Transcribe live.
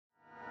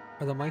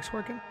Are the mics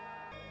working?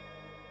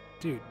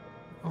 Dude,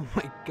 oh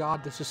my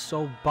god, this is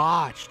so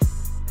botched.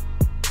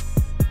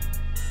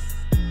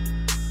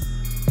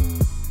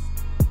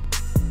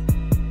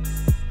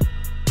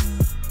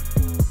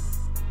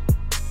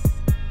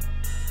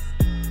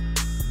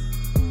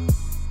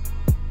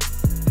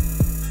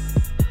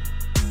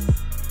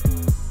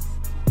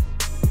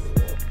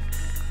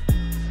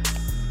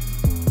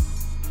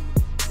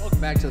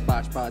 Back to the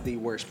BotchPod, the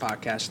worst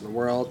podcast in the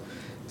world.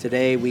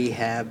 Today we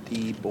have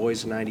the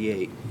boys of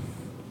 98.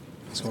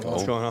 What's going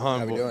on?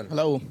 How we doing?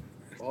 Hello.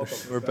 Welcome.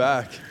 We're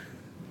back.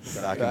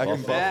 Back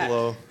in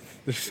Buffalo.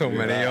 There's so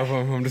many of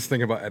them. I'm just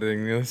thinking about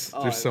editing this.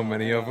 There's so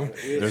many of them.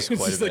 There's It's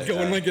quite just a like bit.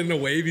 going like in the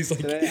wave. He's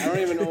like, Today, I don't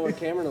even know what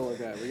camera to look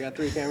at. We got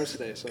 3 cameras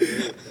today, so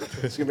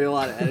it's gonna be a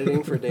lot of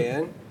editing for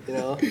Dan. You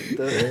know,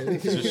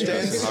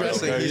 Dan's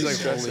stressing. He's like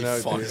stressing holy out,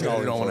 fuck. dude.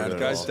 No, No one the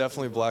guy's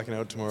definitely blacking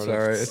out tomorrow. It's all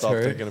right, it's Stop all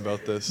right. thinking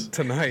about this.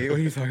 tonight. What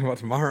are you talking about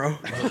tomorrow?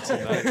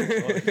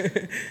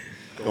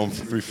 Going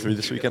for 3 for 3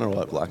 this weekend or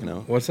what? Blacking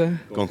out. What's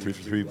that? Going 3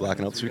 for 3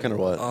 blacking out this weekend or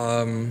what?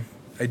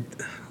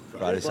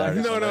 Friday,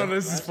 Saturday. No, Sunday?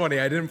 this is funny.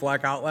 I didn't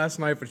black out last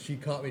night, but she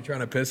caught me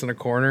trying to piss in a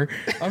corner.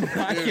 I'm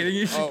not kidding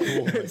you.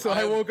 So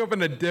I woke up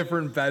in a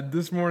different bed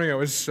this morning. I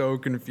was so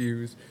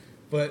confused.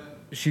 But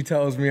she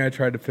tells me I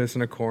tried to piss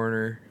in a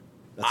corner.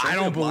 I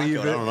don't believe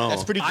it. I don't know.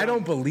 That's pretty. I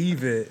don't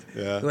believe it.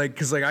 Yeah. Like,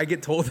 cause like I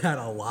get told that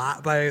a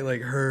lot by like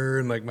her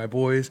and like my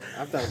boys.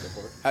 I've done it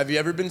before. Have you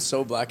ever been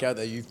so blackout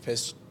that you've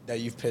pissed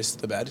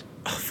the bed?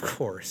 Of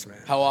course, man.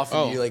 How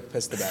often do you like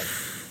piss the bed?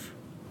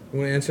 You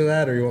want to answer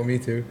that, or you want me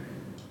to?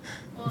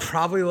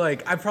 Probably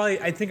like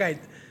I think I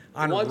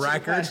on Once in the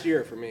record. past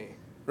year for me.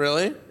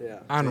 Really? Yeah.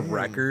 On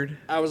record.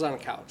 I was on a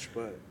couch,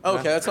 but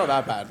Okay, that's not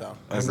that bad though.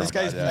 This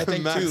guy's, I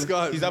think Max two.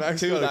 got- He's up Max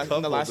two got a in the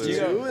couple, last dude.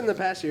 year. 2 in the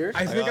past year.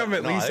 I think I'm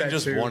at least I think at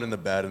just 2. one in the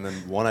bed and then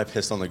one I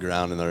pissed on the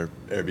ground in our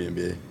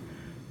Airbnb.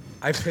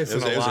 I piss It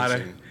in was a lot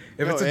of. interesting.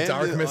 If it's a and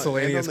dark and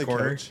miscellaneous on the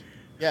corner. couch.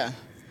 Yeah.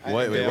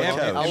 Wait, what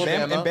couch?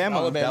 In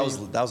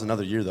Bama. That was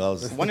another year though.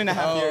 That was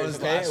 1.5 years,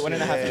 okay? 1.5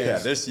 years. yeah.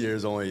 This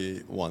year's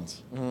only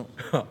once.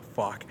 Oh,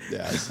 fuck.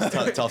 Yeah, it's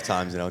tough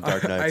times, you know,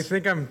 dark nights. I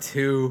think I'm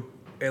 2,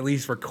 at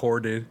least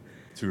recorded.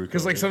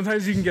 Because like recorded.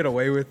 sometimes you can get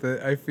away with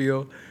it. I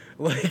feel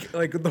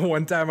like the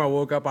one time I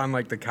woke up on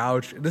like the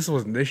couch. This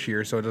wasn't this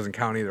year, so it doesn't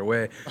count either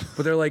way.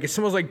 But they're like, it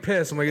smells like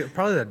piss. I'm like,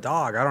 probably the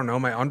dog. I don't know.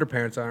 My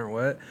underpants aren't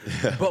wet.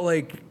 But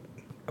like,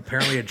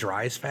 apparently it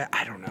dries fast.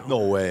 I don't know.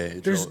 No way.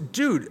 There's Joe.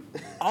 dude.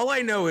 All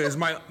I know is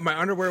my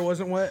underwear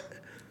wasn't wet.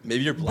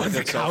 Maybe your But the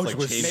blackout self couch like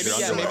was changed so-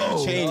 your Maybe underwear.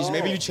 you changed.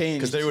 Maybe you changed.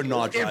 Because they would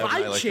not drive If at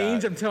night I like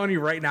change, that. I'm telling you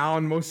right now,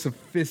 I'm the most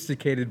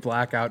sophisticated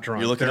blackout drunk.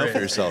 You're looking there out for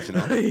is. yourself, you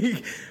know.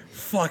 Like,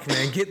 fuck,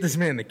 man, get this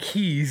man the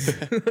keys.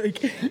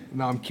 Like,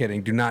 no, I'm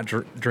kidding. Do not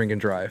drink and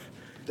drive.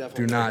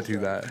 Definitely Do not drink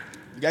do and that.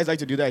 You guys like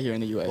to do that here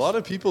in the U.S. A lot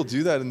of people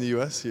do that in the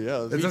U.S. here.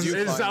 Yeah,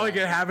 It's not like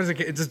it happens.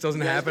 It just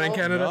doesn't guys happen in know?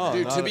 Canada. No.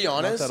 Dude, to not- be not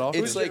honest, that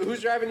often. it's like who's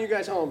driving you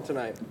guys home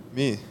tonight?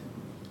 me.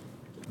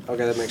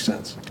 Okay, that makes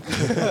sense.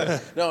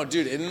 no,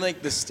 dude. In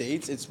like the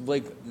States, it's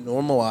like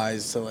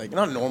normalized to like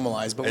not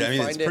normalized, but I we mean,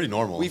 find it's it pretty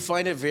normal. We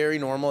find it very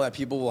normal that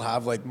people will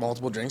have like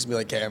multiple drinks and be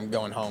like, "Okay, I'm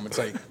going home." It's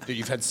like, dude,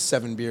 you've had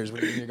 7 beers.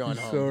 What do you mean you're going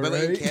home? So but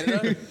like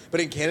right.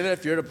 in Canada,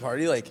 if you're at a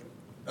party, like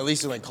at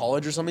least in like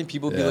college or something,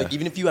 people would be Yeah. like,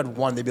 even if you had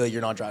one, they'd be like,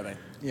 "You're not driving."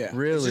 Yeah.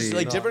 Really? It's just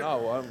like different.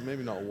 No,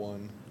 maybe not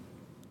one.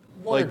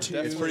 One or like, two.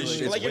 It's pretty like-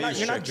 shit. Like you're not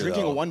stricter,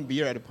 drinking though. one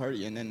beer at a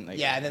party and then like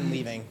Yeah, and then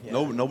leaving. Yeah.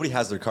 Nobody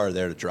has their car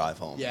there to drive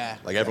home. Yeah.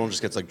 Like everyone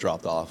just gets like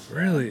dropped off.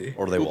 Really?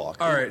 Or they walk.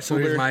 All right. So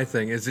here's Uber. my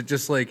thing. Is it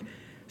just like,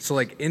 so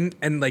like in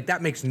and like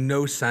that makes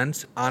no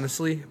sense,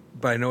 honestly.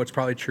 But I know it's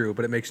probably true.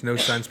 But it makes no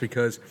sense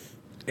because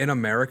in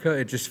America,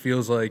 it just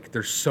feels like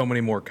there's so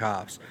many more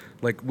cops.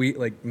 Like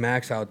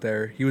Max out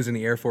there, he was in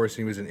the Air Force and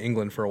he was in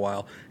England for a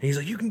while. And he's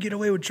like, you can get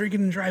away with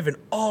drinking and driving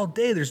all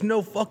day. There's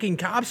no fucking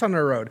cops on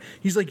the road.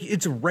 He's like,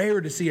 it's rare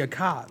to see a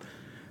cop.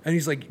 And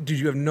he's like, dude,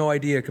 you have no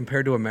idea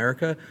compared to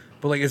America.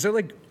 But like, is there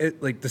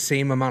like the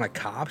same amount of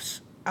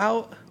cops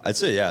out? I'd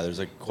say yeah. There's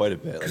like quite a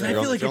bit. Like, I if you're feel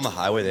on, like if you're on the it's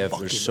highway, fucking-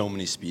 there's so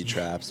many speed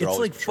traps. They're It's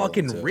always like patrolling,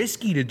 fucking too.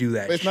 risky to do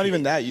that. But it's not shit.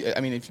 even that.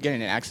 I mean, if you get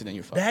in an accident,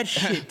 you're fucked. That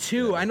shit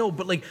too. I know,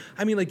 but like,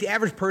 I mean, like the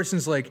average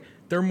person's like,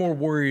 they're more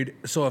worried.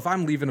 So if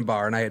I'm leaving a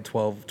bar and I had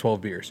 12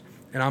 beers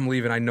and I'm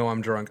leaving, I know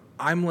I'm drunk.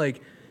 I'm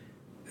like,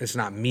 it's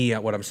not me.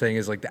 What I'm saying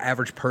is like the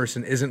average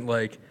person isn't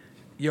like,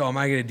 yo, am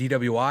I going to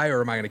DWI or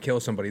am I going to kill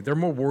somebody? They're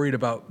more worried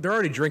about, they're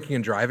already drinking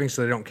and driving,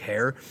 so they don't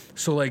care.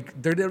 So like,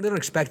 they don't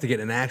expect to get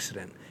in an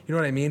accident. You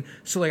know what I mean?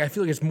 So like, I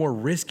feel like it's more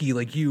risky.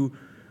 Like you,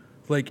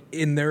 like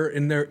in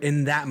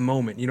that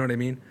moment. You know what I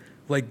mean?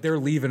 Like they're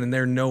leaving and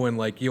they're knowing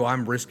like, yo,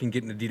 I'm risking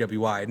getting a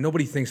DWI.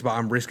 Nobody thinks about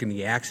I'm risking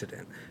the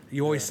accident.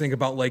 You always think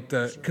about like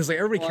because like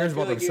everybody Well, I cares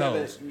feel about like you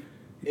themselves.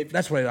 haven't-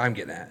 That's what I'm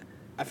getting at.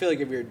 I feel like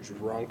if you're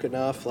drunk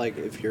enough, like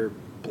if you're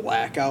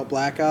blackout,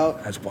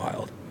 That's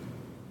wild.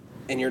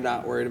 and you're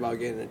not worried about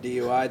getting a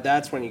DUI,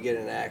 that's when you get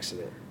in an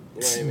accident.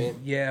 You know what I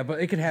mean? Yeah,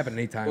 but it could happen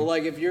anytime. Well,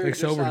 like if you're like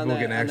just sober on people that,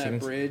 get in on that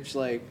accidents. bridge,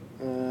 like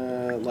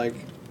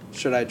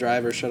should I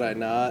drive or should I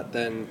not?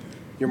 Then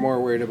you're more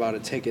worried about a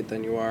ticket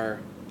than you are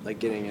like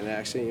getting in an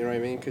accident. You know what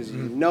I mean? Because you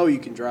know you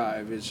can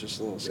drive. It's just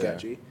a little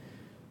sketchy.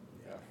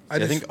 I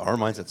think our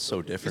mindset's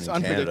so different It's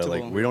in Canada. Like,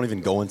 unpredictable. we don't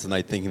even go into the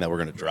night thinking that we're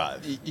gonna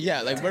drive.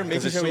 Yeah, like we're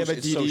making It's sure we have a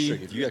it's so DD.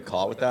 strict. If you get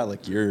caught with that,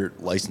 like your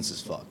license is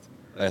fucked.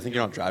 Like, I think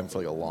you're not driving for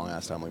like a long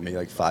ass time, like maybe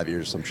like 5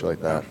 years, some shit like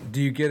that. Do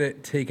you get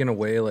it taken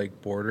away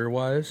like border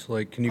wise?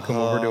 Like, can you come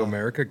over to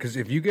America? Because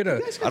if you get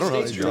a I don't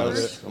know. States To be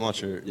honest. borders? I'm not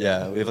sure.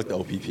 Yeah, we have like the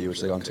OPP, which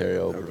is like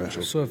Ontario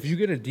provincial. so if you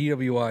get a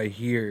DWI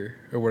here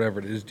or whatever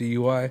it is,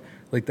 DUI,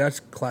 like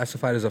that's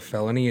classified as a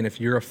felony, and if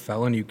you're a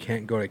felon, you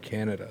can't go to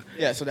Canada.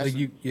 Yeah, so that's,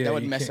 Like, that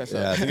would you mess can't- us Yeah,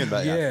 I up. think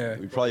about Yeah.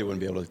 we probably wouldn't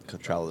be able to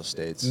travel the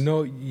states.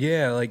 No,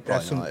 yeah, like Probably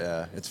that's some, not.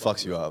 Yeah, it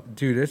fucks you up.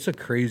 dude. It's a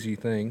crazy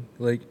thing.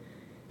 Like,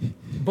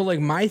 but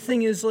like my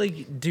thing is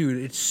like, dude,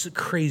 it's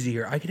crazy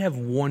here. I could have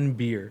one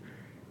beer,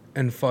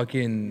 and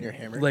fucking You're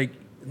hammered? like.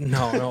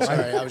 No,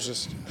 Sorry, I was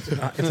just.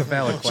 It's a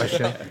valid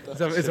question.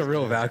 It's a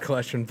real valid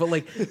question. But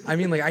like, I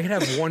mean, like, I could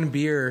have one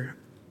beer,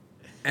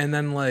 and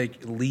then like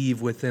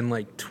leave within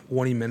like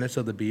 20 minutes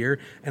of the beer,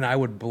 and I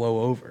would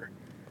blow over.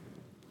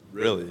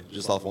 Really,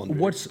 just off one. Beer.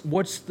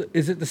 What's the?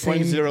 Is it the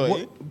same? 0.08?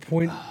 What,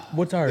 point?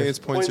 What's I ours? think it's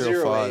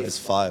 0.05. 0.08. It's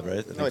 5, right?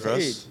 I think No, it's for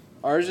us. 8.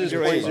 Ours is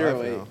 0.08.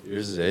 0.08.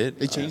 Yours is 8.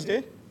 They changed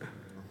it?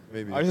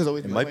 Maybe. Ours has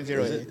always It been might.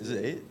 0.08. Is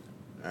it 8?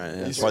 All right,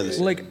 yeah, it's probably the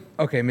same. Like,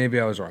 okay, maybe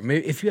I was wrong.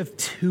 Maybe if you have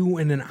 2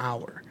 in an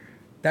hour,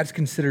 that's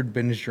considered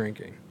binge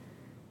drinking.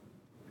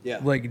 Yeah.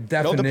 Like It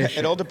all, definition.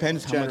 it all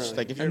depends how much, Generally.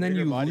 like, if you're and a then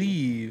bigger you body,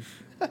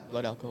 leave.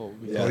 blood alcohol. Will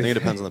be Yeah, I think it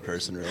depends on the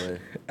person, really.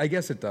 I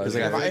guess it does.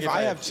 Like, If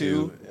I have have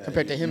 2, yeah,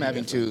 compared to him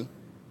having 2,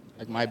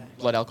 like my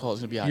blood alcohol is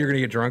gonna be higher. You're gonna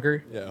get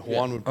drunker. Yeah,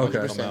 Juan would probably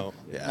Okay. come out.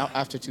 Yeah. Now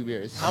after 2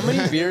 beers. How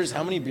many beers?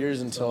 How many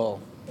beers until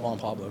Juan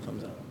Pablo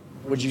comes out?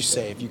 Would you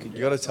say if you could? You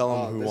gotta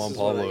tell him who This Juan is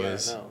what I Pablo gotta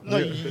is. know. No,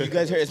 you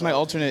guys heard it's my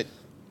alternate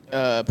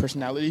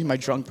personality, my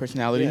drunk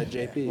personality. Yeah,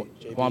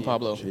 JP. Juan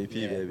Pablo. JP,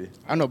 baby.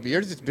 I don't know,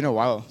 beers. It's been a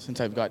while since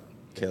I've got.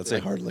 Okay, let's say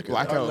hard liquor.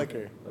 Blackout. Hard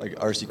liquor. Like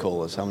RC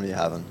colas. How many you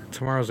having?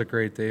 Tomorrow's a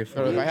great day for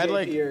Bro, me. if I had JP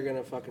like, are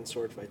gonna fucking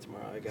sword fight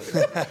tomorrow. I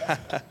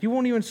gotta. You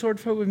won't even sword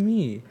fight with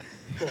me.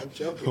 I'm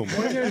joking. Why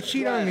are you gonna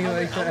cheat on me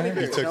like that?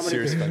 beers? Took How many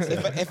serious beers?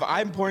 offense. if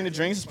I'm pouring the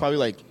drinks, it's probably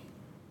like,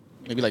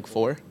 maybe like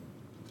 4,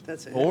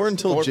 That's it. Or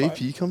until 4 or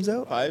JP comes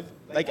out? 5.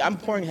 Like I'm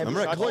pouring heavy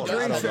Remember, shots. what all the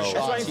drinks time. are That's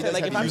why I'm shots? saying,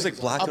 like if He I'm was, like,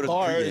 blackout a at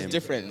bar pregame. is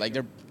different. Like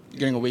they're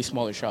getting a way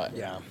smaller shot.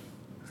 Yeah.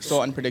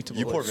 So unpredictable.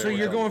 You pour So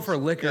you're going for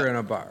liquor in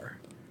a bar.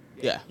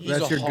 Yeah.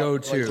 That's your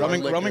go-to.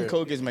 Rum and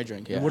Coke is my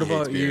drink. Yeah. What He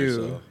hates about beer, you?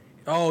 so-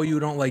 Oh, you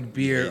don't like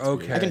beer. hates beer.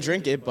 Okay. I can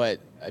drink it, but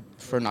I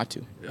prefer not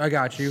to. I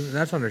got you.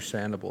 That's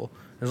understandable.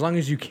 As long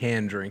as you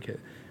can drink it.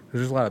 'Cause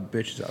there's a lot of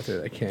bitches out there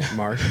that can't,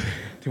 Mark.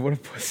 Dude, what a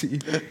pussy.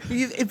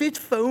 If it's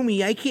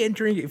foamy, I can't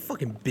drink it.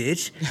 Fucking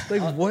bitch.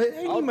 Like, what?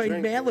 I I'll need my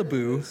drink beer.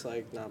 Malibu. It's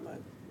like not my.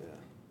 Yeah.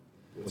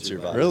 What's your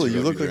vibe? Really? What's You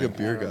your look like a go-to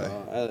beer drink?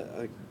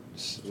 guy. I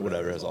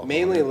Whatever has alcohol.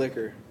 mainly in it.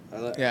 liquor.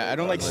 Yeah, I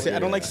don't like I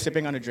don't like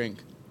sipping on a drink.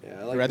 Yeah,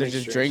 I I'd like rather mixed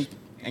just drinks.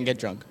 drink and get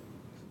drunk.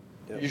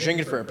 You're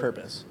drinking for a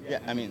purpose. Yeah,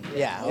 I mean.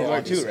 Yeah. You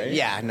are too, obviously. right?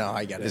 Yeah. No,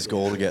 I get His it.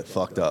 goal to get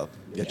fucked up,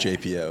 get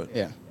JP out.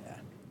 Yeah.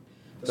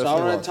 So I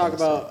want to talk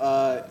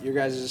about your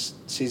guys'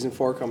 season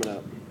 4 coming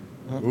up.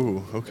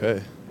 Ooh,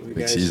 okay. You Big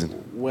guys- season.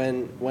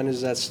 When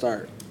does that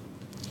start?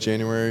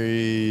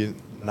 January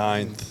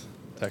 9th,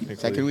 technically.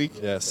 Second week?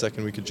 Yeah,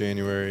 second week of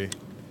January.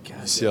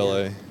 God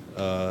UCLA.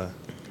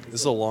 This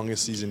is the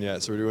longest season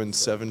yet. So we're doing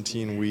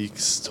 17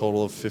 weeks,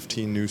 total of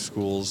 15 new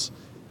schools.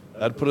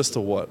 That'd put us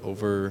to what?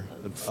 Over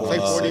It's like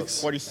 40,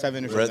 46?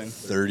 47 or We're at something.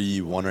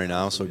 31 right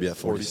now, so we'd be at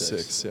 46.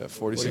 46. Yeah,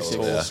 46 46.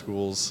 total Yeah.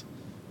 schools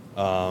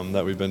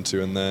that we've been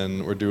to. And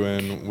then we're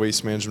doing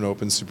Waste Management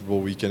Open Super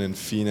Bowl weekend in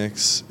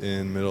Phoenix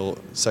in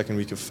second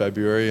week of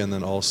February, and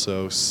then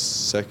also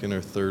second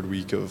or third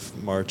week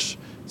of March,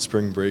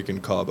 spring break in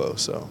Cabo.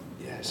 So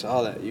Yeah, I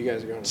saw that. You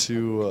guys are going.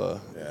 two,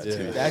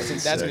 two.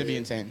 That's gonna be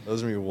insane.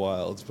 those are gonna be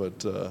wild.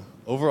 But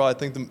overall, I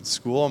think the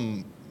school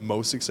I'm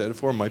most excited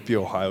for might be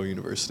Ohio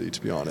University,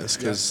 to be honest,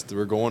 because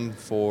we're going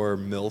for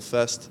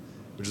Millfest,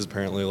 which is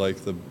apparently like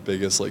the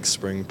biggest like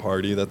spring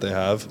party that they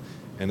have,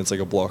 and it's like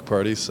a block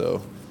party.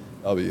 So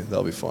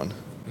that'll be fun.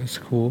 That's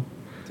cool.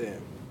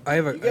 Damn. I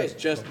have a. You guys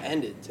just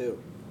ended too.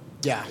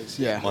 Yeah.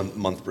 Yeah.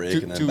 Month break Two-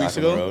 and then 2 back weeks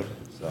on the ago? road.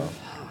 So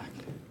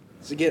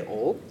Does it get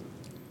old?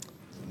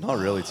 not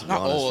really, to be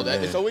Not honest. old. for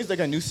me. It's always like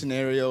a new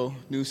scenario,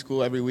 new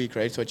school every week,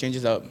 right? So it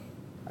changes up.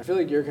 I feel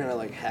like you're kind of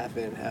like half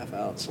in, half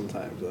out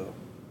sometimes though.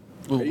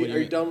 Ooh, Are what do you, you are you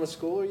mean? done with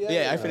school yet?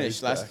 Yeah, I Or-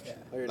 finished back.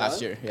 Oh, you're last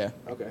done? year. Yeah.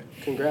 Okay.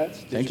 Congrats.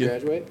 Did Thank you you.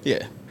 graduate?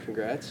 Yeah.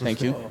 Congrats.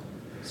 Thank you.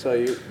 So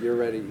you're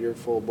ready. You're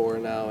full bore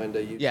now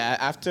into you.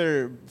 Yeah.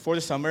 For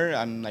the summer,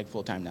 I'm like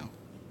full time now.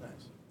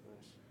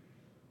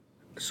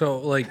 So,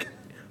 like,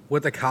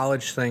 with the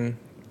college thing,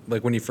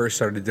 like, when you first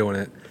started doing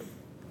it,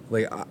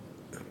 like,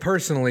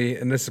 personally,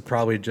 and this is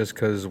probably just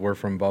because we're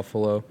from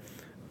Buffalo,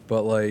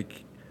 but,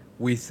 like,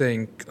 we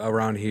think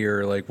around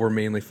here, like, we're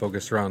mainly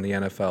focused around the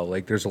NFL.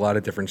 Like, there's a lot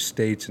of different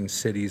states and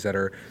cities that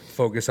are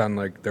focused on,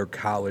 like, their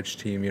college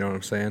team, you know what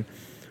I'm saying?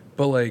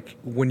 But, like,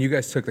 when you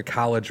guys took the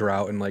college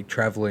route and, like,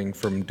 traveling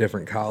from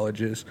different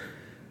colleges,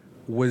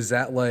 was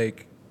that,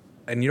 like,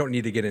 and you don't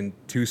need to get in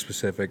too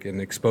specific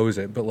and expose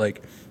it, but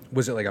like,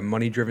 was it like a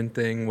money-driven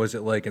thing? Was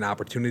it like an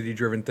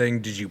opportunity-driven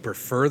thing? Did you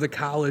prefer the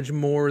college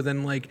more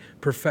than like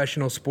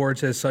professional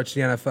sports as such,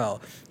 the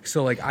NFL?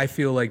 So like, I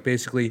feel like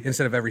basically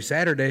instead of every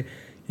Saturday,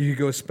 you could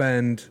go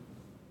spend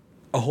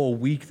a whole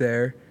week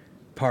there,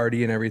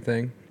 party and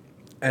everything,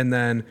 and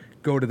then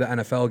go to the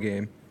NFL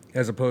game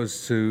as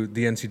opposed to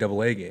the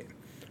NCAA game.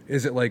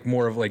 Is it like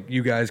more of like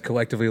you guys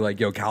collectively like,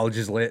 yo, college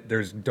is lit,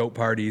 there's dope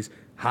parties,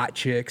 hot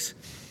chicks,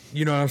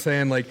 you know what I'm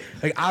saying? Like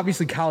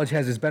obviously college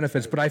has its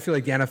benefits, but I feel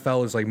like the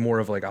NFL is like more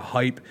of like a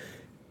hype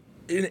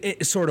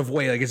in sort of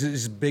way. Like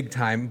it's big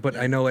time, but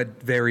I know it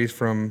varies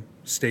from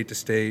state to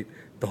state,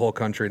 the whole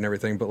country and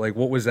everything. But like,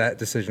 what was that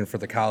decision for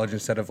the college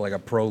instead of like a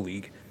pro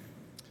league?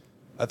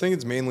 I think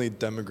it's mainly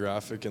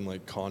demographic and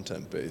like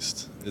content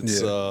based.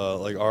 It's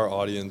like our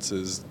audience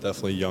is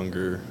definitely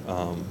younger.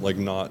 Like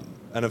not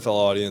NFL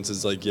audience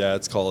is like, yeah,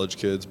 it's college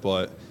kids,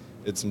 but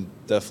it's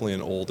definitely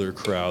an older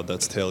crowd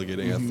that's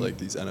tailgating at like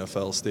these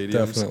NFL stadiums.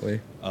 Definitely.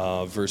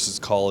 Versus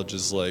college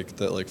is like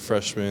that, like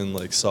freshman,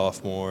 like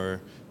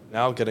sophomore,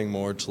 now getting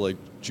more to like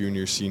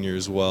junior, senior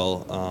as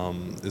well,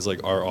 is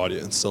like our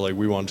audience. So like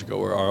we want to go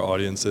where our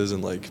audience is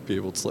and like be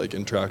able to like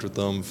interact with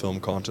them, film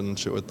content and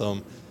shit with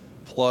them.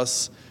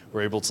 Plus,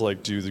 we're able to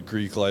like do the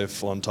Greek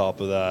life on top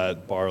of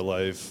that, bar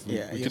life.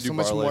 Yeah, we you could have do so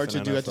much bar more life to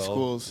in do at the NFL.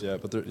 schools. Yeah,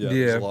 but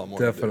there's a lot more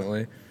to do.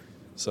 Definitely.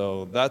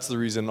 So that's the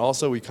reason.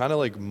 Also, we kind of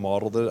like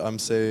modeled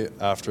it,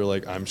 after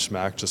like I'm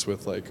Schmack, just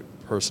with like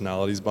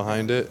personalities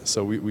behind it.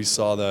 So we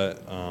saw that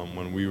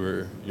when we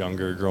were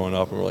younger growing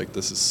up and we're like,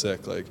 this is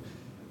sick. Like,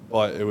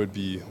 but it would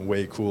be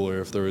way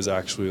cooler if there was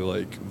actually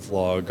like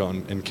vlog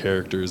and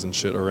characters and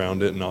shit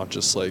around it, not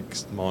just like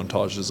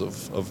montages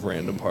of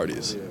random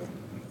parties.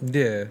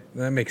 Yeah,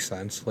 that makes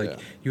sense. Like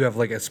you have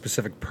like a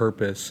specific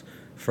purpose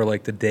for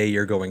like the day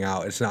you're going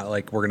out. It's not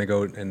like we're gonna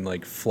go and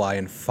like fly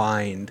and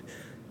find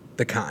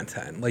the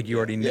content. Like you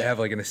already have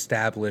like an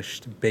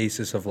established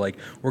basis of like,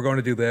 we're going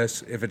to do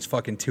this. If it's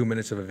fucking 2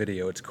 minutes of a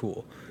video, it's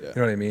cool. Yeah. You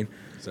know what I mean?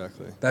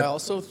 Exactly. I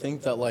also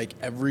think that like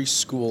every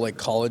school, like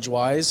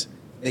college-wise,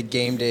 the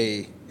game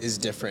day is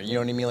different. You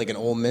know what I mean? Like an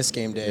Ole Miss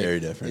game day. Very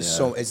different, Is yeah.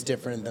 so it's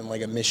different than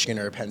like a Michigan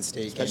or a Penn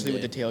State. Especially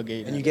game with day. the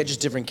tailgate. And you get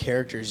just different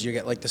characters. You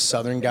get like the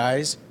Southern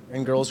guys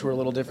and girls who are a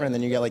little different. And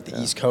then you get like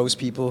the East Coast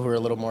people who are a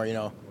little more, you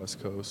know.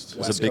 West Coast.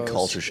 There's West a big Coast.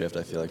 culture shift,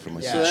 I feel like, from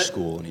like Yeah. each So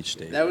school in each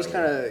state. That was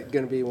kind of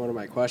going to be one of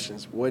my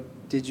questions. What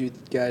did you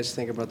guys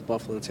think about the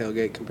Buffalo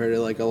tailgate compared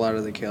to like a lot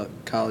of the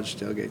college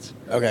tailgates?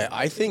 Okay,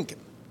 I think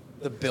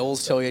the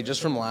Bills tailgate just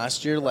from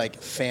last year,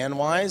 like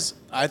fan-wise,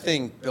 I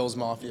think Bills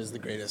Mafia is the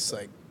greatest.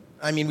 Like,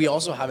 I mean, we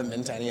also haven't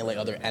been to any like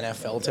other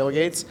NFL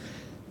tailgates,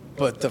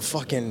 but the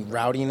fucking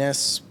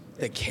rowdiness,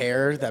 the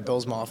care that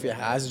Bills Mafia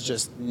has is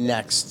just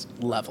next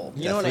level.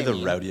 You know what I Definitely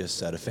mean? the rowdiest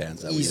set of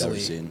fans that Easily. we've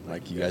ever seen.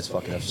 Like, you guys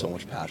fucking have so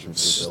much passion for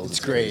the Bills. It's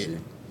great. crazy.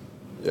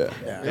 Yeah.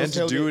 Yeah. And to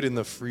Tailgate. do it in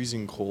the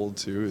freezing cold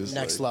too is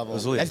Next like, level. It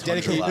was really That's a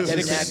tundra dedication. last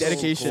year. Next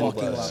Dedication.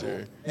 fucking last level.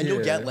 year. And you'll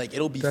Yeah, get like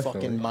it'll be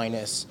definitely. fucking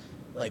minus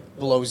like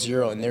below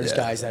zero, and there's Yeah.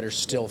 guys that are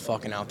still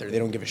fucking out there. They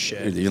don't give a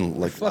shit. Dude, even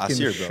like last Fucking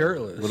year, bro.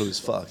 shirtless. Literally was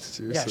fucked. Yeah,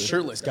 Seriously.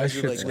 shirtless guys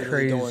That are like shit's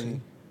literally crazy.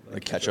 going.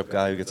 Like ketchup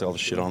guy who gets all the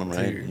shit on him,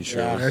 right? Dude. He's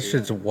Yeah. shirtless. That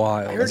shit's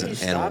wild. I heard an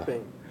he's animal.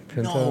 stopping.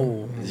 Pinto?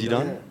 No. Is he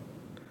done?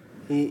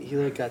 He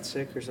like got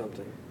sick or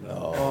something.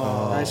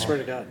 Oh. I swear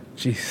to God.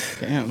 Jeez.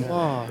 Damn.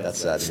 That's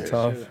sad to hear.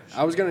 Tough.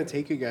 I was gonna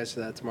take you guys to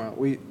that tomorrow.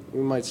 We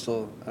might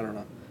still. I don't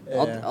know.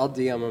 Yeah. I'll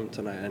DM him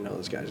tonight. I know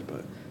those guys,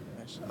 but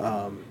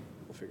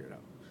we'll figure it out.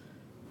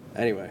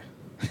 Anyway,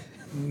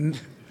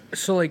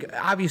 So like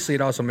obviously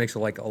it also makes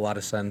like a lot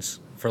of sense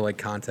for like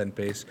content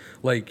based,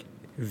 like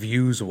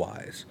views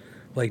wise,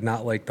 like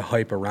not like the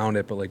hype around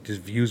it, but like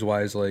just views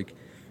wise, like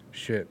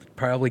shit.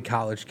 Probably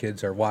college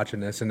kids are watching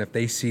this, and if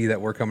they see that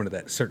we're coming to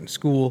that certain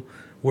school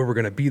where we're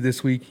gonna be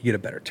this week, you get a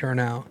better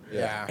turnout,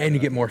 Yeah. and you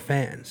get more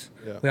fans.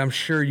 Yeah. Like I'm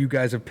sure you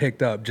guys have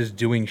picked up just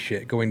doing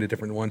shit, going to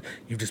different ones.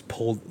 You've just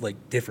pulled like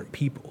different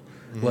people.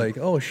 Like,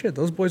 oh shit,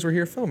 those boys were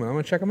here filming. I'm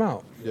gonna check them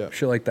out. Yeah.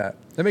 Shit like that.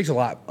 That makes a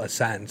lot of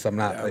sense. I'm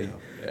not like.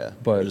 Yeah,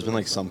 But- there's been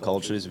like some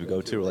cultures we go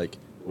to where like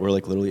we're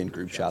like literally in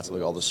group chats with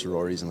like all the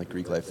sororities and like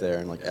Greek life there,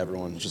 and like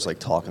everyone's just like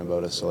talking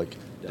about us. So like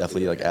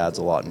definitely like adds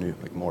a lot new,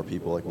 like more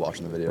people like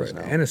watching the videos Right.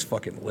 now. And it's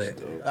fucking lit.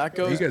 That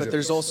You goes, guys but are-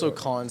 there's also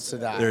cons to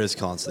that. There is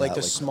cons to like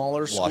that, the like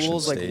smaller Washington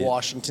schools, like State.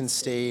 Washington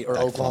State or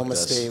That Oklahoma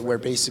fucked us. State, where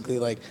basically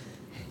like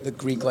the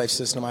Greek life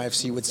system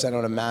IFC would send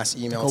out a mass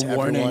email A to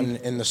warning. everyone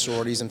in the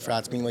sororities and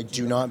frats, being like,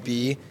 "Do not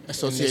be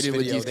Associated in this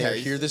with video. these They are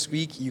guys." here this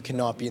week. You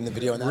cannot be in the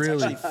video." And that's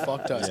Really? actually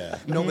fucked us. Yeah.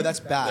 No, but that's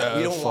bad.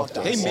 we don't want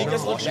fucked that. They make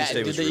us look Washington bad. State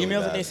Dude, was the really emails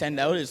that bad. they send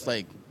out is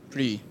like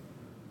pretty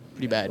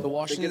bad. The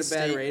Washington get a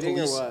bad State rating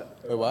or police. what?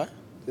 Wait, what?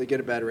 Did they get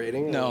a bad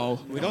rating? or- No,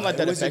 we don't let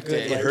that It was a affect good,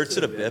 it. It hurts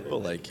it a bit, but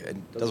like it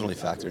doesn't really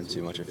factor in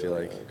too much. I feel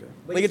like.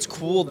 Like it's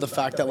cool the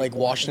fact that like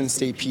Washington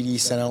State PD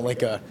sent out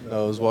like a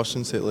No, it was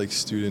Washington State like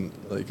student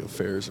like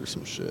affairs or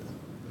some shit.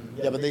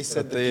 yeah, but they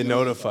said But they the PD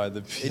notified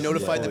the PD. They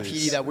notified the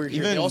police. PD that we're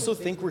here. Even- They also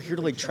think we're here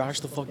to like trash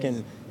the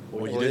fucking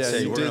Well, you Well, did yeah,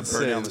 say you we're did gonna burn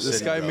say down the this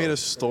city, guy bro. made a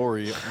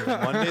story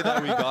Monday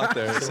that we got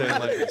there saying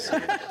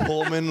like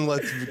Pullman,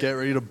 let's get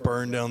ready to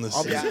burn down the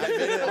city.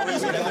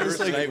 There's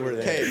like,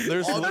 Okay,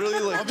 there's literally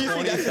like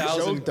obviously that's a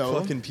 20,000 joke, though.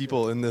 fucking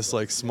people in this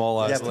like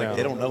small Yeah, ass but like town.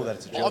 they don't know that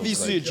it's a joke.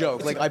 obviously a like,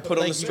 joke. Like I put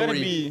on the Like you gotta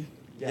story. be.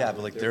 Yeah,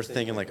 but like they're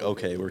thinking like,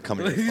 okay, we're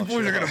coming. to These fuck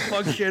boys shit are gonna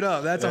up. fuck shit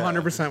up. That's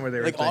 100% what they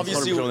were Like thinking.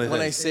 obviously, 100% when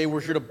I think. say we're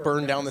here to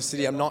burn down the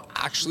city, I'm not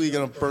actually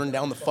gonna burn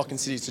down the fucking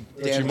city. It's a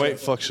But damn you might joke.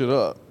 fuck shit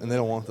up, and they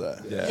don't want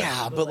that.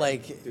 Yeah, but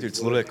like, Dude, it's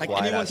literally a Like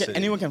quiet anyone ass can, city.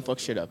 anyone can fuck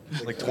shit up.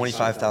 Like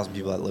 25,000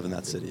 people that live in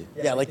that city.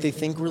 yeah, like they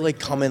think we're like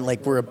coming,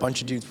 like we're a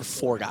bunch of dudes. We're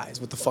 4 guys.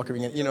 What the fuck are we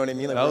gonna? You know what I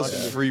mean? Like, That we're was not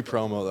gonna- free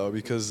promo though,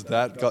 because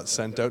that got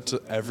sent out to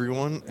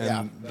everyone, and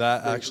Yeah.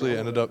 that actually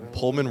ended up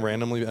Pullman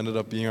randomly ended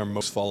up being our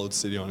most followed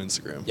city on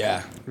Instagram.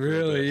 Yeah.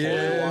 Really?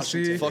 Yeah.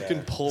 See,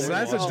 Fucking Pullman.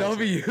 that's a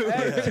W.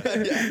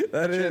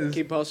 That is.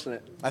 Keep posting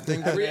it. I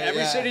think Every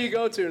yeah. city you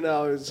go to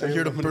now is We're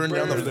here to burn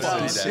down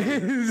the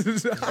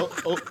city.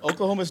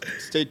 Oklahoma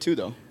State too,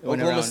 though. It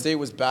went Oklahoma around. State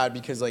was bad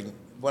because like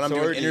when I'm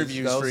doing Sororities,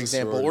 interviews, that was for the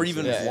example, or sororities,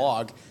 even yeah.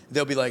 vlog,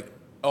 they'll be like,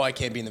 "Oh, I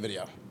can't be in the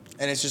video,"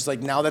 and it's just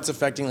like now that's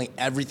affecting like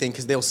everything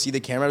because they'll see the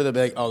camera, they'll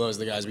be like, "Oh, those are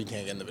the guys we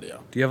can't get in the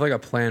video." Do you have like a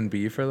plan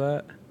B for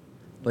that?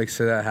 Like,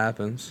 say that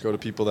happens. Go to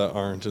people that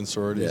aren't in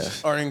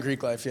sororities. Or in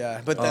Greek life,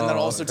 yeah. But then that Oh,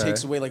 also okay.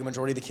 takes away like a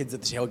majority of the kids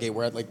at the tailgate.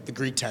 We're at like the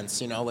Greek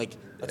tents, you know, like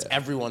that's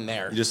everyone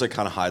there. You just like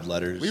kind of hide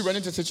letters. We run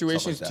into stuff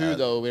situations like too, that.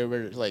 though, where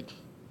we're like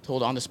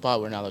told on the spot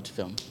we're not allowed to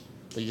film,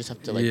 but you just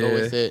have to like go Yeah.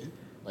 with it,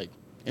 like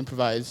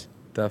improvise.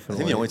 I Definitely.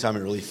 think the only time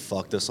it really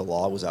fucked us a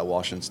lot was at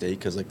Washington State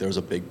because like there was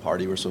a big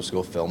party we were supposed to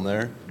go film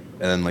there,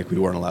 and then like we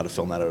weren't allowed to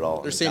film that at all.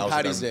 Their Like, St. that was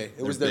Patty's their- Day.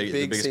 It was their the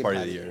big biggest St. party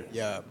Patty. of the year.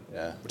 Yeah.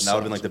 Yeah, and Which that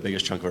would have been sucks. like the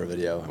biggest chunk of our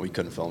video, and we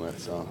couldn't film it.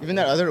 So Even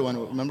that other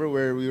one, remember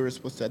where we were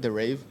supposed to at the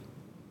rave,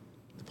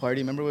 the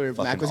party? Remember where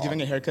Mac was giving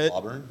a haircut?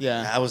 Auburn?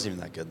 Yeah. that wasn't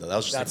even that good though. That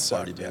was just That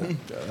like a party,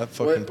 sucked, dude. Yeah, that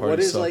fucking party What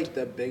is sucked. like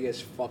the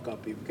biggest fuck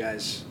up you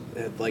guys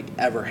have like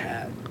ever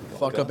had?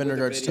 Fuck up in With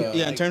the regards video? to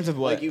Yeah, in terms of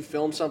what? Like you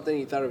filmed something,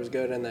 you thought it was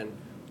good, and then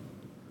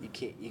you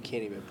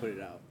can't even put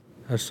it out.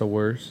 That's the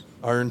worst.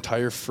 Our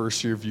entire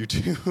first year of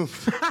YouTube.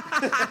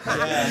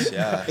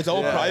 yeah. It's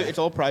all Yeah. private. It's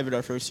all private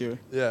our first year.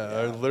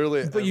 Yeah,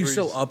 literally. But you every-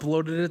 still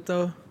uploaded it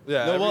though?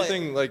 Yeah, No, well,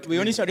 everything like we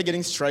only started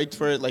getting striked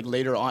for it like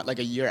later on, like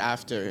a year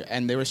after,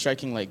 and they were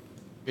striking like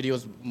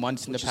videos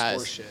months in Which the is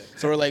past. horseshit.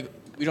 So we're like,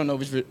 we don't know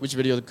which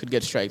video could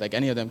get striked. Like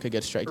any of them could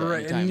get striked at Right.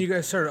 any And time. then you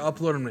guys started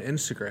uploading them to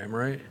Instagram,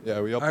 right? Yeah,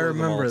 we uploaded I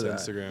remember them all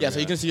that. to Instagram. yeah, so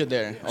you can see it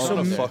there. All So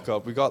up the there. fuck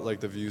up. We got like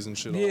the views and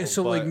shit. Yeah, all,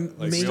 so, but, like, we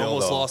main-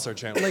 almost Still, lost our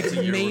channel. Like It's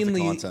a year worth of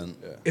mainly, content.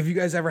 Yeah. if you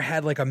guys ever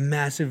had like a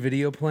massive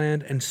video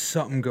planned and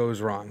something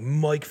goes wrong,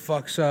 mic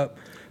fucks up,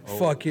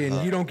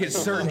 fucking, you don't get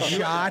certain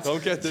shots.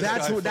 Don't get this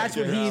That's guy what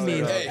fucking he out.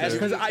 means. Yeah, dude.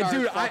 Because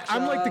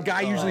I'm like the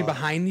guy usually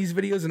behind these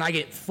videos, and I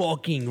get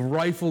fucking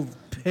rifle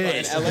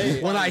pissed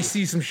LA, when I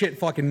see some shit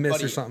fucking miss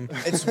Buddy, or something.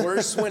 It's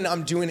worse when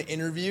I'm doing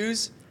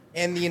interviews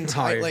and the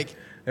entire Hi. like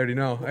I already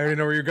know. I already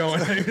know where you're going.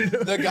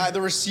 the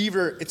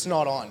receiver, it's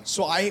not on.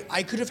 So I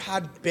could have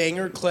had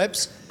banger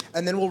clips,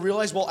 and then we'll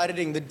realize while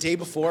editing the day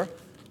before,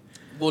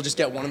 we'll just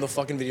get one of the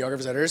fucking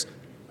videographers editors.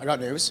 I got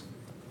news.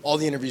 All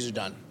the interviews are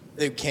done.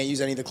 They can't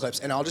use any of the clips,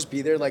 and I'll just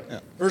be there like.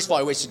 First of all,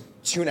 I wasted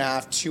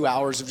 2.5, 2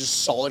 hours of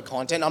just solid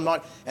content.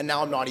 And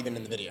now I'm not even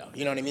in the video.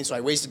 You know what I mean? So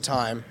I wasted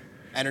time,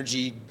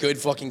 energy, good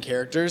fucking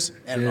characters,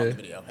 and I'm not in the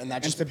video. And that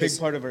And just it's a big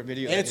part of our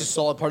video. And it's a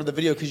solid part of the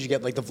video because you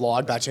get like the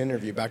vlog back to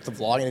interview, back to the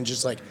vlog, and it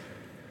just like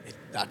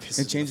that pisses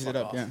It changes me the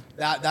it fuck up, off.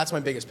 yeah. That's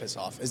my biggest piss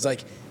off. Is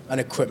like an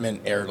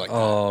equipment error like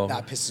Oh.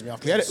 that. That pisses me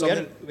off. we had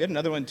Something-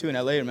 another one too in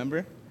LA.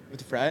 Remember with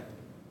the frat?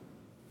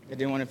 They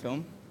didn't want to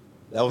film.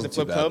 That wasn't too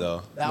flip bad cup?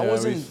 though. that Yeah,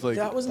 wasn't. we've, like,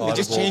 that wasn't. It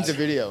just Audible. changed the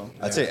video.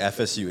 I'd say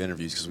FSU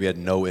interviews because we had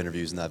no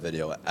interviews in that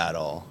video at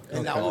all.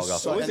 And that They all was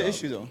got so- What was fucked the up.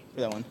 issue though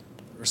for that one?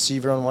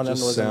 receiver on one end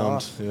Just wasn't sound.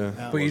 off.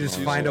 Yeah. But you just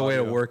find a way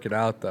to work it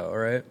out, though,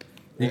 right?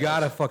 You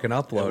gotta fucking It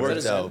upload worked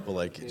it. out, but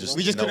like just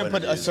We just no couldn't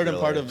put a interviews, certain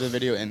really. part of the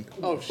video in.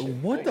 Oh shit.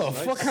 What the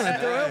fuck kind of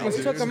throw? I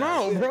almost took him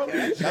out, bro.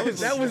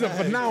 That was a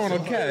phenomenal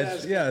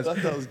catch. Yes. I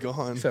thought that was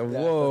gone. I said,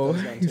 whoa.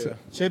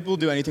 Chip will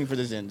do anything for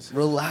the Zins.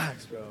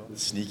 Relax, bro.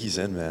 Sneaky's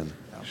in, man.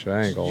 Shit,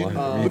 I ain't gonna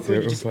lie. Me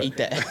too. Just But- eat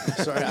that.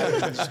 Sorry,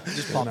 I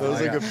just popped That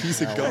was out. like a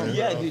piece of gum.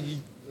 yeah, dude.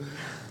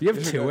 You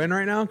have two in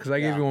right now? Because I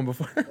gave you one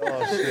before.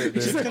 Oh shit,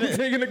 Just dude. like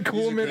taking a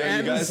Coolman Yeah, you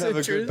and guys have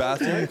a citrus. good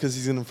bathroom because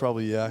he's gonna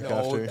probably yak No,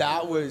 after.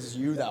 that was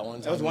you that one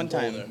time. That was one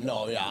time. Boulder.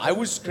 No, yeah, I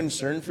was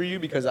concerned for you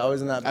because I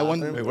was in that I bathroom.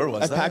 won. Wait, where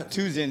was I that? packed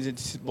 2 Zins.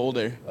 It's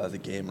Boulder, The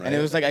game, right? and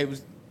it was like I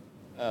was,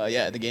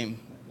 the game.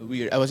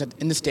 Weird. I was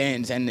in the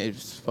stands, and it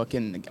was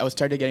fucking. I was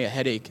started getting a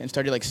headache and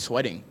started like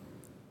sweating.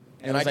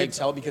 And it I was, could like,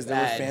 tell because there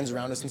were bad. fans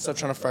around us and stuff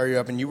trying to fire you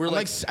up, and you were I'm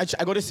like, like,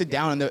 I go to sit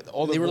down, and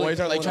all the They were, like, boys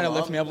are like pulling trying to him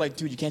lift up. me up. Like,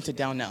 dude, you can't sit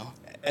down now.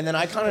 and then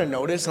I kind of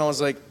noticed, and I was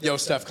like, "Yo,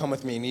 Steph, come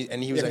with me,"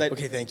 and he was Yeah, like, that-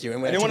 "Okay, thank you."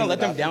 And I didn't want to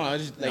let them bathroom. down. I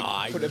was just like,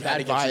 Nah, put you a had to bad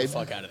get you vibe. the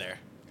fuck out of there.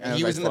 And I And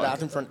he was was in like, the fuck.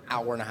 bathroom for an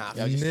hour and a half.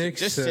 Yeah, just, Nick's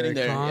just sitting sick,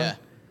 there. huh? Yeah.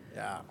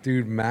 Yeah.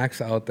 Dude,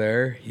 Max out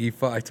there.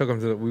 I took him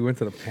to. We went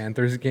to the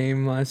Panthers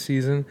game last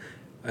season.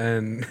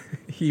 and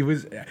he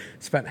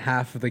spent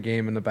half of the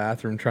game in the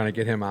bathroom trying to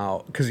get him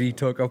out because he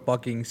took a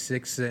fucking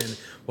 6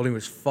 while he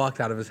was fucked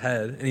out of his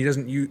head, and he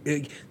doesn't use.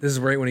 This is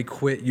right when he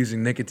quit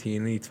using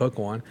nicotine, and he took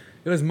one.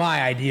 It was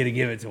my idea to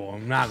give it to him.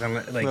 I'm not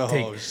gonna I'm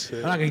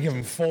not gonna give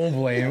him full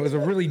blame. It was a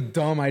really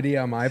dumb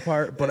idea on my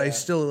part, but I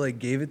still like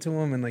gave it to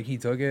him, and like he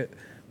took it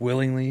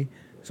willingly,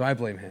 so I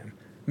blame him.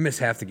 Missed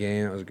half the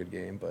game. It was a good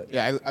game, but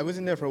Yeah, I was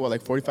in there for what,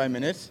 like 45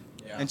 minutes?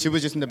 Yeah. And she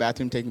was just in the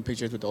bathroom taking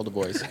pictures with all the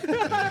boys.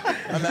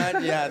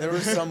 There were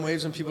some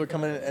waves when people were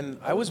coming in, and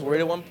I was worried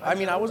at one. I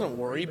mean, I wasn't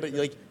worried, but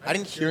like I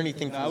didn't hear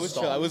anything. I was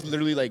chill. I was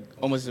literally like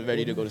almost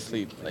ready to go to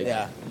sleep. Like,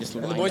 just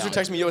And the lying boys would down.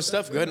 text me, "Yo, is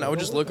stuff good?" And I would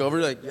just look over,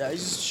 like, "Yeah,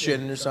 he's just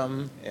shitting or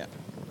something." Yeah.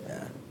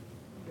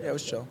 Yeah, it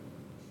was chill.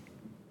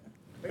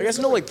 I guess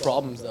no like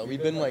problems though.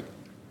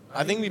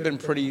 I think we've been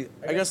pretty.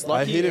 I guess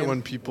lucky. I hate it and-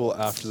 when people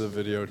after the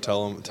video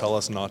tell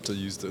us not to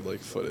use the like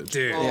footage.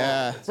 dude,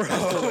 Yeah. bro,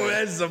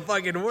 that's the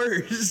fucking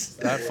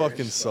worst. That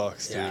fucking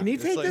sucks, dude. Can you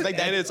take It's that?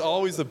 and it's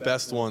always the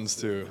best ones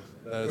too.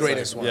 That it's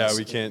Greatest like, ones. Yeah,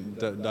 we can't.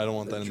 I don't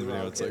want that in the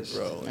video. It's like,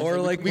 bro. Or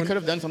like we could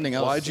have done something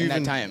else Why'd you in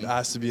even that time.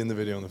 ask to be in the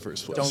video in the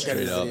first place? Don't get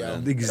it. Straight up, Yeah.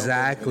 man.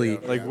 exactly.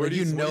 Like, where do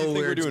you know what do you think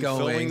where we're it's doing?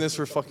 going. Filming this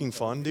for fucking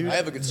fun, dude? I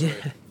have a good story.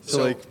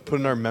 So like put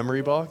in our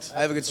memory box.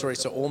 I have a good story.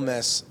 So Ole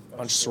Miss, a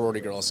bunch of sorority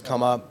girls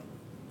come up,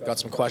 got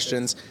some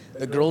questions.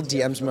 The girl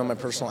DMs me on my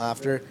personal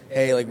after,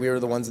 "Hey, like we were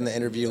the ones in the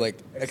interview, like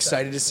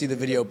excited to see the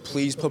video.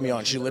 Please put me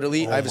on." She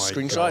literally, I have a my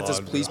screenshot. It says,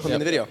 God, "Please bro." put me in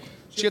the video."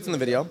 She gets in the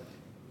video.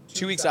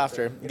 2 weeks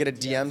after, I get a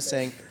DM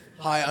saying,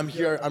 "Hi, I'm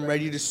here. I'm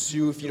ready to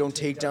sue if you don't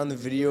take down the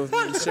video of me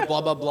and sit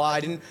blah blah blah.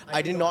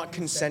 I did not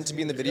consent to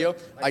be in the video."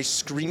 I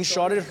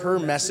screenshotted her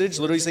message,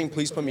 literally saying,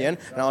 "Please put me in."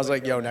 And I was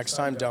like, "Yo, next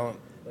time don't.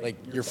 Like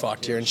you're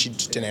fucked here." And she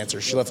just didn't answer.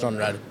 She left it on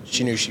red.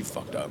 She knew she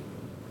fucked up.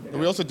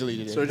 We also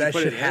deleted it. So that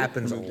put shit it in?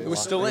 happens a It was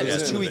lot. still in. It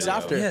was 2 weeks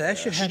after. Yeah, that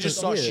shit She just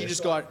saw. happens, She yeah.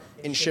 just got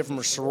in shit from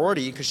her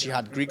sorority because she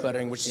had Greek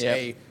lettering, which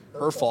is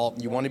her fault.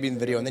 You want to be in the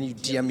video, and then you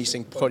DM me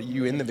saying put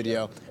you in the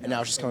video, and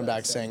now she's coming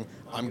back saying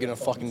I'm gonna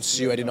fucking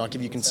sue. I did not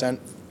give you consent.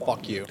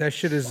 Fuck you. That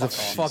shit is the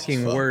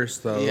fucking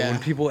worst, though. Yeah. When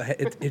people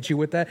hit you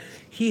with that.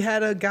 He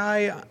had a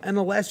guy in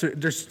the last.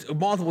 There's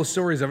multiple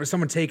stories of it.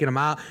 Someone taking him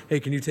out.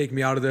 Hey, can you take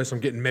me out of this? I'm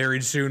getting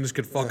married soon. This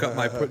could fuck up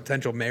my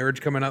potential marriage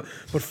coming up.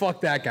 But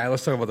fuck that guy.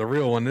 Let's talk about the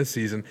real one this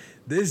season.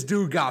 This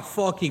dude got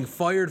fucking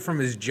fired from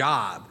his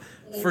job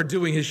for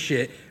doing his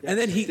shit, and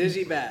then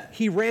Dizzy bat.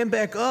 he ran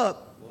back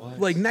up.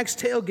 Like next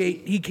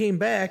tailgate, he came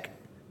back.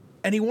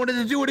 And he wanted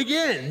to do it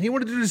again. He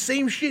wanted to do the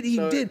same shit he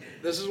So did.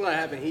 This is what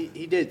happened.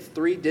 He did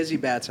 3 dizzy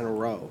bats in a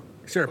row.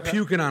 Started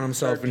puking on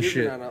himself Started and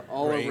puking shit. on it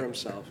all over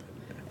himself.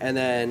 And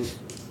then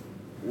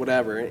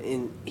whatever.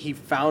 And he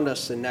found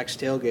us the next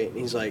tailgate, and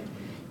he's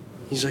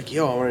like,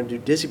 "Yo, I want to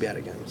do dizzy bat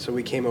again." So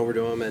we came over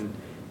to him, and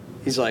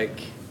he's like,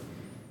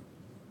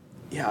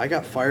 "Yeah, I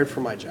got fired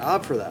from my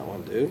job for that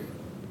one, dude."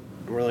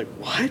 And we're like,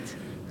 "What?"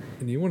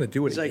 And you want to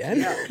do it He's like,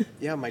 again?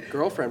 yeah, my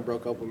girlfriend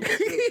broke up with me.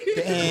 too."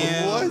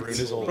 Damn. Ruined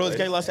his whole Bro, this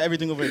life. guy lost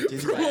everything over a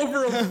Disney.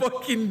 Over a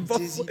fucking ball.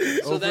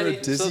 So then, a he,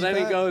 dizzy so then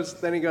he bat?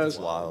 goes,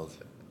 Wild.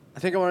 "I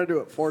think I want to do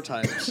it 4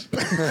 times."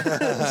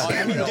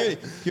 I mean, dude,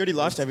 he already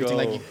lost everything.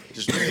 go. Like,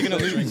 Just you're gonna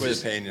lose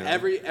with pain. You know?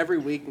 Every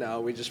week now,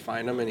 we just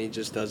find him, and he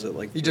just does it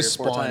like He 3 just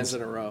or 4 spawns. times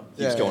in a row.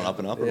 Keeps going up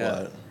and up or Yeah.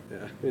 what? Yeah,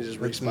 he just That's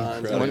responds.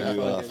 incredible. I'm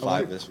gonna do Fucking-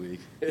 5 this week.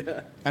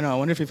 I know. I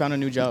wonder if he found a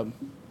new job.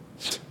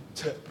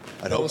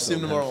 I'd hope We'll so, see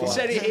him man. tomorrow. He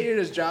said he hated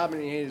his job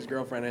and he hated his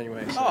girlfriend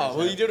anyway. So Oh,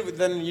 well, you did it.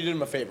 Then you did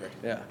him a favor.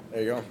 yeah,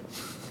 There you go.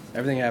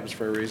 everything happens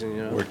for a reason,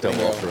 you know. Worked out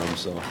well for him,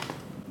 so.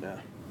 Yeah,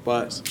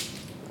 but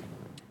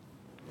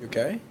You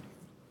okay?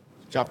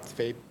 Dropped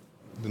the vape.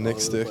 The Nick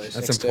stick. place.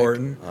 That's Next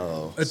important.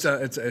 Oh.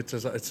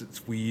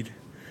 It's weed.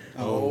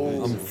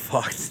 Oh, I'm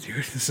fucked, dude.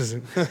 This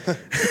isn't.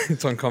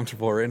 It's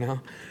uncomfortable right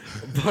now.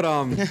 But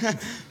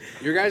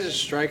your guys'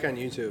 strike on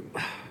YouTube.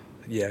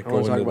 yeah. I Go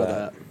want to talk into about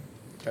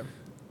that. Okay.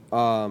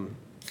 that.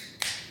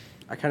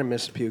 I kind of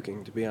miss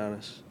puking, to be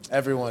honest.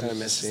 Everyone I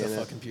miss is seeing the it.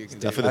 fucking puking.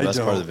 Definitely the I best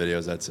part don't. of the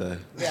videos, I'd say.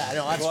 Yeah, I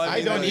know. That's Well, I I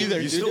mean, don't either.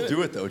 You dude. still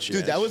do it though, Chance.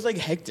 Dude, that was like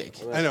hectic.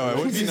 I know. It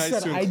would be He nice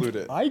said to include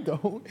it. I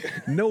don't.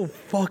 No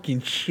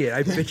fucking shit.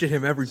 I bitch at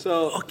him every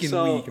fucking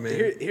week,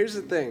 man. Here's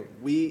the thing: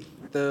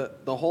 the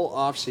whole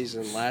off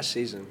season last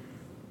season,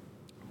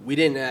 we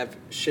didn't have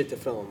shit to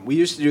film. We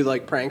used to do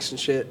like pranks and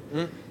shit,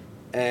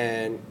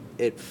 and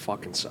it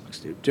fucking sucks,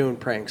 dude. Doing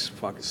pranks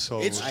fucking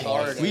So It's much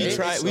hard. We It's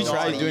tried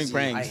not doing easy.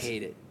 pranks. I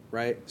hate it,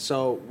 right?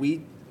 So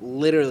we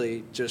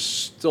literally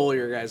just stole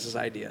your guys'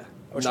 idea.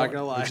 I'm not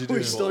gonna lie, What'd you do?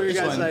 we stole your Which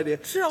guys' one? idea.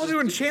 Shit, I was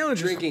doing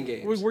challenges. Drinking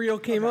games. Where y'all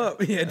came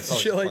up. Yeah,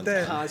 shit like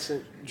that.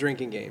 Constant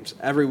drinking games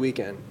every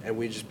weekend, and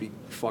we just be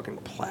fucking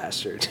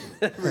plastered.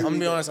 I'm gonna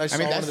be honest. I saw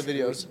one that's- of the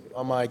videos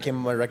on my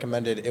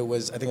recommended. It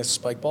was I think a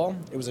spike ball.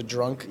 It was a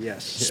drunk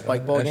Yes.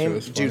 spike ball that shit game.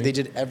 was Dude, funny. they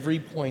did every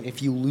point.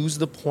 If you lose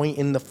the point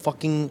in the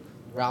fucking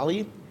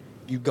rally,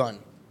 you gun.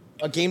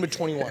 A game to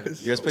 21. You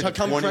guys played Correct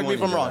me if 21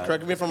 I'm wrong. you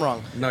Correct me if I'm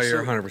wrong. No,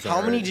 you're 100%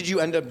 How many right. did you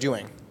end up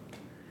doing?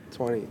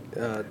 20.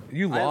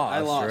 You I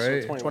lost, lost, so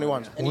right?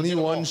 21. And he did them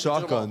all. 21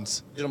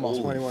 shotguns. Did them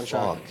all. 21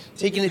 shots.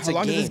 Taking it How to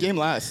long does game. this game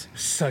last?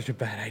 Such a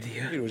bad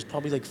idea. Dude, it was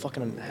probably like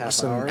fucking Half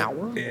an hour?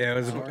 hour. Yeah, it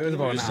was about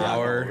an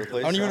hour. I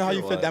don't even know how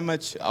you fit that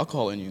much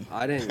alcohol in you.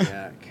 I didn't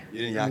yak. You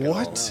didn't yak at all.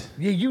 What?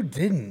 Yeah, you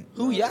didn't.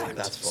 Who yacked?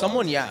 That's fucked.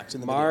 Someone yacked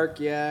in the Mark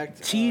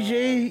yacked.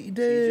 TJ did.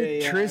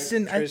 TJ yacked,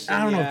 Tristan. I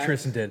don't know if yacked.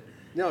 Tristan did.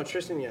 No,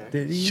 Tristan yacked.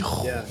 Did he?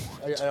 Yeah.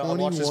 I'll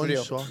watch this 21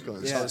 video.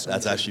 shotguns. Yeah.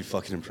 That's actually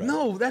fucking impressive.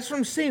 No, that's what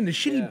I'm saying. The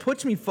shit he Yeah.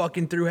 puts me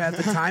fucking through half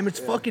the time, it's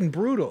fucking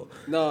brutal.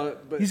 No,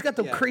 but He's got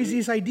the yeah,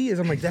 craziest ideas.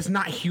 I'm like, that's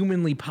not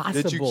humanly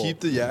possible. Did you keep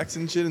the yaks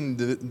and shit in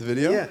the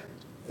video? Yeah.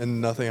 And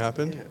nothing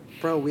happened? Yeah.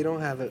 Bro, we don't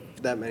have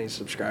that many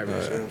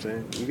subscribers. You know what I'm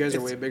saying? You guys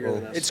are way bigger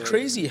than us. It's so-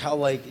 crazy how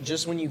like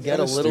just when you get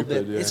a Kinda little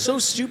stupid, bit, yeah. it's so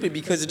stupid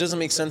because it doesn't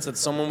make sense that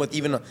someone with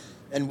even a,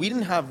 and we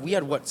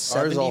had what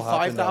Ours all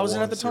happened at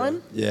 75,000 at the once,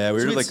 time. Yeah, we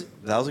So were like it's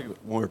that was like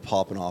when we were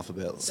popping off a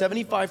bit.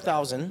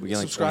 75,000 We get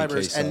like 20K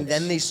subscribers, and subs.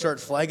 then they start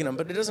flagging them.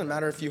 But it doesn't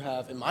matter if you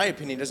have, in my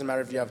opinion, it doesn't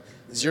matter if you have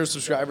 0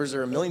 subscribers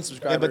or 1 million Yeah,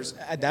 subscribers.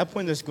 but at that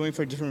point, there's going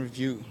for a different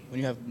review when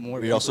you have more.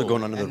 We're also people.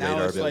 going under the And now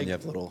radar a it's bit when like- you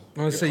have little. I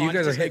want to say Your you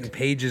guys are content is hitting like-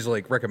 pages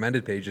like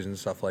recommended pages and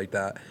stuff like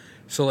that.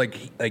 So like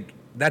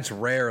that's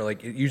rare.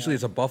 Like usually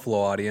it's a Buffalo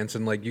audience,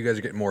 and like you guys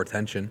are getting more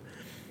attention.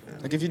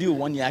 Like if you do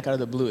one yak out of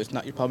the blue, it's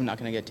not. You're probably not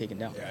gonna get taken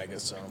down. Yeah, I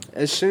guess so.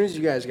 As soon as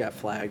you guys got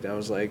flagged, I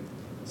was like,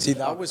 See,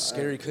 that was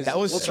scary because That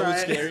was we'll so try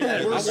scary. it.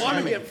 I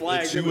want to get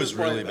flagged. The two at was this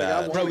point. really Like, I bad.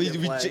 wanna Bro, get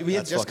flagged. we had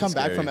That's just come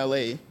fucking back from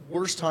scary. LA.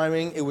 Worst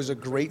timing. It was a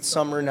great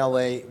summer in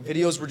LA.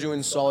 Videos were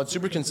doing solid,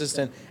 super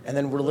consistent, and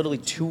then we're literally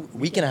 2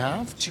 week and a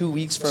half, 2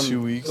 weeks from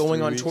 2 weeks, going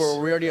 3 on weeks. tour.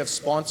 Where we already have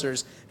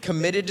sponsors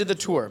committed to the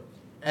tour,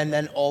 and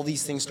then all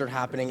these things start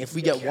happening. If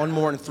we get one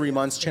more in 3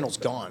 months, channel's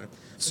gone.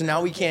 So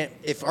now we can't.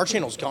 If our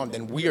channel's gone,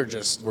 then we're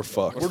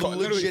fucked. We're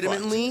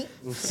legitimately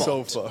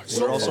So fucked. fucked.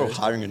 We were also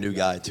hiring a new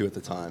guy too at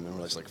the time, and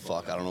we're just like,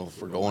 "Fuck, I don't know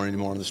if we're going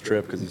anymore on this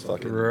trip because he's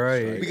fucking."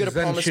 Right. We gotta 'Cause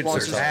then promise shit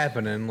starts sponsors.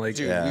 happening. Like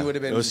Dude, Yeah, we would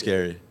have been. It was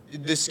scary,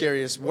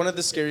 One of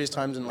the scariest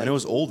times in life. and it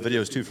was old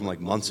videos too from like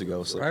months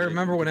ago. So I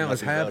remember when that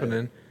was nothing about it.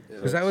 happening.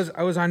 Because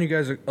I was on you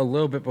guys a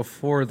little bit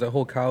before the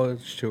whole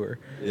college tour.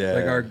 Yeah.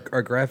 Like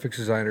our graphics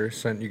designer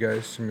sent you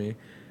guys to me.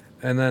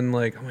 And then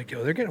like I'm like,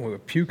 yo, they're getting away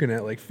with puking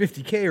at like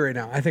 50K right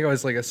now. I think I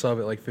was like a sub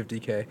at like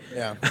 50K.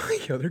 Yeah. I'm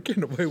like, yo, they're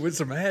getting away with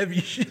some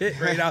heavy shit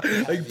right now.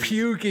 Like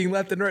puking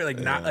left and right. Like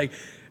not like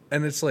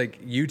and it's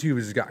like YouTube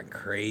has gotten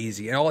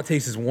crazy. And all it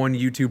takes is one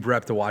YouTube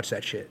rep to watch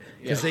that shit.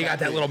 Because they got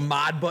that little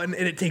mod button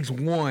and it takes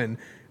one.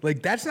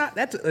 Like that's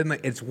and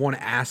like it's one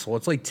asshole.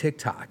 It's like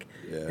TikTok.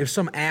 Yeah. If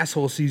some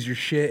asshole sees your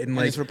shit and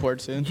like just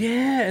reports it.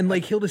 yeah, and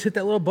like he'll just hit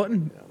that little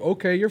button.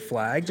 Okay, you're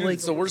flagged. Dude, like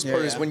the worst Yeah,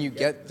 part is yeah. when you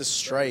get the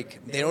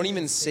strike, they don't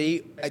even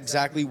say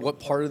exactly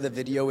what part of the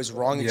video is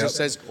wrong. It Yep. just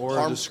says Or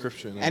a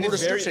description. And Or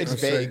it's very, description.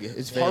 it's vague.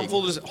 It's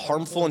vague.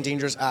 harmful and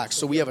dangerous acts.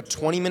 So we have a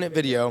 20-minute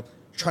video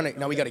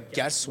now we got to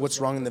guess what's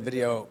wrong in the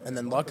video, and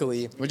then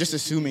luckily We're just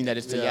assuming that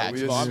it's the Yeah, yaks. we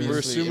but just, obviously we're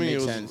assuming it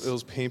makes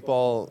was sense.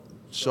 paintball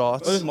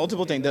shots. Well, there's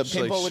multiple things. The Just,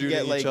 paintball would shooting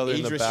get like each other in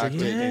age the back with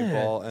restricted. Yeah.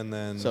 paintball, and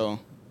then So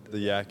the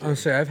yak. I would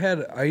say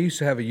I used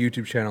to have a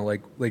YouTube channel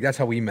like that's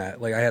how we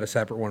met. Like I had a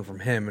separate one from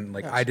him and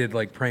like I did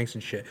like pranks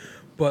and shit.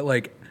 But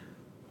like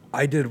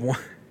I did one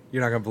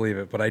you're not gonna believe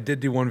it, but I did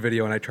do one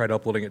video and I tried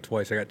uploading it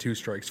twice. I got 2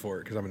 strikes for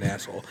it because I'm an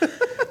asshole.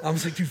 I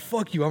was like, dude,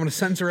 fuck you. I'm gonna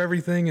censor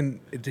everything and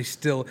they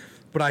still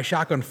but I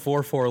shotgunned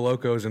 4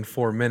 locos in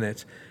 4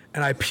 minutes.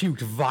 And I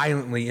puked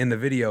violently in the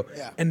video.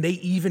 Yeah. And they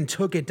even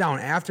took it down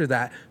after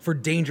that for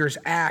dangerous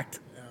act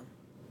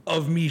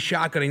of me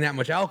shotgunning that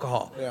much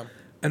alcohol. Yeah.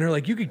 And they're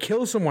like, you could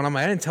kill someone. I'm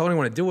like, I didn't tell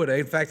anyone to do it.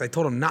 In fact, I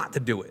told them not to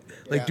do it.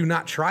 Like, Yeah. do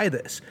not try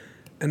this.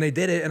 And they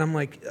did it, and I'm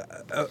like,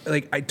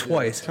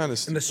 twice. kinda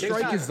and the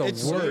strike is the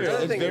it's worst. The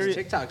other It's thing very- is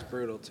TikTok's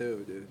brutal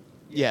too, dude.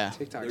 yeah.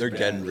 TikTok's They're bad.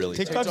 getting really.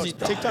 TikTok, you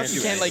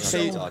can't like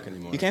say TikTok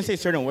anymore. you can't say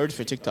certain words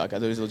for TikTok,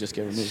 otherwise they'll just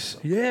get removed.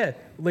 Yeah,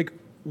 like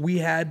we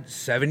had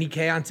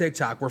 70K on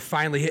TikTok. We're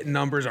finally hitting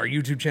numbers. Our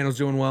YouTube channel's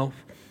doing well.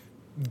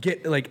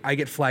 I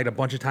get flagged a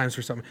bunch of times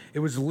for something. It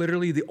was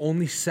literally the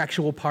only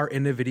sexual part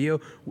in the video.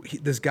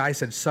 This guy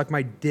said, "Suck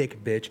my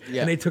dick, bitch,"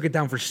 Yeah. and they took it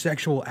down for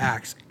sexual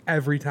acts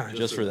every time.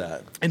 Just for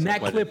that. And that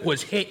Suck my clip dick.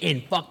 was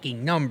hitting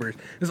fucking numbers.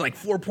 It was like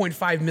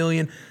 4.5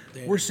 million.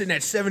 We're sitting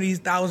at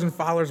 70,000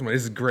 followers. I'm like,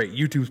 this is great.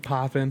 YouTube's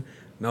popping.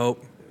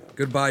 Nope.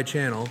 Goodbye,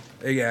 channel.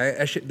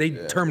 Yeah, they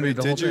terminated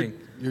the whole thing.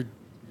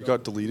 You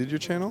got deleted your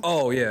channel?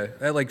 Oh yeah,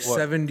 at like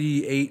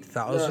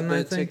 78,000, The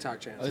I think. TikTok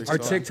channel. Our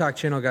TikTok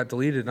channel got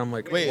deleted. And I'm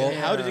like, Wait, well,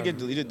 how did it get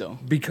deleted though?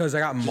 because I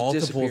got multiple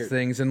disappeared.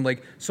 things, and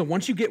like, so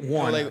once you get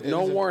one, like,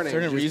 No Is it warning.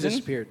 certain Just reason?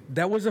 disappeared.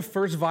 that was the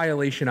first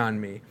violation on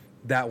me.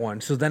 That one.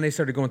 So then they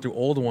started going through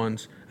old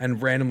ones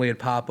and randomly it'd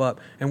pop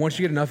up. And once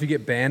you get enough, you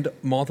get banned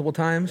multiple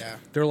times. Yeah.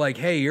 They're like,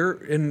 hey, you're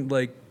in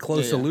like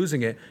close Yeah, to yeah.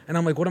 losing it. And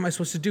I'm like, what am I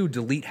supposed to do?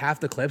 Delete half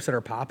the clips that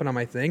are popping on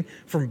my thing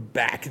from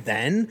back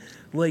then?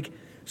 Like,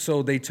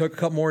 so they took a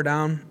couple more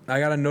down. I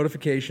got a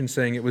notification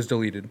saying it was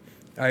deleted.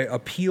 I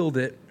appealed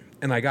it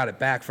and I got it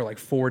back for like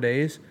 4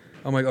 days.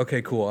 I'm like,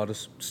 okay, cool. I'll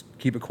just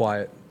keep it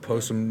quiet,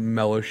 post some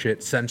mellow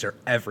shit, censor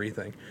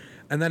everything.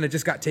 And then it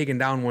just got taken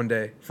down one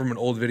day from an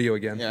old video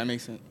again. Yeah, that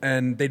makes sense.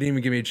 And they didn't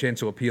even give me a chance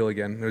to appeal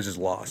again. It was just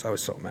lost. I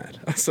was so mad.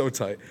 I was so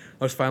tight.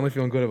 I was finally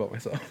feeling good about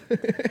myself.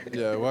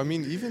 Yeah, well, I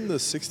mean, even the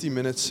 60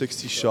 minutes,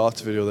 60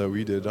 shots video that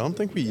we did, I don't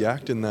think we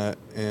yacked in that,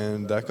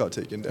 and that got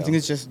taken down. I think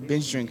it's just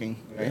binge drinking,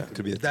 right? Yeah,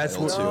 could be the That's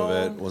title what- too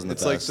of it. Wasn't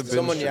It's the like best. the binge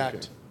Someone drinking.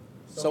 yacked.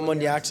 Someone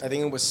yacked. I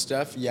think it was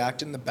Steph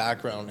yacked in the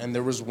background, and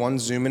there was one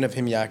zoom in of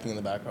him yakking in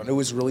the background. It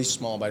was really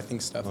small, but I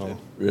think Steph did.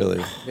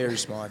 Really. Very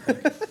small, I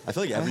think. I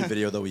feel like every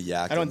video that we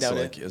yacked I don't in, so doubt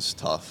like it's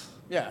tough.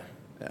 Yeah.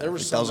 Yeah, There were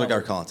like, some that was like that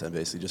our were- content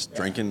basically, just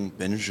drinking,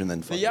 binge, and then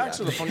The fucking yaks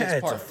are the yakking. funniest Yeah,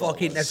 it's a part.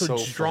 fucking. That's So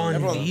what's drawing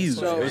funny. views.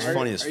 So It was are,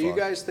 funny as are you fuck.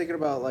 guys thinking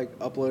about like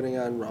uploading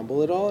on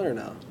Rumble at all or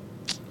no?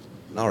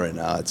 Not right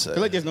now, I'd say. I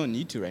feel like there's no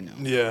need to right now.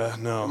 Yeah,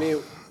 no. I mean,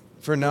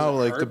 For now, it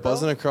like the hurt,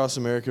 Buzzin' though? Across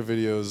America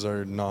videos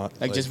are not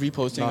Like, just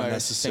reposting not our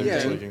necessary same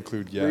to thing. like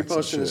include yaks and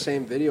reposting the shit.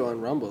 same video on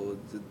Rumble,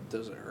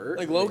 does it hurt?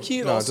 Like low key,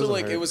 and No, it also doesn't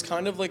like hurt. it was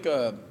kind of like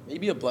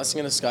maybe a blessing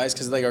in disguise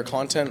because like our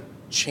content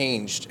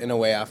changed in a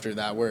way after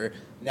that, where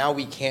now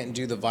we can't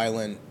do the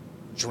violent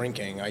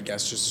drinking, I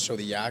guess, just to show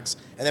the yaks.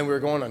 And then we were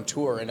going on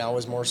tour, and now it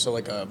was more so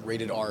like a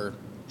rated R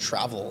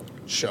travel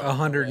show.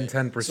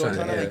 110%, So it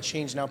kind of yeah. like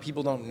changed. Now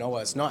people don't know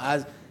us, not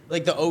as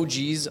like the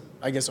OGs.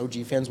 I guess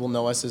OG fans will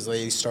know us as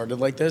they started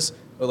like this,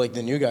 but like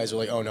the new guys are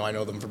like, oh no, I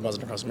know them from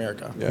Buzzin' Across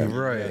America. Yeah. Right. So And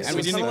we it's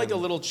kind didn't- of like a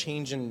little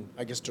change in,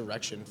 I guess,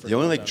 direction. For the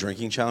only like content.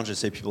 drinking challenge I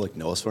say people like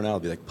know us for now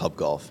would be like pub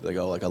golf. Like,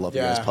 oh, like I love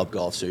you Yeah. guys pub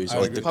golf series. I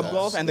Or, like agree. the Pub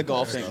golf and the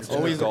golf thing. Yeah.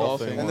 Always the Golf golf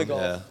thing. thing. and the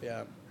golf. Yeah.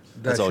 Yeah.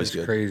 That's always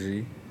just good.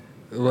 crazy.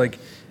 Like,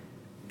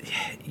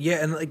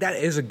 yeah, and like that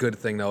is a good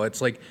thing though.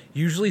 It's like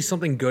usually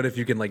something good if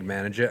you can like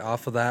manage it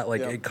off of that.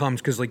 Like Yeah. it comes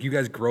because like you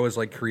guys grow as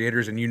like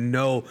creators, and you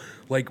know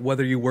like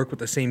whether you work with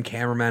the same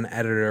cameraman,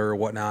 editor, or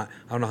whatnot.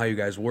 I don't know how you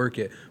guys work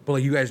it, but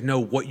like you guys know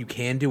what you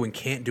can do and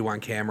can't do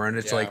on camera, and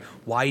it's Yeah. like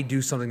why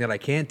do something that I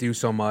can't do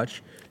so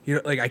much. You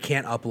know, like I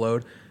can't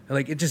upload. And,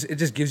 like it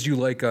just gives you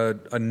like a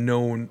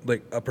known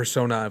like a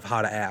persona of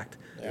how to act.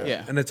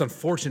 Yeah. And it's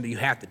unfortunate that you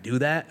have to do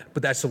that,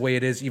 but that's the way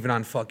it is, even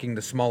on fucking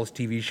the smallest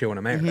TV show in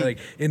America, like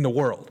in the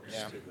world.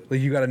 Yeah.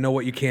 Like you got to know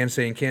what you can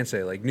say and can't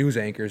say, like news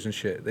anchors and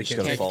shit. They Just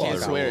can't gotta say follow can't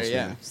their swear, rules.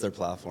 yeah. Man. It's their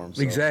platform.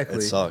 So Exactly.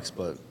 It sucks,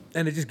 but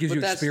and it just gives but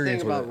you that's the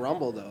experience thing with about it.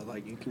 Rumble though.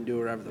 Like you can do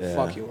whatever the Yeah.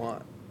 fuck you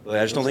want. like,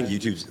 I just don't think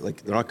YouTube's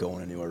like they're not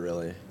going anywhere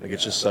really. Like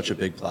it's just such a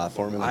big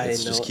platform and like it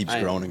just keeps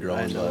growing and growing.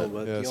 I know, But but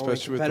Yeah, the only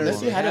especially with the competitors Unless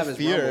money. you had have a is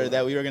fear Rumble.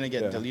 that we were gonna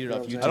get Yeah. deleted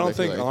off YouTube. I don't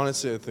feel think like.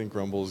 honestly. I think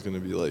Rumble is going to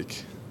be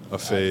like a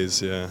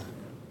phase. Yeah.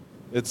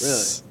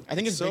 It's. I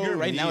think it's so bigger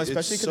right now, niche-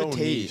 especially it's 'cause of so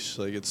Tate. niche.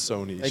 Like it's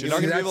so niche. Like, You're not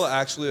see, going to be able to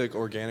that's- actually like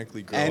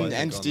organically grow. I and think,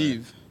 and on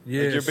Steve. there.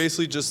 Like, you're Yes.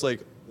 basically just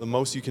like the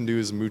most you can do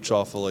is mooch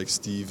off of like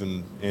Steve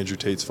and Andrew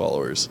Tate's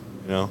followers.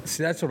 You know.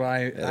 See, that's what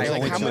I there's Like,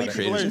 only how two many other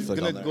people creators are you click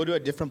on gonna there. go to a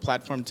different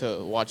platform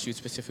to watch you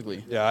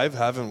specifically? Yeah, I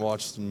haven't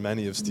watched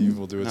many of Steve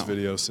will do its No.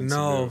 videos since. he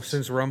no moved.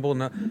 since Rumble.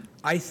 No,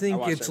 I think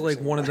watched it's every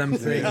like one of them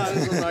things.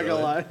 I'm not gonna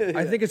lie.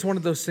 I think it's one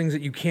of those things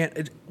that you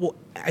can't. Well,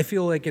 I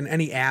feel like in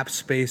any app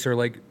space or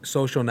like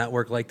social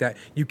network like that,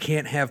 you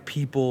can't have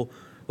people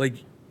like,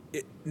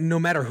 no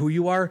matter who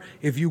you are,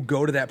 if you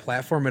go to that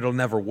platform, it'll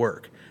never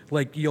work.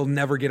 Like you'll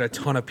never get a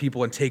ton of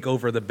people and take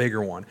over the bigger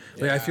one.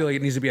 Like I feel like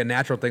it needs to be a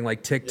natural thing,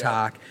 like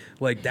TikTok.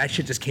 Like that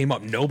shit just came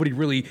up. Nobody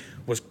really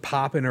was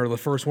popping or the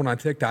first one on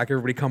TikTok.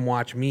 Everybody come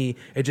watch me.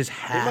 It just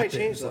might change,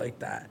 happens though. like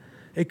that.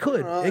 It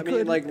could. I It mean,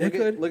 could. like It look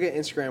could. at look at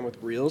Instagram with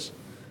Reels.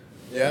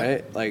 Yeah.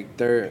 Right? Like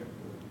they're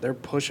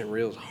pushing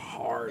Reels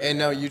hard. And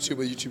now YouTube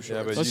with YouTube Shorts.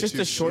 Yeah, but So it's just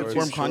the YouTube short form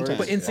Shorts- content.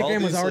 But All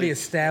Instagram was these, already like-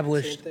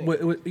 established. Same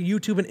thing.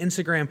 YouTube and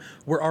Instagram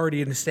were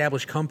already an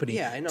established company.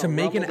 Yeah, I know. To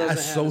make Rumble a doesn't have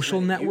social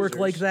as many network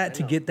like users. that I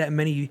to know. get that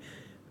many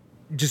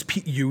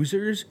just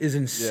users is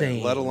insane.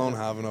 Yeah, let alone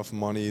have enough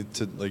money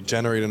to like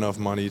generate enough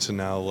money to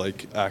now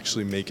like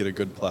actually make it a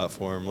good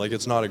platform. Like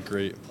it's not a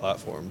great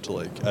platform to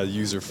like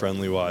user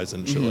friendly wise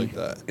and shit like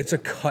that. It's a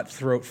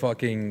cutthroat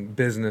fucking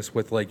business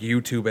with like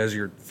YouTube as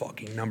your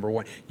fucking number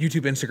one.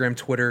 YouTube, Instagram,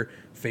 Twitter,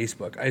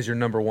 Facebook as your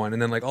number one.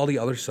 And then like all the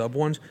other sub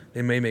ones,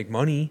 they may make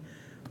money,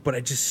 but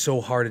it's just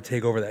so hard to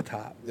take over that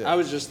top. I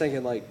was just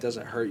thinking, like, does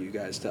it hurt you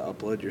guys to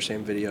upload your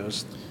same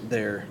videos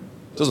there?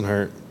 Doesn't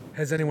hurt.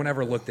 Has anyone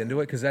ever looked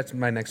into it? Because that's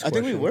my next I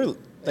question. think we were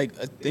like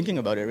thinking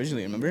about it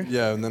originally. Remember?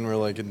 Yeah, and then we're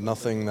like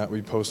nothing that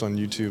we post on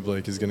YouTube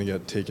like is gonna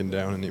get taken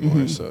down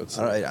anymore. So it's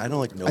I don't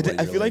like nobody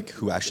I feel really, like-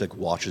 who actually like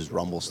watches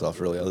Rumble stuff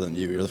really other than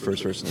you. You're the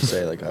first person to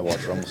say like I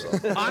watch Rumble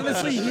stuff.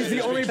 Honestly, he's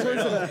the only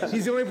person.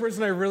 He's the only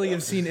person I really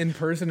have seen in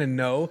person and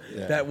know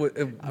that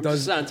I'm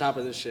does. just on top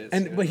of this shit.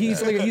 And but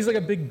he's like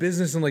a big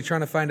business and like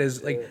trying to find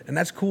his like, and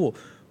that's cool.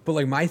 But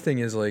like my thing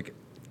is like,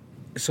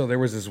 so there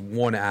was this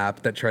one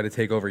app that tried to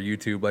take over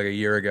YouTube like a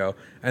year ago,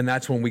 and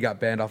that's when we got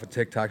banned off of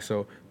TikTok.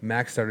 So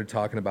Max started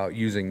talking about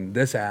using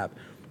this app.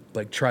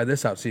 Like try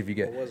this out, see if you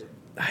get What was it?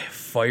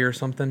 Fire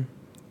something.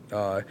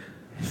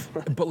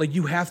 But like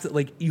you have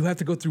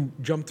to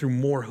jump through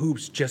more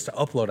hoops just to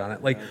upload on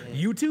it. Like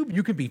YouTube,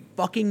 you can be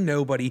fucking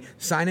nobody,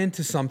 sign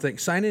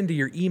into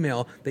your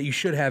email that you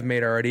should have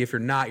made already. If you're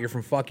not, you're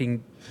from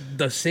fucking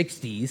the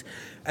 60s,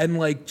 and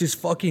like just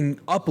fucking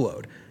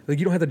upload. Like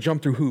you don't have to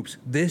jump through hoops.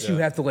 This you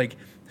have to like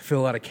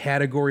fill out a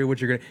category,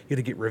 what you're gonna. You have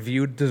to get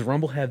reviewed. Does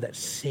Rumble have that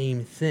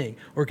same thing,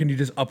 or can you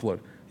just upload?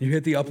 You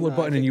hit the upload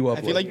button and you upload.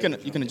 I feel like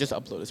you can just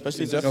upload,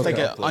 especially if it's definitely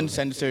like an upload.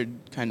 uncensored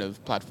kind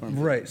of platform.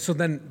 Right. So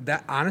then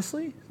that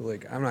honestly,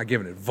 like, I'm not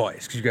giving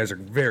advice because you guys are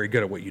very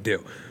good at what you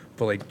do,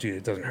 but like, dude,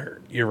 it doesn't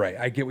hurt. You're right.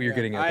 I get what you're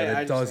getting at. That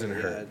it just doesn't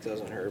think, hurt. Yeah, it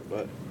doesn't hurt,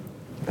 but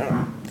I don't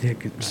know. Yeah,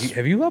 'cause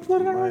have you uploaded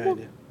on My Rumble?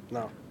 idea.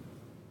 No.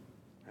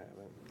 I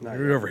haven't. Not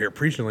You're yet. over here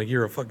preaching like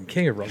you're a fucking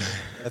king of Rumble.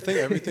 I think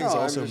everything's No, I'm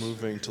also just-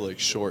 moving to like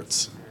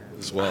shorts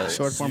as well.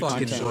 Short form Fucking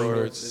content.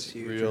 Shorts, It's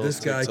huge. reels, This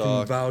guy TikTok.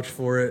 can vouch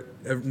for it.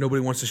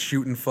 Nobody wants to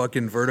shoot in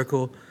fucking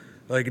vertical.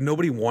 Like,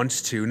 nobody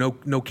wants to.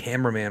 No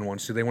cameraman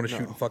wants to. They want to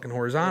shoot in fucking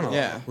horizontal.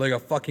 Yeah. Like a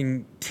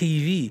fucking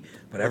TV.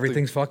 But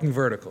everything's fucking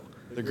vertical.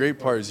 The great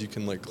part is you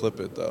can like clip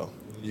it though.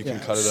 You can Yeah.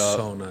 cut it out.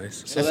 So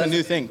nice. That's a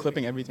new thing,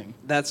 clipping everything.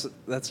 That's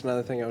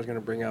another thing I was going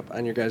to bring up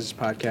on your guys'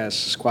 podcast,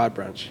 Squad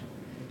Brunch.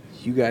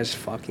 You guys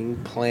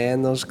fucking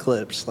plan those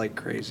clips like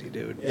crazy,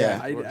 dude.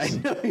 Yeah. I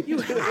know you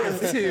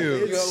have to.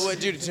 You know what,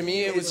 dude? To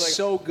me, it was It's like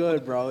so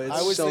good, bro. It's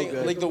I was so thinking,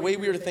 good. like the way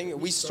we were thinking.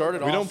 We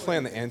started off. We don't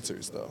plan the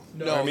answers though.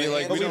 No, I mean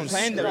like but we we don't.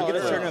 Planned that we get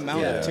a certain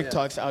amount of Yeah.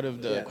 TikToks out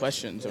of the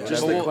questions or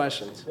just whatever. the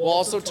questions. We'll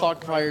also talk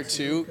prior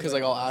to, because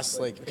like I'll ask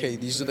like, okay,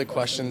 these are the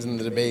questions in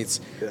the debates.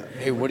 Yeah.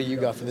 Hey, what do you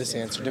got for this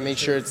answer? To make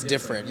sure it's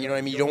different. You know what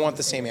I mean? You don't want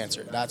the same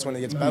answer. That's when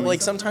it gets bad.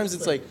 Like sometimes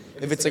it's like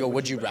if it's like a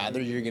would you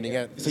rather, you're gonna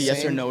get It's the a yes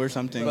or same. no or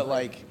something. But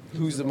like,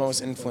 who's the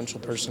most influential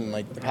person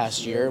like the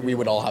past year? We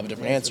would all have a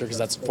different answer because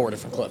that's 4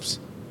 different clips.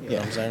 You know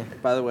what I'm saying?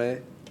 By the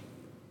way,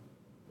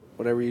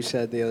 whatever you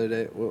said the other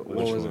day, what Which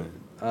was one?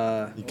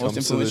 it? He comes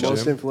to the influential.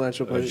 Most gym.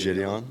 influential person.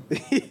 Gideon.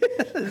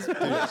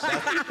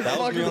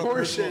 Fucking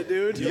horseshit,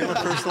 dude.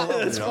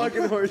 That's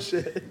fucking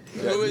horseshit.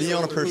 Who is, Me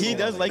on a personal He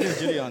does like his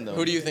Gideon though.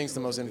 who do you think's the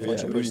most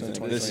influential person in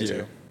 2022? This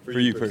year. For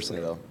you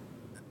personally, though.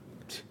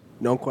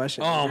 No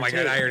question. Oh my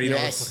god, I already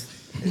know.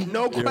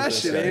 No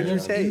question, Andrew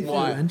Tate.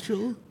 Why?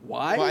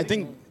 Why? Well, I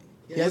think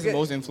he has Look the at-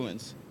 most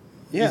influence.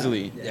 Yeah.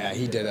 Easily. Yeah,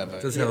 he did have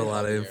a. Does have a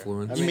lot of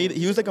influence.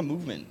 He was like a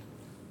movement.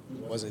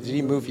 Was it? Did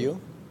he move you?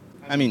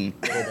 I mean,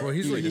 Well,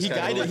 he's like he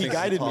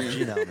guided top me.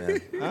 G now,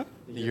 man. Huh?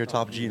 You're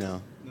top G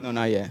now. No,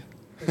 not yet.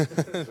 What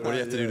do you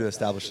have to do to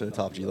establish a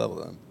top G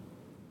level then?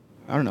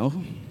 I don't know.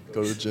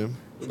 Go to the gym.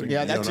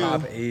 Yeah, that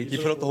top too. eight. He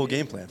put up the whole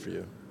game plan for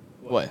you.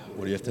 What?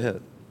 What do you have to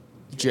hit?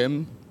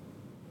 Gym,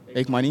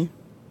 make money.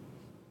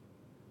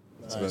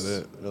 That's about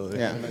it, really.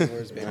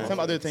 Yeah. Some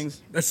other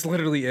things. That's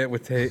literally it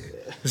with Tate.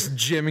 Just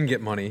gym and get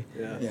money.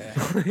 Yeah.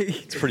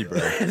 It's pretty bro.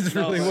 That's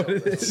really what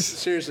it is.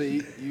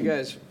 Seriously, you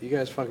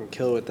guys fucking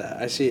kill with that.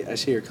 I see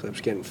your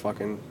clips getting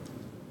fucking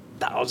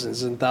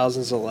thousands and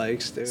thousands of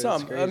likes, dude. It's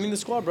Some. crazy. I mean, the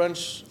squad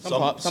brunch. Some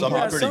are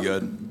are pretty some-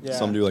 good. yeah.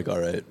 Some do like all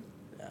right.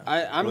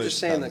 I'm really just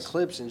saying the depends.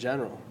 clips in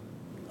general.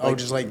 Oh,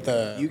 just like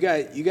the.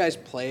 You guys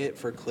play it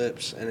for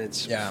clips, and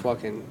it's Yeah.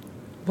 fucking.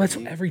 That's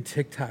what every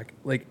TikTok,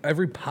 like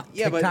every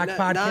Yeah, but TikTok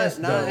podcast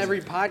not does.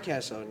 every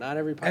podcast though. Not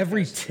every podcast.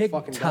 Every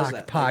fucking does TikTok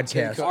that.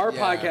 podcast. Our Yeah.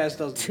 podcast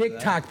doesn't. do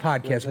that. TikTok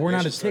podcast. We're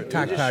not a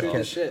TikTok we just shoot the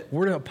podcast. shit.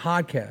 We're a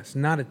podcast,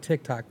 not a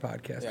TikTok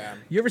podcast. Yeah.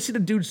 You ever see the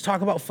dudes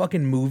talk about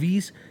fucking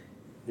movies?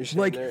 You're saying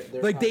Like, their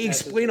like they podcast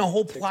explain is a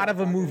whole TikTok plot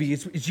of a podcast. movie.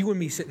 It's you and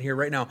me sitting here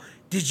right now.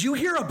 Did you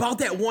hear about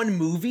that one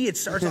movie? It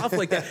starts off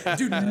like that.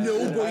 Dude,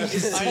 nobody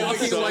is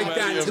talking so like many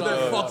that of to their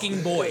those.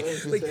 fucking boy.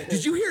 Like,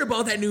 did you hear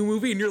about that new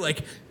movie? And you're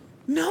like,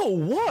 no,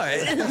 what?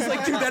 And it's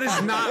like, dude, that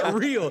is not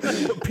real.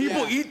 But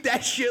people eat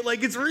that shit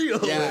like it's real.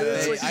 Yeah,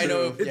 It's they- like- I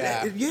know,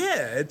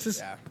 yeah. It's just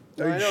Yeah.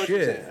 No, I know what you're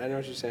shit. saying. I know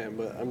what you're saying,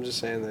 but I'm just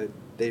saying that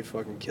they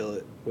fucking kill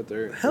it with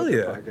their Hell with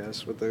their yeah.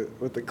 podcast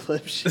with the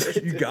clip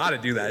shit. You gotta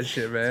do that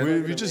shit,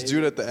 man. We just do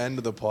it at the end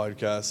of the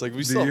podcast. Like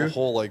we still have you? a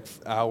whole like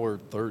hour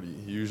 30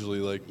 usually,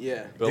 like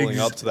Yeah. building Ex-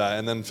 up to that,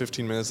 and then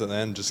 15 minutes at the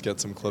end just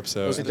get some clips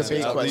out. Those are And the then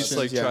big at least questions,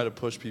 like yeah. try to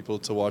push people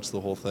to watch the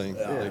whole thing.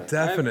 Like,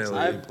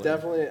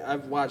 Definitely.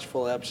 I've watched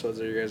full episodes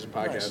of your guys'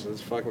 podcast.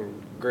 It's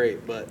fucking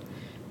great, but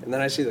and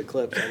then I see the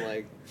clips. I'm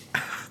like,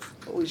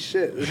 holy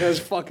shit! It has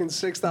fucking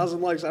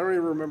 6,000 likes. I don't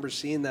even remember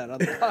seeing that on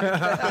the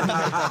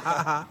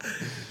podcast.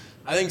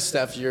 I think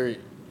Steph, your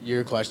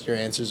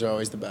answers are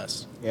always the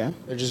best. Yeah.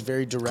 They're just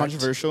very direct.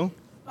 Controversial.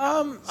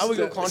 I would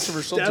go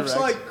controversial. Steph's direct.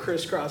 like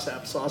crisscross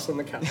applesauce on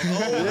the couch.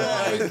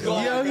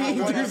 Yo,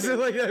 he does it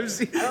like I've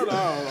seen. I don't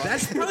know.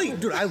 That's probably,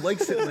 dude. I like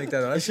sitting like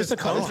that. That's It's just a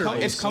comfort.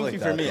 It's comfy like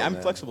for that, me. though, I'm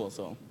man. flexible,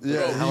 so. Bro, I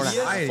he ain't has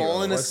gonna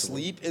fallen lie.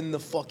 asleep in the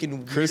fucking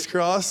weird.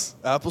 crisscross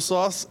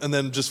applesauce, and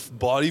then just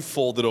body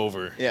folded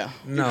over. Yeah.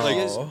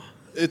 No,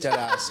 It's Dead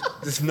ass.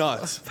 it's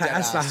nuts.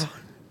 pass ass. out.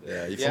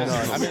 Yeah, you Yeah.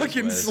 fall I mean,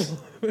 Fucking ways. slow.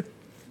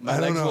 My I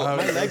don't legs know will, how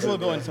my he legs does will it,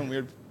 go bro. in some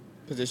weird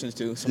positions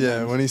too. Yeah,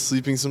 Sometimes. when he's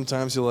sleeping,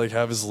 sometimes he'll like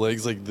have his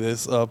legs like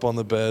this up on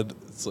the bed.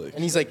 It's like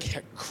And he's like,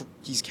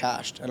 he's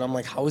cashed. And I'm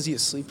like, how is he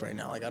asleep right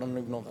now? Like, I don't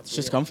even know if that's It's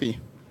just real. comfy.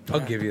 I'll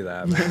give you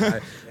that,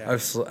 man.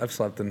 I've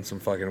slept in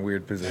some fucking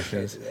weird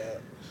positions.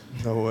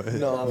 no way.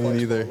 No, I'm Me flexible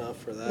neither. enough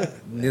for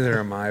that. Neither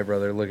am I,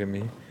 brother. Look at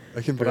me.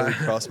 I can barely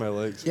cross my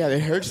legs. Yeah,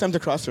 it hurts them to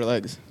cross their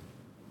legs.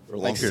 For a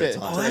long Like period sit.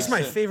 of Oh, time. that's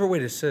my favorite way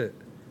to sit.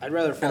 I'd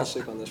rather fall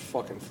asleep on this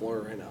fucking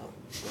floor right now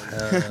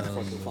than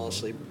fucking fall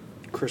asleep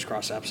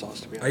crisscross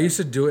applesauce, to be honest. I used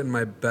to do it in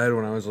my bed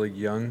when I was like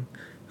young,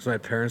 because my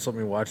parents let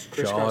me watch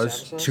Crisscross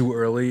Jaws applesauce? too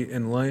early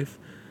in life.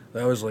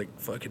 I was like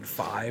fucking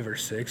 5 or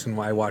 6, and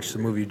when I watched the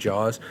movie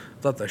Jaws,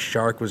 I thought the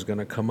shark was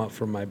gonna come up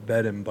from my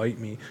bed and bite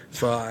me.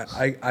 So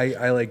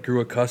I like grew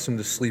accustomed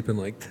to sleeping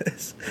like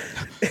this,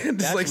 and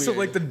just like so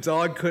like the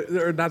dog could,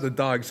 or not the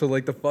dog, so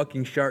like the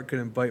fucking shark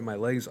couldn't bite my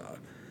legs off.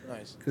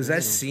 Nice. Cause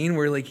that scene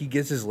where like he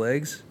gets his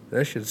legs,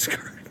 that shit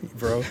scarred me,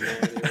 bro.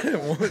 I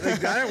didn't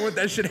want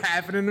that shit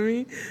happening to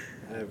me.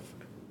 I have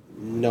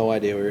no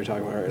idea what you're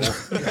talking about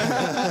right now.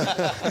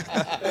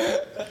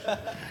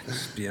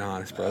 Just being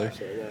honest, brother.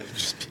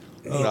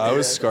 No, I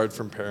was scarred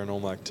from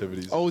Paranormal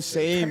Activities. Oh,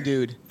 same,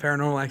 dude.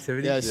 Paranormal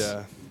Activity. Yes.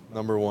 Yeah,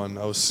 number 1.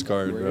 I was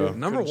scarred, Were bro. you?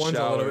 Number Couldn't one's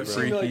a little shower, bit bro. I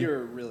feel like freaky. you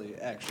were really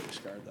actually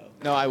scarred, though.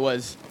 No, I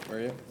was. Were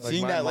you?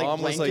 Seeing my that like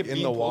mom was blanket like in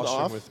being the pulled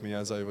washroom off. with me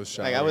as I was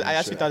showering. Like I and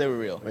actually shit. thought they were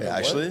real. Wait,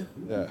 actually?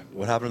 Yeah.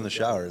 What happened in the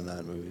shower in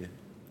that movie?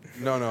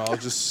 No, I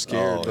was just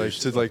scared, Oh, like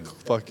to like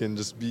fucking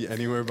just be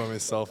anywhere by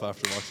myself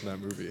after watching that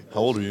movie.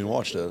 How old were you and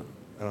watched it?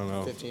 I don't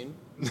know, 15?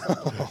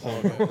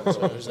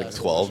 Like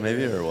 12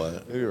 maybe, or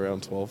what? maybe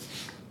around 12.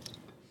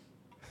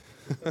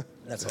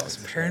 That's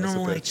awesome.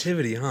 Paranormal bitch.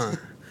 Activity, huh?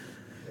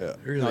 Yeah,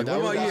 Really? No, What that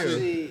about was you?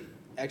 See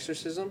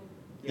Exorcism?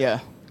 Yeah.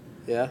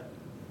 Yeah.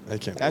 I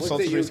can't. That's I looked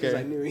also at you pretty 'cause I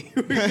scary. knew you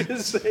were going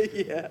to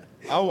say yeah.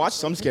 I'll watch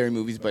some scary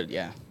movies, but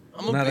yeah.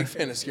 I'm a Not big a-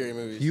 fan of scary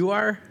movies. You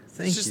are?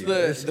 Thank it's just you.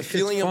 the It's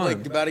feeling of like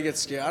fun. about to get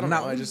scared. I don't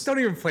know. I just don't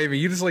even play me.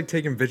 You just like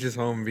taking bitches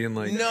home and being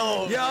like,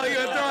 No, yo, you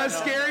gonna throw a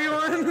scary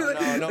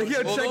one? no. Like,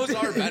 yo, Well, check those the-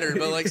 are better,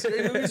 but like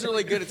scary movies are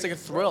like good. It's like a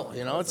thrill,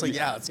 you know. It's like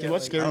yeah, it's You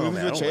watch I scary don't know, movies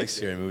man. I with don't like chicks?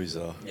 scary movies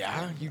though.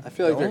 yeah. You I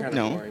feel like they're kind of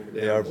No. boring.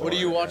 They are. What do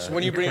you watch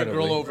when you bring a girl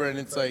Incredibly. over and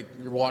it's like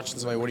you're watching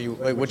somebody? What do you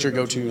like? What's your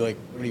go-to? Like,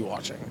 what are you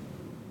watching?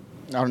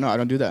 I don't know. I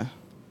don't do that.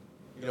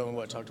 You don't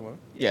what talk to them?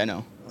 Yeah,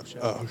 no.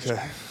 Oh,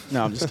 okay.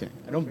 No, I'm just kidding.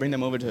 I don't bring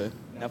them over to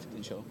Netflix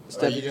and chill.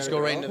 You just go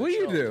right into the What do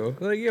you show. do?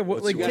 Like, yeah,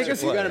 what, like You take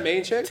us, you got a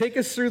main chick? take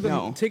us through the,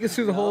 No. take us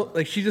through the whole.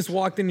 Like, she just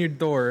walked in your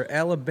door,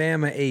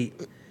 Alabama 8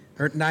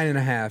 or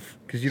 9.5,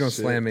 because you don't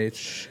slam 8.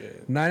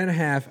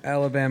 9.5,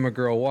 Alabama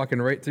girl walking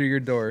right through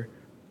your door.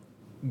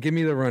 Give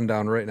me the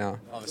rundown right now.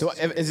 So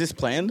is this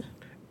planned?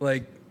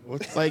 Like,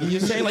 Like you're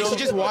saying, like she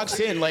just walks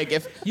in, like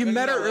if you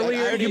met her I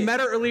earlier. already- You met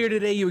her earlier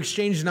today. You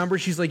exchanged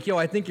numbers. She's like, "Yo,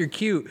 I think you're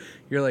cute."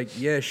 You're like,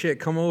 "Yeah, shit,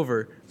 come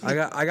over. I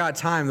got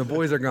time. The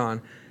boys are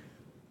gone."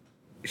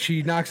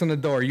 She knocks on the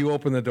door. You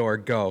open the door.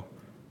 Go.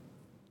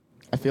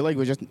 I feel like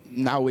we're just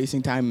not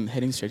wasting time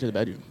heading straight to the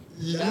bedroom.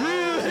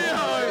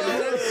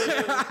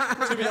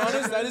 To be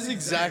honest, that is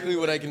exactly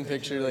what I can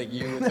picture. Like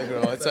you with the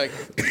girl. It's like,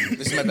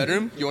 this is my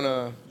bedroom. You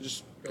wanna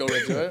just go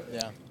right to it?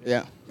 Yeah.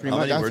 Yeah, pretty How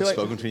much. many I words feel like,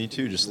 spoken between you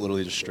two? Just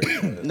literally just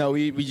straight. no,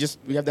 we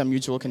have that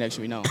mutual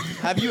connection. We know.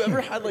 Have you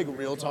ever had like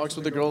real talks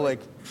with a girl like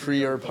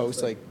pre or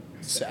post like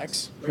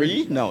sex?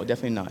 Pre? No,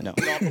 definitely not. No.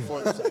 Not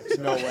before the sex.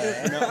 No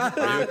way. No.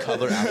 Are you a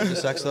cuddler after the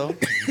sex though?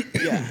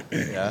 Yeah.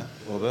 Yeah,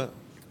 a little bit.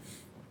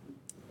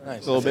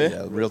 Nice. A little bit.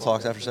 Yeah, real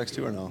talks after sex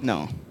too, or no?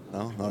 No,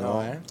 No, not at No all.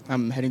 way.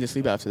 I'm heading to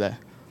sleep after that.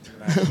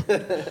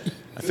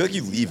 I feel like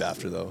you leave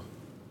after though.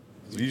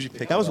 'Cause we usually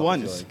pick. That it was up, I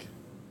feel once. like.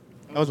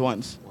 That was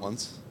once.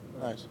 Once.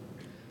 Nice.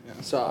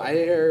 So I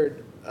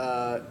heard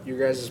your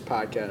guys'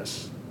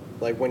 podcast,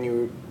 like when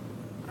you,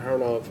 I don't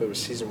know if it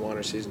was season 1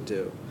 or season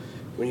 2,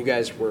 when you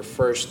guys were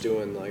first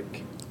doing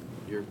like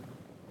your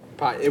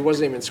pod. It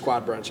wasn't even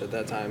Squad Brunch at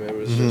that time. It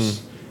was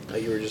just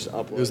like you were just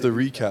uploading. It was the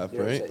recap, You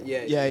know what I'm right? saying?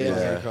 Yeah. Yeah, yeah.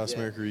 Yeah. Across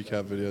America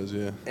recap videos,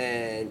 yeah.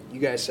 And you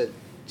guys said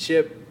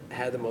Chip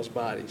had the most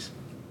bodies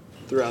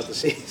throughout the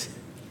season.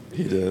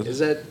 He did. Is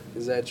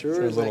that true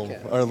or Our is that little,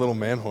 cap? our little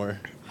man whore.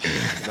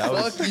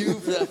 Fuck you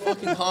for that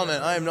fucking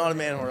comment. I am not a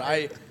man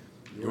whore.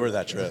 You were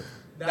that trip.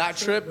 That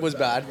trip was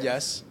bad,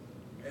 yes,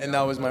 and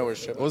that was my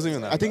worst trip. It wasn't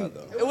even that I think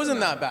bad, though. It wasn't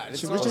that bad.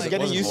 It's we're not just like,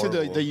 getting wasn't used to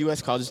horrible. the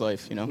U.S. college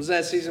life, you know. Was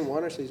that season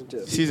 1 or season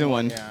 2? Season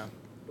 1. yeah.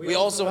 We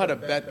also had a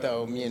bet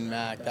though, me and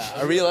Mac. That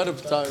are we allowed to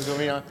talk? Are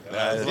we not?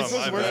 This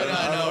looks worse.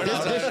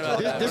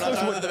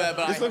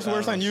 This looks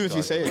worse on you if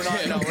you say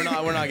it. We're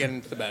not getting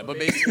into the bet. But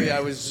basically, I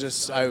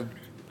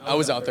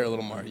was out there a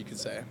little more, you could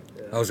say.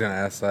 I was gonna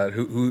ask that.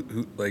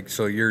 Who? Like,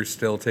 so you're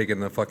still taking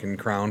the fucking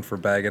crown for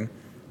bagging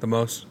the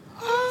most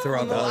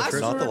throughout the whole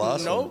trip? Not the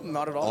last Nope, one.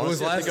 not at all.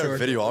 Honestly, I last think our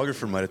tour?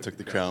 videographer might have took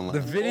the crown. The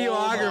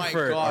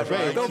videographer, God,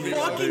 right. the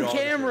fucking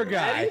camera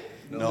guy.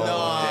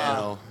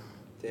 No.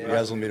 You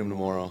guys will meet him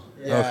tomorrow.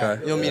 Yeah,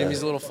 Okay. You'll meet him.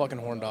 He's a little fucking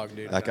horn dog,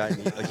 dude. That guy,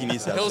 he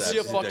needs to have He'll sex. see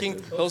a He's fucking,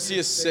 addicted. he'll see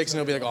a 6 and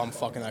he'll be like, oh, I'm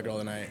fucking that girl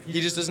tonight.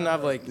 He just doesn't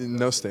have like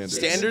No standards.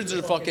 standards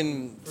or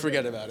fucking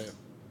forget about it.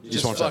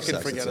 just wants to have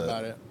fucking sex, forget that's it.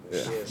 about it.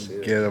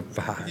 Get a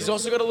vibe. He's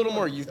also got a little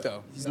more youth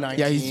though. He's 19.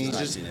 Yeah, he's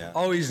just Yeah.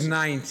 Oh, he's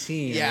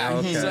 19. yeah.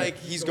 Okay. He's like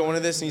he's going to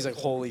this and he's like,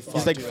 holy fuck.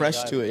 He's like dude, fresh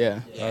I to it,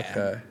 yeah.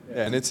 Okay.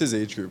 Yeah, and it's his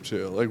age group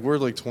too. Like we're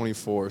like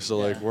 24, so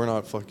like Yeah. we're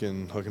not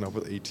fucking hooking up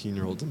with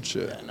 18-year-olds and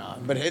shit. Yeah, nah.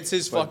 But it's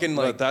his But- fucking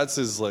but like that's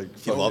his like.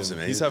 He loves fucking-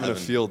 it, man. He's He's having a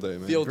having- field day,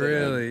 man. field day.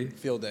 Really?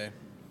 Field day.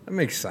 That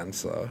makes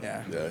sense though.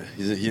 Yeah. Yeah,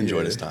 he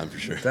enjoyed his time for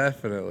sure.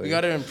 Definitely. You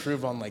got to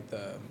improve on like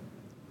the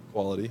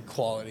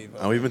Quality.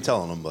 But We've been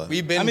telling them, but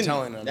we've been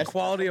telling them. That's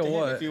Quality of up to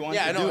him what? If you want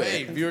Yeah, I to know. do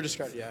Hey, it. viewer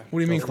discretion. Yeah. What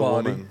do you mean For the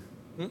quality?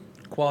 woman.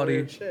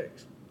 Quality.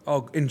 Chicks.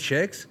 Oh, in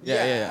chicks?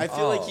 Yeah. I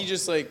feel like he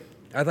just like.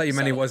 I thought you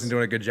meant he Sells. wasn't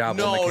doing a good job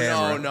on the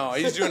camera. No.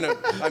 He's doing a.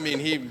 I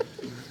mean,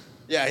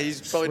 Yeah,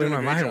 he's probably the doing way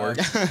a my great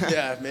mind job.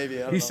 Yeah, maybe.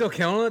 I don't He's know. still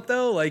killing it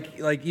though.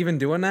 Like even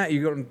doing that,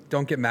 you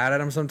don't get mad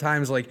at him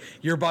sometimes. Like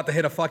you're about to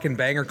hit a fucking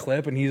banger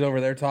clip, and he's over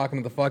there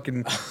talking to the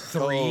fucking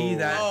three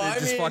that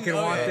just fucking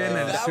walked in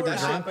and is that super would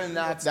drunk. happen,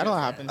 that's That'll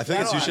different. happen. I think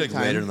it's usually like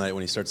Time. later in the night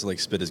when he starts to like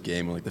spit his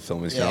game when like the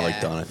filming's kind of like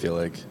Yeah. done. I feel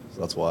like so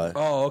that's why.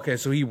 Oh, okay.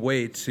 So he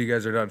waits so you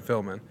guys are done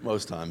filming.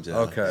 Most times, yeah.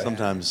 Okay.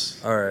 Sometimes,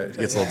 All right. he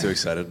gets a little too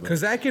excited. but-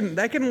 Because that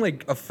can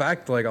like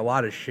affect like a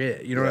lot of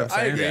shit. You know what I'm I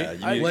saying? agree. Yeah,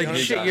 you I need- Like you need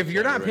shit, that if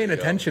you're not camera paying ready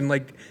to go. attention,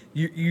 like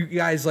you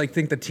guys like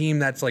think the team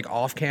that's like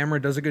off camera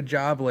does a good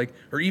job, like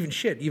or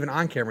even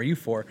on camera, you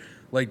four.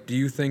 Like, do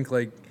you think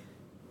like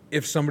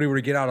if somebody were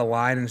to get out of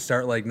line and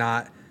start like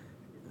not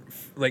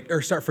like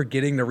or start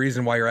forgetting the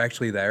reason why you're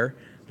actually there,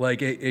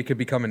 like it could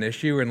become an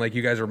issue and like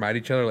you guys remind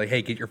each other like,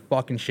 hey, get your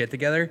fucking shit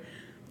together.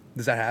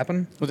 Does that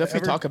happen? We'll definitely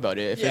ever? talk about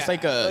it. If it's Yeah,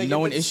 like a like, if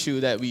known it's-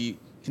 issue that we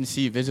can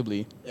see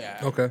visibly. Yeah.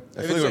 Okay. I If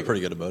feel it's like we're like-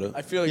 pretty good about it.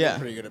 I feel like Yeah. we're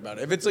pretty good about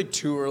it. If it's like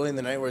too early in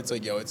the night where it's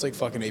like, yo, it's like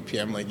fucking 8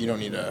 p.m., like you don't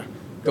need to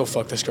go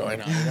fuck this girl right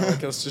now. You know?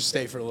 Like, let's just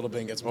stay for a little bit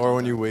and get some. Or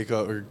when content. you wake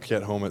up or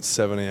get home at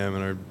 7 a.m.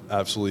 and are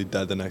absolutely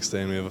dead the next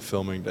day and we have a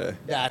filming day.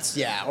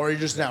 Or you're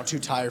just now too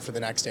tired for the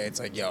next day. It's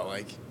like, yo,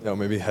 like,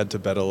 Maybe head to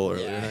bed a little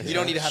earlier. yeah, next you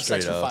don't need to have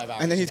sex Straight for up. 5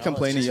 hours. And then he's you know? It's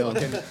complaining, just yo,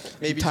 fucking-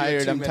 maybe do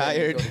tired, a 2 I'm minute and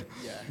tired. go to-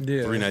 yeah.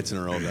 Yeah. 3 nights in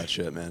a row of that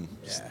shit, man.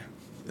 Yeah. Just,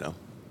 you know,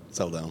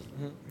 settle down.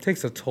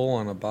 Takes a toll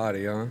on the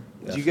body, huh?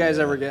 Do you guys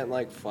Definitely, ever yeah. get in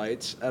like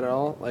fights at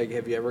all? Like,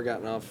 have you ever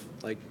gotten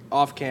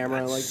off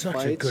camera like Such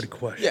fights? a good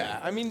question. Yeah,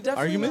 I mean,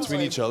 definitely. Arguments not, between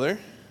like- each other?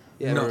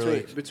 Yeah, No.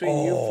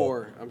 between you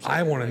four. I'm saying,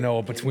 I want to like, know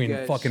have between you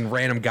guys- fucking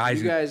random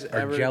guys you guys who are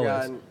ever jealous.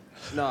 gotten?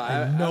 No,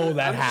 I know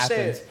that I'm just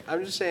saying- happens.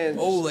 I'm just saying.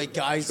 Oh, like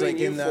guys between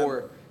like you in the.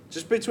 four,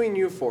 just between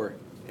you four.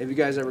 Have you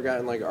guys ever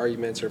gotten like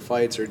arguments or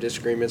fights or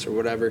disagreements or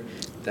whatever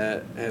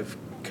that have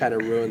kind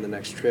of ruined the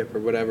next trip or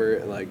whatever?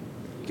 And like,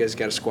 you guys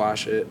got to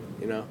squash it,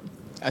 you know?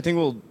 I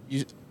think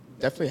you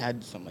definitely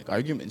had some like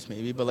arguments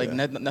maybe, but like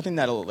nothing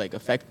that'll like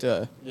affect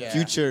Yeah.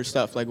 future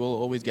stuff. Like we'll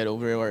always get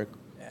over it or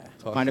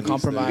Yeah. find a You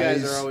compromise.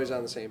 guys are always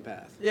on the same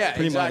path. Yeah,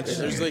 Pretty exactly. much.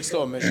 There's like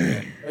still a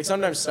mission. Like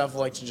sometimes Steph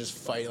will like to just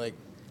fight, like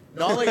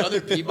not like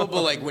other people,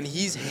 but like when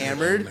he's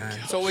hammered,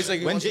 it's always like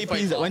he When wants to fight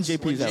JP's us. when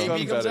JP's out. JP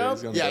Gotten comes better, out,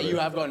 he's gotten yeah, better. you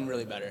have gotten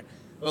really better.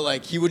 But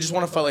like he would just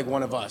want to fight like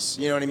one of us.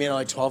 You know what I mean? At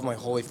like 12, I'm like,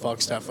 holy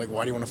fuck, Steph. Like,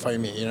 why do you want to fight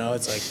me? You know,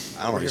 it's like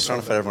I don't know. He's trying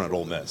to fight everyone at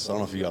Ole Miss. I don't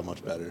know if he got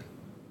much better.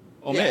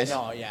 Ole yeah, Miss.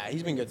 no, yeah,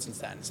 he's been good since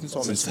then. Since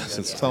Ole Miss. Since- he's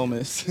been since good, Ole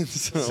Miss.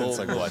 Since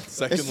like what? It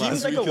Second seems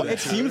last like week of it the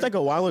seems like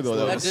a while ago yeah.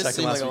 though. That did Second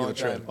seem last like a week long of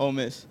the trip. time. Ole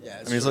Miss. Yeah,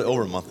 I mean, it's like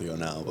over a month ago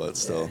now, but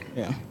still.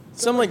 Yeah.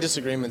 some like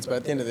disagreements, but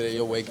at the end of the day,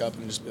 you'll wake up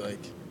and just be like,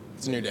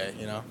 it's a new day,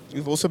 you know?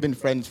 We've also been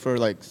friends for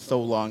like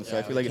so long, so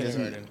I feel like it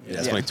doesn't. kindergarten. Yeah,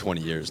 it's been like 20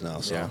 years now,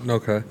 so. Yeah.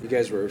 Okay. You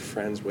guys were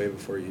friends way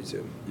before you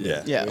two.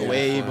 Yeah. Yeah, Yeah.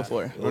 way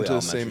before. Went to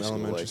the same Elementary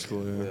elementary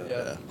school, school, like-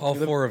 yeah. Yeah. All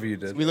four of you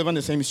did. We live on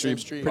the same street.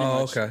 street. Pretty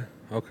Oh, much. okay.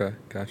 Okay.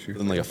 Got you.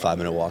 Within like a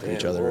 5-minute walk of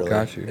each other, really.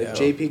 Got you. If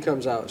JP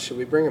comes out, should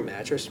we bring a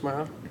mattress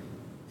tomorrow?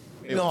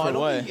 No, I For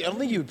what? don't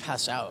think you would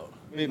pass out.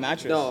 Maybe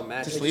mattress. No, a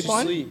mattress. To sleep To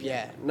on? sleep,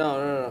 yeah.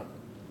 No.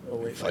 Oh,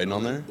 wait. Fighting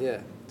on there? Yeah,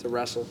 to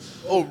wrestle.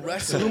 Oh, So who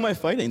wrestling. am I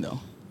fighting though?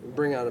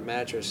 Bring out a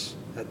mattress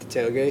at the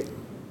tailgate.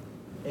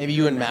 Maybe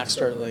you and Max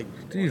start like.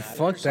 Dude,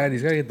 fuck that.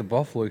 He's got to get the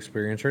Buffalo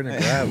experience right in the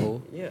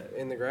gravel. Yeah,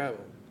 in the gravel.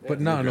 Yeah.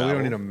 But no, we gravel.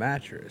 don't need a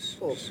mattress.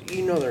 Well,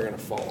 you know they're gonna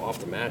fall off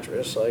the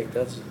mattress. Like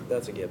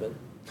that's a given.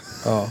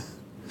 Oh,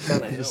 It's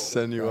on a hill. Just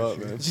send you up,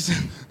 man.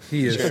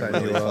 he is setting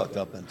Really you up. fucked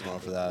up then tomorrow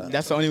for that.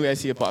 That's the only way I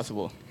see it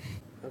possible.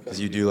 Because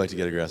you do like to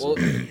get aggressive.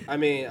 Well, I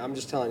mean, I'm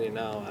just telling you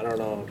now. I don't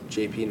know if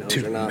JP knows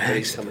Dude, or not, but Max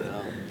he's coming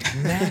out.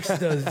 Max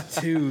does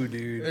too,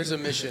 dude. There's a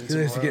mission He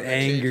likes tomorrow. to get that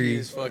JP angry.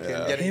 is fucking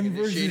Yeah. getting Him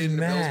versus initiated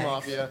into Bills Max.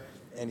 Mafia,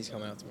 and he's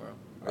coming out tomorrow.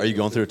 Are you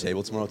going through a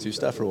table tomorrow too,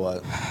 Steph, or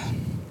what?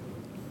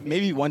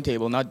 Maybe one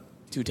table, not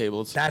two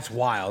tables. That's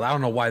wild. I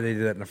don't know why they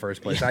did that in the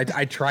first place.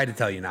 I tried to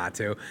tell you not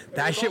to.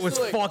 That was shit was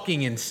also, like,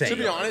 fucking insane. To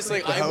be honest,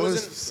 like I That was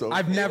wasn't. so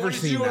I've They never wanted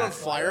to seen do it on that.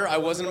 fire. I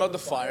wasn't about the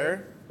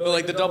fire, but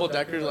like the double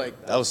decker,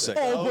 like That was sick.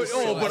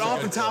 But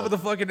off the top of the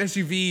fucking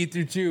SUV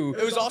through two.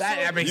 It was also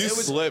that, like- makes You it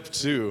was- slipped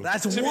too.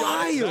 that's be honest,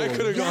 wild. That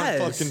could have gone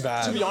Yes. fucking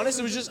bad. to be honest,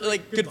 it was just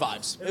like good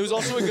vibes. It was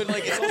also a good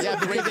like. It's also Yeah,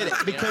 a great because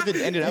it, because it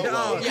ended out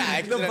well.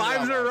 Yeah, The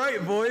vibes are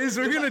right, boys.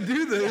 We're gonna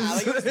do this. Yeah,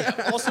 like, it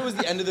was also was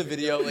the end of the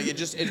video. Like it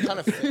kind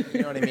of fit.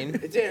 You know what I mean?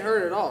 It didn't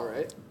hurt at all,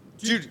 right?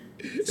 Dude,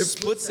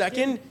 split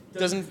second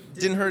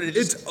didn't hurt. It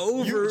just, It's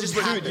over, Just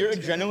but happened. Dude, your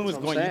adrenaline was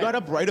I'm going. You saying. got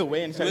up right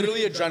away and started.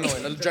 Literally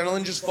adrenaline.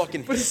 Adrenaline just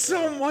fucking. But hit.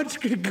 so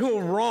much could go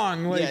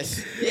wrong. Like,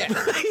 Yes. Yeah.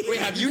 Wait,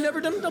 have you never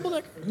done a double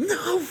decker?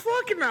 no,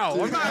 fuck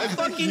no. I'm not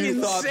fucking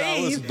You thought that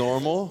insane. was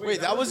normal?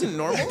 Wait, that wasn't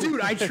normal.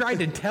 Dude, I tried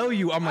to tell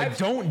you. I'm like,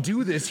 don't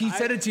do this. He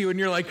said it to you, and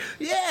you're like,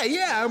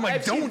 yeah. I'm like,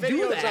 I've seen don't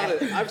do videos that.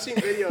 of it. I've seen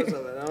videos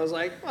of it. And I was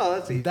like, oh,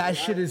 that's easy. That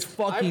shit is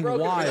fucking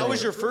broken- wild. That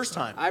was your first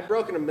time. I've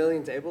broken a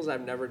million tables.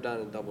 I've never done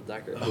a double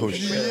decker. Oh,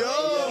 shit.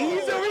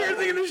 He's over You're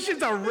thinking this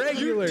shit's a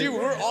regular. Dude,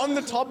 we're on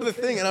the top of the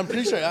thing, and I'm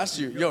pretty sure I asked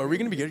you, yo, are we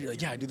gonna be good? You're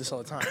like, yeah, I do this all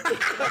the time. I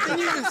think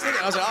you even said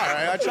it. I was like, all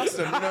right, I trust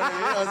him. You know what I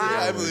mean? I was like,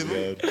 yeah, I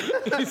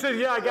believe him. He said,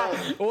 yeah, I got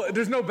it. Well,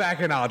 there's no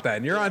backing out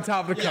then. You're on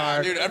top of the car.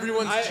 Yeah, dude,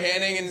 everyone's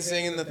chanting and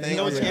singing the thing.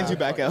 No chance you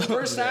back out.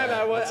 First time,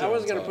 I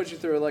wasn't gonna put you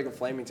through like a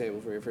flaming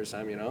table for your first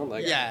time, you know?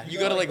 Like Yeah, you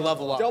gotta like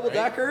level up. double right?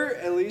 decker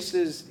at least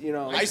is, you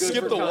know. I good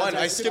skipped for the one. I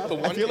context skipped the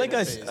stuff. one. I feel like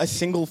a phase.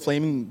 single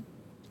flaming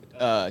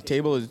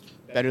table is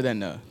better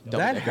than a double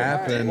That decker.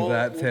 happened, Well,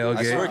 that I swear a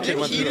tailgate. kid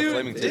went he through do- a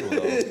flaming table though.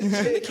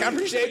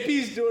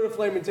 JP's doing a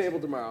flaming table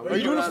tomorrow. Are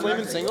you doing a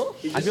flaming single?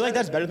 I feel like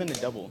that's better than a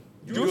double.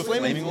 Do a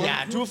flaming one?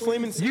 Yeah, do a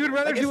flaming single. You would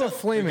rather do a The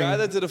flaming. guy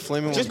that did a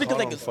flaming Just one because,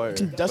 caught like, on fire,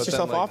 to dust but then,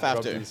 yourself like, off rubbed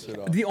after. his shit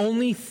off. The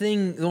only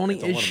wanna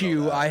issue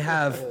know that. I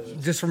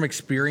have just from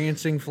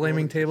experiencing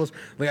flaming tables,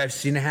 like I've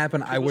seen it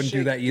happen, I wouldn't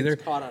do that either.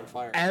 Caught on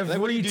fire. Like, what do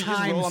Every you do, just roll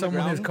time on the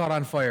someone has ground? caught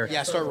on fire.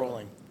 Yeah, start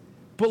rolling.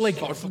 But like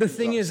the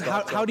thing is,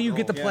 how do you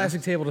get the Yeah.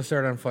 plastic table to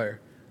start on fire?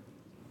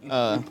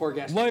 Pour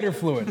gas. Lighter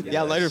fluid.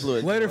 Yeah, lighter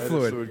fluid. Lighter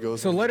fluid fluid.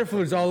 goes So in lighter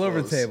fluid's all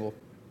over the clothes. table.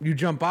 You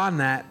jump on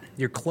that,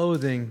 your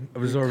clothing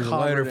absorbs covered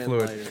lighter in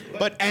fluid.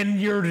 lighter. And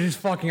you're just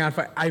fucking on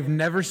fire. I've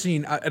never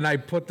seen, and I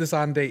put this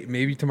on date,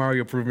 maybe tomorrow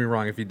you'll prove me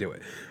wrong if you do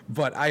it,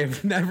 but I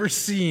have never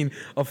seen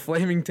a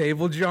flaming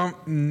table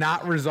jump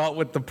not result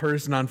with the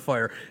person on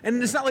fire.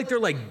 And it's not like they're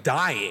like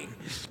dying,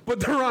 but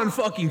they're on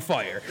fucking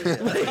fire. That'd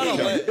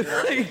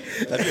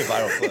be a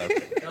viral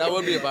clip. That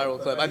would be a viral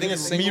clip. I think a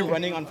Me single.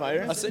 running on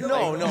fire?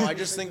 No, I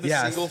just think the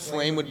Yes. single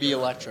flame would be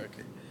electric.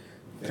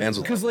 Fans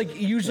will. Because like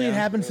usually it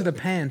happens to the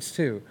pants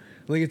too.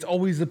 Like it's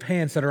always the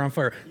pants that are on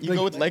fire. You Like,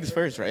 go with legs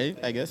first, right?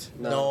 I guess.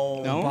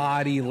 No. No?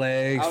 body,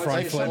 legs, I would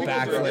front say flip, shoulder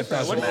back first. flip,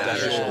 doesn't What is matter.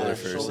 that? Shoulder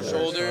first.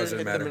 Shoulder, Doesn't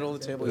hit the matter. middle of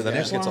the table. Then it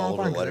just gets all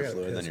over the Yeah. lighter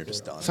fluid, then you're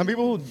just done. Some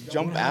people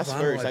jump ass hop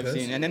on first, like I've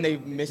this? seen, and then they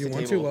miss You the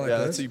want to table. while I Yeah,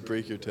 piss? that's how you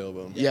break your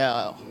tailbone.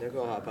 Yeah. Nick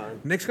will hop on.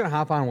 Nick's gonna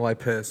hop on while I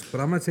piss, but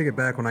I'm gonna take it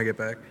back when I get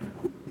back.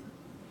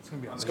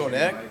 Let's go,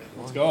 Nick.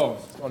 Let's go.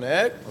 Let's go,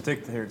 Nick. I'll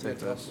take this.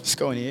 Let's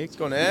go, Nick. Let's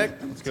go, Nick.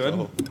 It's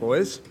good,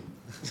 boys.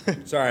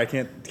 Sorry, I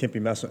can't be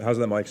messing. How's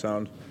that mic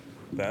sound?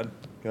 Bad.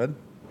 Good.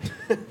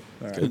 All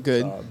right.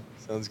 Good. solid.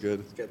 Sounds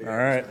good. All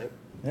right.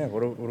 Yeah.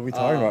 What are we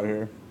talking about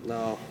here?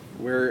 No,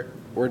 we're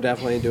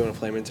definitely doing a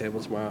flaming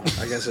table tomorrow.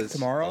 I guess it's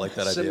Tomorrow. I like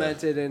that idea.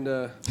 cemented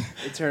into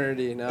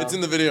eternity now. It's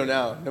in the video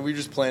now, and we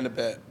just planned a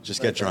bit.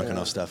 Just get drunk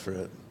enough stuff for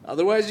it.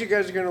 Otherwise, you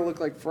guys are gonna look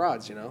like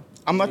frauds, you know.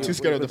 I'm not You- too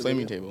scared of we the put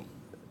flaming video. table.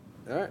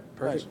 All right,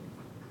 perfect.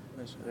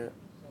 All right.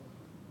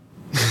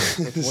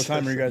 What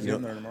time are you guys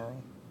getting there tomorrow?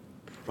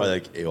 Probably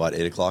like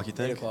 8 o'clock. You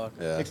think? 8 o'clock.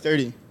 Yeah.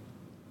 6:30.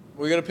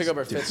 We're gonna pick up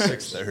our fifth.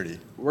 6:30.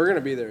 We're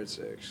gonna be there at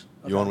 6.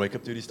 You on wake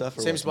up duty stuff?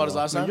 Or Same what spot as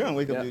tomorrow? last So time. you're on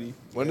wake up Yeah. duty.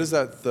 When does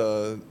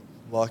that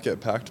lot get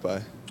packed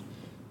by?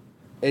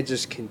 It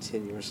just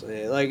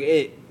continuously, like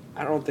it.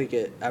 I don't think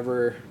it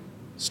ever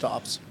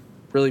Stops.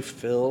 really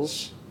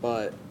fills,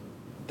 but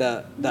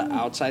the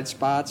outside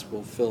spots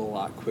will fill a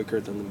lot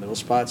quicker than the middle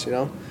spots, you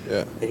know.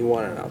 Yeah. And you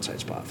want an outside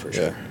spot for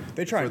sure. Yeah.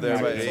 They try and there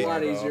pack by it It's eight. a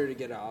lot bro. easier to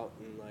get out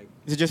and like,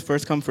 Is it just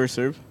first come, first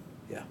serve?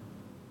 yeah,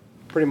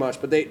 pretty much.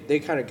 But they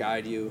kind of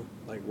guide you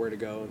like where to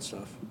go and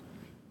stuff.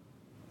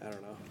 I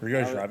don't know. Are you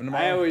guys I- driving I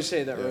tomorrow? always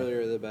say the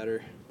earlier the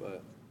better,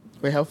 but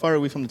Wait, how far are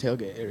we from the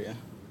tailgate area?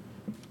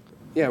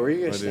 yeah, where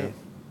you I guys do. staying?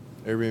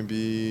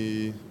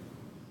 Airbnb.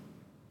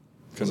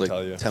 It's Couldn't like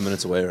tell you. 10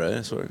 minutes away, right?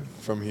 I swear.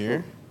 From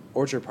here?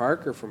 Orchard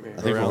Park or from here?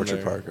 I think from Around Orchard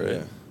there. Park, right?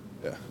 Yeah.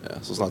 Yeah.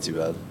 Yeah, so it's not too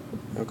bad.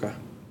 Okay.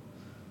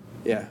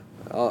 Yeah,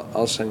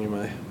 I'll send you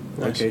my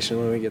location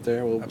when we get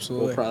there. We'll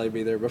Absolutely. probably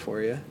be there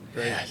before you.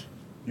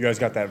 You guys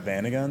got that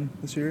van again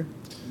this year?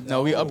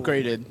 No, we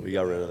upgraded. We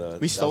got rid of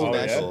that. We sold Oh,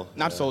 that. yeah? Cool.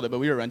 Not Yeah. sold it, but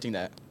we were renting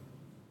that.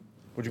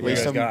 What'd you Waste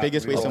guys some- got?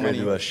 biggest waste Oh, of we're money.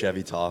 gonna do a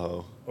Chevy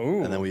Tahoe.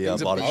 Ooh. And then we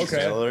Things bought a are Okay.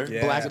 trailer.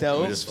 Yeah.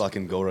 Blacktail. We just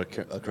fucking go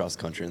across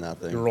the country in that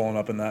thing. You're rolling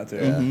up in that too.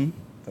 Yeah.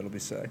 That'll be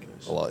sick.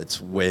 Well,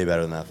 it's way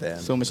better than that van.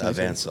 So much That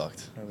nicer. van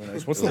sucked. Really nice.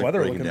 What's It was the like weather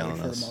breaking looking down like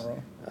on for us.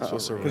 tomorrow? It's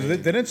supposed to Because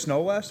rain. didn't it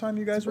snow last time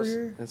you guys were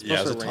here? It's Yeah, it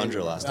was a supposed to rain.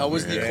 tundra last time. That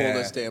was we the were here.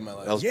 coldest day of my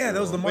life. That was Yeah, that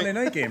was the brutal.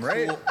 Monday night game,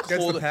 right? Against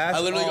Cold. the Pats.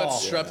 I literally got Oh.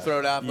 strep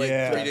throat after like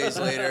Yeah. 3 days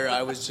later.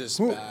 I was just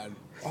Who- bad.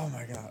 Oh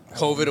my god.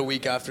 COVID a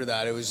week after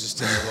that. It was just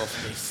terrible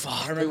for me.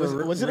 Fuck. I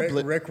remember was it a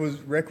Rick, blip?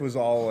 Rick was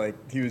all like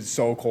he was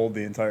so cold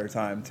the entire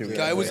time too. The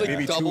guy was like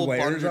maybe double 2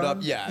 layers bundled up.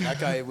 on? Yeah, that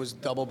guy was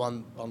double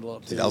bundled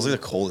up. Dude, that was like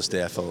the coldest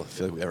day I feel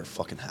like we ever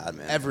fucking had,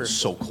 man. Ever. It was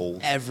so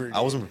cold. Ever, I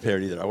wasn't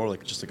prepared either. I wore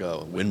like just like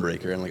a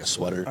windbreaker and like a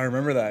sweater. I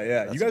remember that.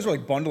 Yeah, you guys were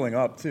like bundling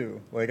up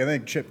too. Like I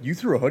think Chip, you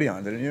threw a hoodie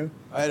on, didn't you?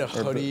 I had a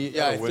hoodie.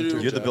 Yeah, I winter threw.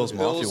 You had the Bills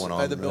Mafia one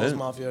I had the on, Bills right?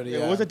 Mafia hoodie. What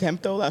Yeah. was the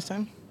temp though last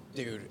time?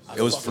 Dude, I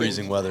It was fucking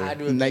freezing weather. had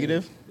to have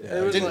Negative?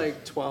 It was Didn't-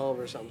 like 12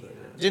 or something.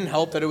 Didn't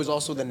help that it was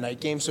also the night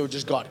game, so it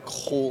just got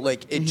cold.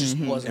 Like it just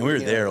wasn't. And we were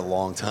you know. there a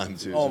long time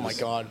too. Oh It my was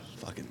god.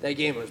 Fucking. That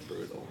game was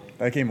brutal.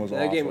 That game was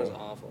That awful. game was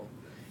awful.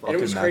 And Fucking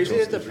it was crazy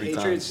Maxwell's that did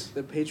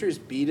 3 the Patriots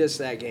beat us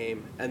that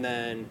game, and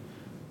then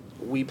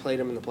we played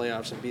them in the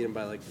playoffs and beat them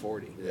by like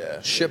 40.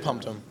 Yeah. Shit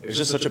pumped him. It was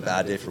just such a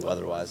bad day for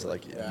weather-wise.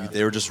 Like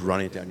they were just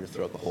running it down your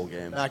throat the whole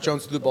game. Mac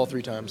Jones threw the ball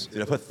 3 times.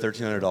 Dude, I put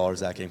 $1,300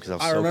 that game because I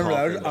was so remember that.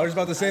 confident. I was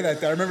about to say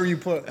that. I remember you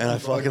put. And I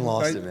fucking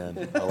lost it,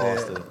 man. I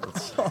lost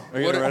it. Are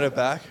you gonna run it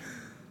back?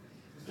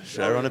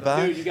 Should I run it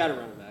back? Dude, you got to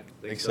run it back.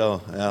 I think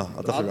so. Yeah,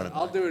 I'll definitely run it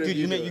I'll back. do it if Dude,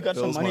 you do you it. got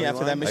some Bills money money after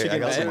line? that I Michigan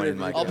got some bet. money in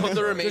my I'll put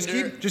the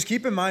remainder. Just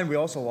keep in mind we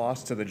also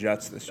lost to the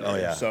Jets this year. Oh,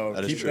 yeah. So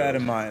That is keep true. that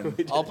in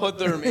mind. I'll put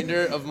the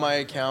remainder of my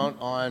account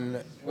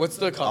on. What's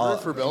the cover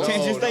for Bills?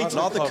 Change his like,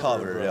 Not the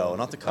cover, yo.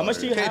 Not the cover. How much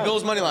do you Okay, have?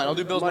 Bills money line. I'll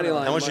do Bills money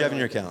line. How much do you have in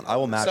your account? I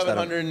will match that.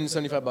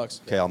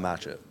 $775. Okay, I'll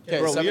match it. Okay,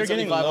 Bro, we are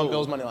getting 775 on low.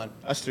 Bills money line.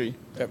 Us 3.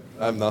 Okay.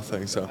 I have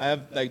nothing, so. I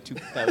have like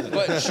 2,000.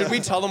 But should we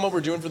tell them what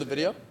we're doing for the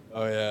video?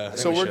 Oh yeah.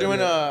 So we're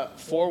doing a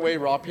 4-way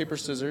rock paper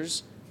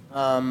scissors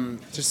to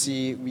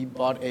see. We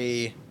bought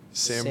a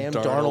Sam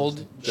Darnold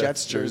Darnold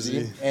Jets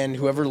jersey, and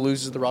whoever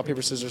loses the rock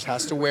paper scissors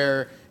has to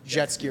wear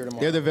Jets gear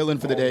tomorrow. They're the villain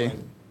for the day.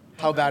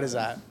 How bad is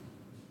that?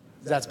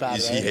 That's bad.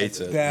 He Right? hates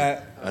it.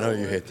 That I know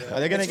you hate that. Are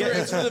they gonna It's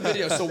get? for the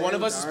video. So one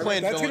of us is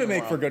playing. that's villain gonna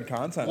make for tomorrow. good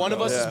content. One of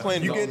though. us is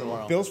playing You villain get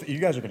tomorrow. Bills. You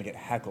guys are gonna get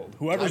heckled.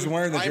 Whoever's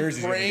wearing the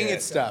jersey. I'm praying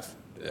it's Steph.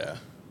 Yeah.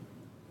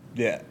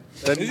 Yeah.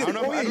 I don't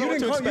know what to You were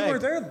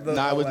expect. there.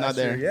 Nah, I was not last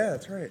there. year. Yeah,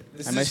 that's right.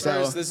 This I is missed first.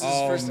 out. This is his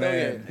Oh, first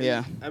man. tailgate.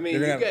 Yeah. I mean,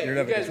 You're you gonna- guys, you're you gonna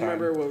have a guys good time.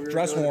 remember what we were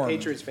Dress doing warm.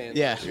 Patriots fans.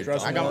 Yeah.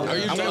 Dress I got, warm. Are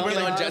you I'm gonna wear jumping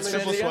like on a Jets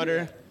triple again?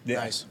 sweater. Yeah.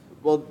 Nice.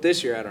 Well,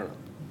 this year I don't know. Oh,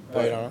 you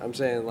But don't know? I'm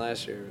saying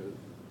last year,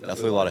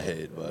 Definitely a lot of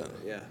hate, but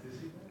yeah.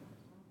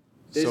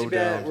 So Dizzy bat.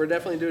 down. We're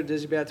definitely doing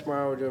Dizzy bat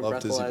tomorrow. We're doing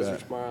Love Dizzy breathalyzers bat.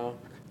 tomorrow.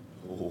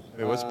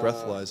 Wait, what's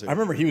breathalyzer? I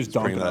remember he was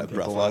dunking bring on that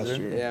people breathalyzer. last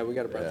year. Yeah, we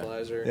got a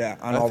breathalyzer. Yeah,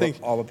 on I all think-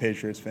 the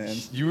Patriots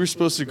fans. You were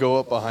supposed to go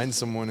up behind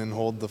someone and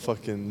hold the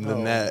fucking the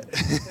net,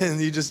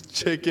 and you just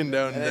chickened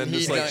down and, And then he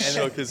just like done- and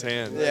shook his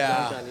hand.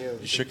 Yeah. On you.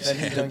 you shook his Then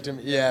he hand. dunked him.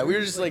 Yeah, we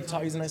were just like,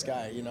 he's a nice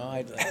guy, you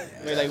know.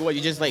 Wait, like what?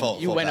 You just like Full-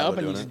 you full went bad up with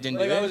and you doing just it. didn't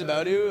Like do I was it.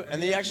 about to,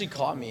 and then he actually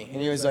caught me, and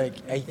he was like,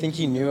 I think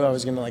he knew I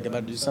was gonna like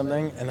about to do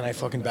something, and then I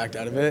fucking backed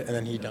out of it, and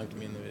then he dunked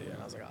me in the video,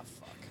 and I was like, oh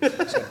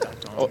fuck. So I dunked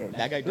on Oh, him.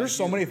 that guy. There's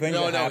so many things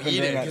No, that no, happened he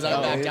during did that because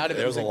I backed time. out of it.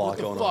 There was I a like, lot what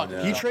the going fuck? on,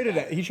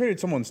 yeah. He traded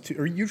someone's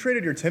or you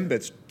traded your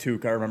Timbits too.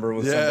 I remember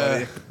with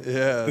Yeah, somebody.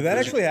 yeah. Did that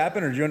actually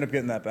happen, or did you end up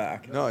getting that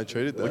back? No, I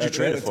traded that. What'd you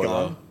trade it It's for,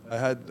 gone. though?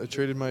 I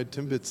traded my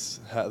Timbits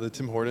hat, the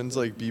Tim Hortons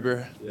like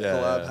Bieber Yeah,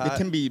 collab yeah. The hat.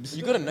 Tim Biebs.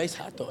 You got a nice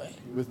hat though, eh?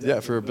 With, yeah,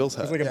 for a Bills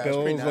hat. It was like a Yeah, it's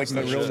pretty Bills, like nice.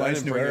 a real I nice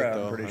didn't new bring it, era.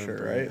 though. I'm pretty I didn't sure,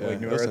 bring right? it. Like Yeah,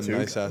 new it was era a too.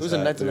 nice ass It was a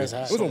hat, nice dude.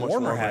 hat. It was a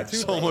warmer hat too.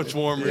 So much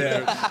warmer. Yeah.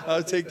 Dude.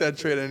 I'll take that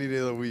trade any day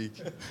of the week.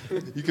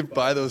 You could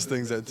buy those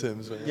things at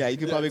Tim's, man. Yeah, you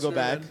could probably go sure,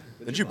 back. man.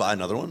 Didn't you buy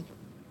another one?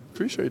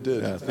 Pretty sure I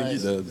did. Yeah, I think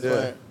Nice. you did.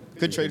 Yeah.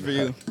 Good trade for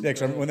you. Yeah,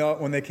 because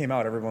when they came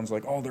out, everyone's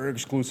like, "Oh, they're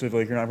exclusive.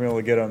 Like you're not gonna be able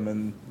to get them."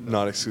 And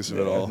Not exclusive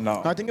at all.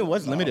 no, No, I think it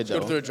was limited Go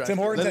though. through a drive. Tim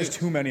Hortons has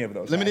too many of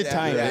those. Limited hats.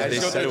 time. Yeah, They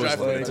just go said through it was the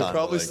drive-thru. limited They time.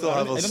 probably like- still have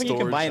I a don't think you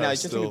storage can buy it now. house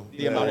It's just still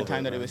the amount of available.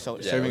 time that it was Yeah,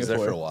 it serving was it there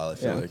for. for a while. I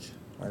feel Yeah. like.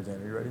 All right, Dan,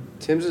 are you ready?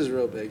 Tim's is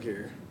real big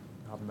here.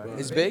 Hopping back in.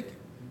 It's big.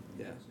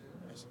 Yeah.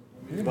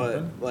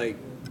 But like,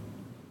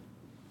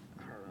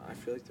 I don't know. I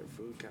feel like their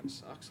food kind of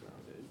sucks now,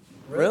 dude.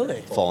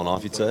 Really? Falling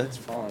off, you'd say? It's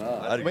falling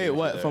off. Wait,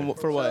 what?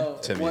 For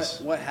what? So Timmy's.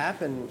 what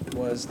happened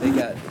was they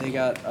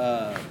got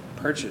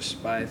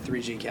purchased by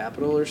 3G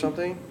Capital or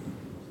something,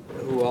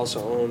 who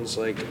also owns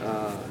like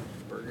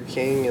Burger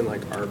King and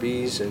like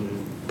Arby's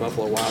and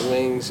Buffalo Wild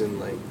Wings and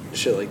like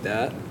shit like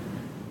that.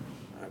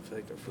 I feel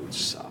like their food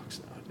sucks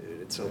now,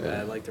 dude. It's so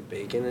bad. Like their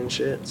bacon and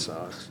shit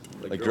sucks.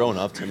 Like growing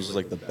up, Tim's was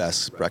like the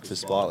best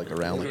breakfast spot, like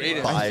around like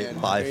Greatest, by man.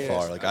 by Greatest.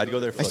 far. Like I'd go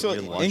there for I like still,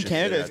 even lunch in and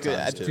Canada, dinner it's at good.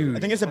 times, too. I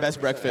think it's the best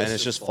breakfast. And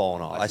it's just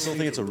fallen off. I still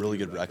think it's a really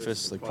good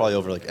breakfast, like probably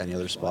over like any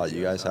other spot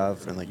you guys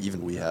have, and like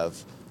even we have.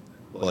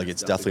 But like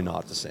it's definitely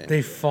not the same.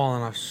 They've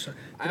fallen off. So,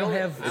 they don't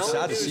have. It's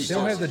sad to see. They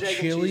don't have the sausage,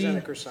 egg, and cheese chili. on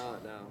a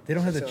croissant now. They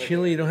don't have the That's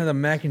chili. They don't have the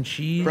mac and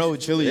cheese. Bro, They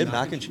chili. had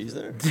mac and cheese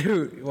there.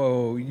 Dude,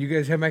 whoa, you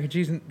guys have mac and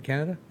cheese in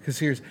Canada? Because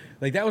seriously,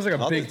 like that was like a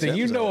Not big the thing.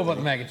 You Tim's, know I about the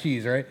think. mac and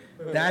cheese, right?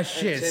 That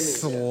shit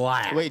Timmy's, yeah.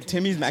 slapped. Wait,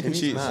 Timmy's mac and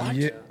cheese. mac.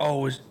 Yeah.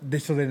 Oh, so they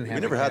didn't have. We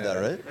it never in had that,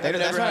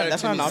 Canada. right?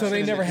 That's not an option. So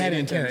they in never the had it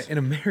in Canadian Canada. terms. In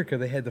America,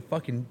 they had the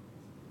fucking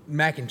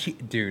mac and cheese.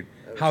 Dude,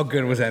 how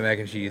good was that mac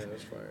and cheese? It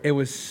was fire. It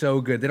was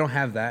so good. They don't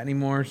have that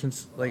anymore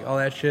since like all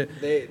that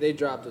shit. They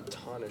dropped a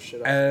ton of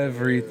shit. Off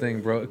Everything,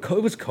 bro. It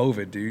was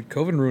COVID, dude.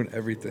 COVID ruined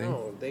everything.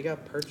 No, they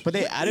got purchased. But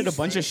they added a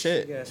bunch of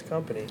shit. Big ass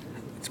company.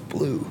 It's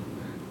blue.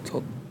 It's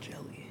called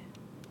jelly.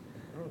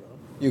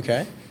 You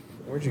okay?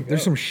 Where'd you go?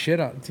 There's some shit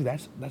out. Dude,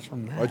 that's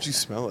from that. Why'd you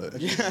smell it?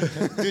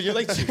 Dude, you're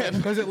like Chip.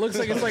 Because it looks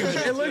like it's like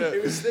it look, He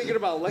was thinking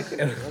about licking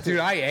it. Dude,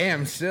 I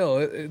am still.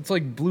 It's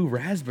like blue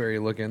raspberry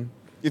looking.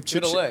 If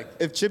Chip, a lick.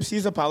 if Chip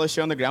sees a pile of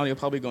shit on the ground, he'll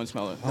probably go and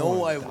smell it.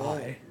 No, I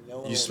won't.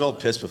 No, You smelled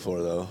piss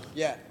before though.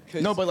 Yeah.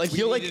 'cause No, but, like, we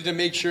he'll, like, needed to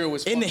make sure it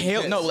was fucking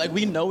Inhale. No, piss. like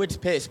we know it's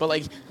piss, but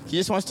like he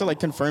just wants to like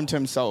confirm to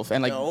himself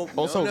and like No,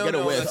 also no, get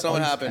no, a whiff. that's not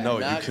what happened. No,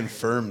 Mac- you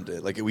confirmed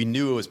it. Like we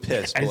knew it was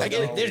piss. But, Like,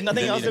 like, there's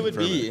nothing didn't else need it would to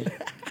confirm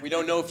be. We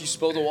don't know if you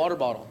spilled a water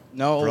bottle.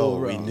 No, Bro,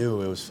 we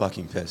knew it was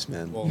fucking piss,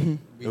 man.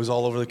 It was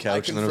all over the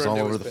couch, and then it was all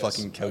over the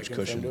fucking couch I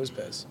confirmed cushion. It was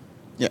piss.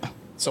 Yeah.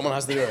 Someone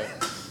has to do it.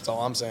 That's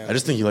all I'm saying. I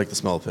just think you like the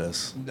smell of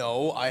piss.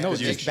 No,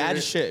 just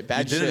bad shit.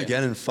 Bad You shit. did it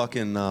again in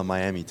fucking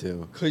Miami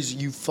too. Because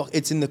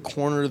it's in the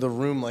corner of the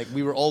room. Like,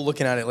 we were all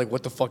looking at it like,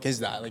 what the fuck is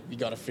that? Like, we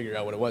got to figure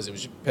out what it was. It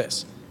was just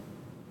piss.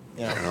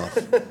 I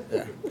don't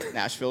know.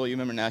 Nashville. You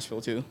remember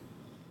Nashville too?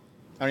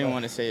 I don't even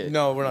want to say it.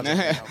 No, we're not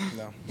talking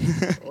about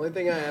no. Only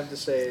thing I have to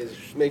say is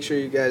make sure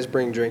you guys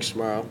bring drinks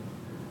tomorrow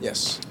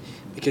Yes.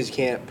 because you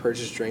can't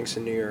purchase drinks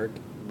in New York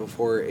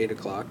before 8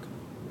 o'clock.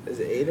 Is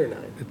it 8 or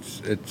 9?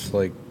 It's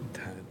like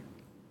 10.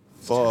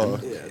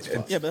 Fuck. Yeah, it's fine.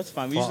 Yeah, but that's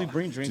fine. We usually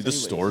bring drinks. Dude, the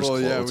anyways. stores Well,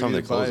 close. yeah, What time we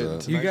they close buy it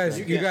at?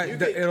 tonight. You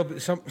guys, it'll be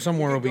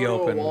somewhere will be Go to a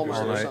open Walmart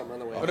all or night. something on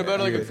the way. What about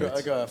Yeah.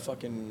 like a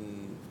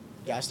fucking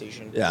gas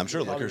station? Yeah, I'm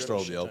sure a Probably liquor store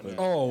will really be shit open.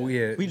 ton of- Oh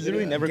yeah, We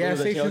literally never go gas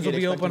to the stations will tailgate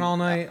be open expecting all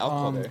night.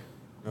 alcohol there.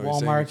 No, he's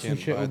saying you Walmart's can't and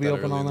shit buy will it be that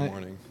open early all in the night.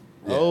 morning.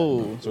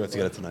 Oh. So we have to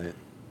get it tonight.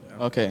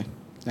 Okay.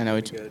 I know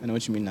what Good. I know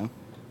what you mean now.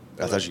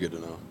 That's actually good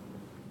to know.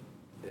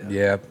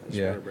 Yeah, I just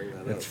yeah. wanted to bring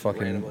that That's up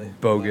fucking randomly.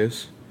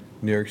 bogus.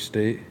 New York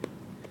State.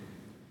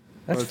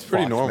 That's Well, it's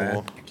pretty fucked, normal.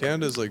 man.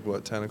 Canada's like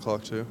what, 10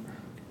 o'clock too?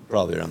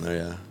 Probably around there,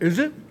 yeah. Is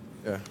it?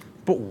 Yeah.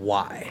 But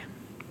why?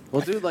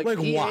 Well, dude, like, Like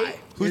PA why?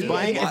 Who's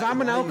buying it? If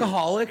I'm an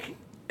alcoholic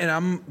and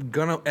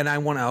I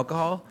want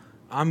alcohol,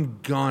 I'm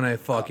gonna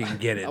fucking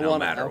get it I no want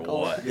matter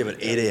alcohol. what. Yeah, but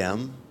 8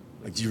 a.m.?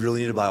 Like, do you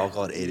really need to buy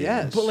alcohol at 8 a.m.?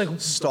 Yes. But like,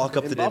 Stock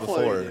up In the day Buffalo,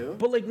 before. you do.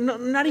 but like, no,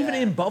 not even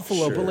in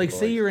Buffalo. sure, but like, but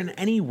say like- you're in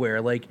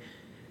anywhere. Like,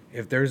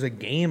 if there's a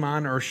game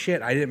on or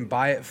shit, I didn't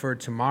buy it for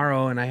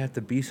tomorrow, and I have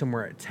to be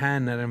somewhere at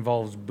 10. That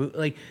involves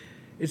like,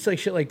 it's like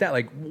shit like that.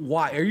 Like,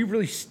 why are you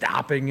really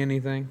stopping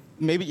anything?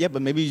 Maybe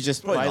but maybe you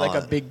just Probably buy like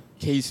a not. big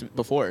case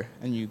before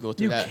and you go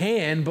through You that.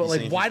 can, but He's like,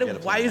 saying why you do should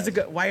get it why is the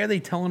planned. why are they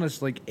telling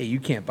us like, hey, you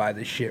can't buy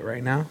this shit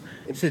right now?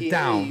 In Sit PA,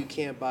 down. you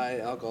can't buy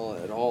alcohol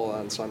at all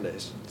on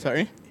Sundays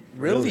Sorry.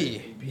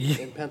 Really?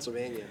 in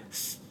Pennsylvania.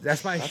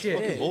 That's my shit.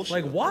 fucking bullshit,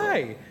 Like, bro.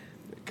 why?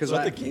 Because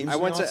What, I, the games I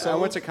went not to I sell?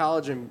 went to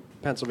college in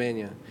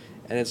Pennsylvania,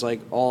 and it's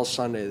like all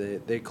Sunday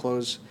they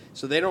close,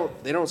 so they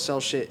don't sell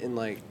shit in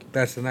like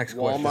That's the next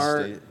question.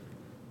 Walmart,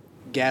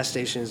 gas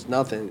stations,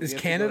 nothing. Is You have to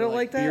go Canada to,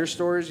 like that? Beer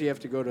stores, you have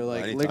to go to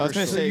like Anytime. liquor I was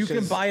gonna stores. So you say, can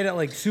 'cause- buy it at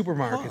like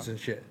supermarkets and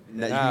shit.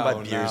 Now, you can buy No,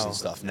 beers no. and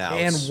stuff now.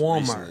 And It's Walmart.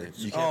 recently.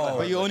 You can't buy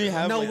But you only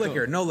have No like,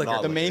 liquor, no liquor.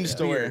 Not the liquor, main yeah.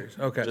 store. Beers.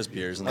 Okay. just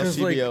beers and There's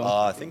like, CBO.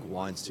 I think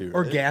wines too.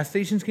 or right? gas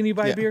stations, can you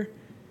buy Yeah. beer?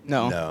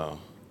 No. No.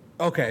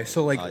 Okay,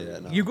 so like Oh, yeah,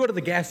 no. you go to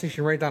the gas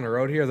station right down the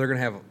road here, they're gonna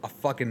have a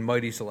fucking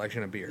mighty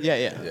selection of beer. Yeah.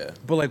 Yeah.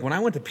 But like when I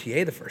went to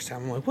PA the first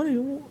time, I'm like, what do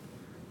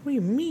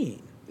you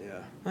mean? Yeah,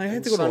 I had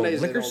And to go to a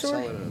Sundays, liquor they don't store?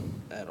 sell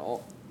it at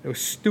all. It was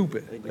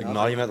stupid. Like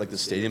not even at like the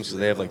stadiums because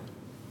they have like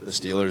the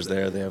Steelers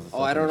there. They have.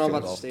 Oh, I don't know fucking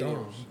about the field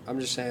stadiums. I'm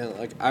just saying,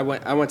 like I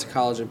went to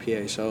college in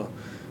PA, so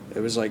it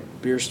was like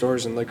beer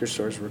stores and liquor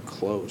stores were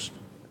closed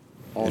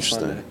all Interesting.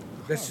 Sunday.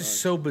 That's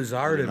just so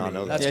bizarre to did not me.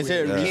 know that. Yeah, is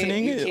there a weird. You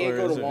reasoning? can't or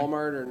go is to there-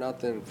 Walmart or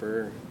nothing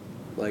for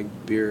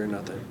like beer or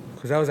nothing.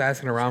 Because I was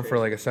asking around for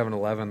like a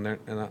 7-Eleven,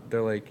 and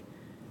they're like,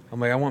 I'm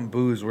like, I want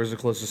booze. Where's the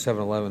closest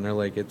 7-Eleven? They're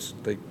like, it's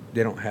like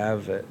they don't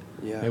have it.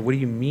 Yeah. Like, what do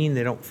you mean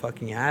they don't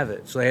fucking have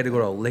it? So I had to go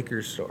to a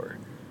liquor store.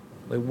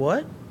 Like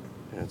what?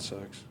 Yeah, it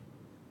sucks.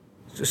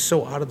 It's just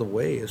so out of the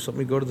way. Just let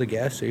me go to the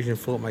gas station,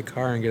 fill up my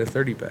car, and get a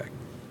 30-pack.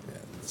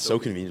 It's so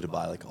convenient to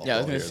buy like all. Yeah, I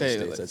was gonna here in say,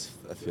 the like, States.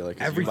 I feel like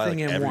 'cause you can buy, Everything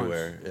like, in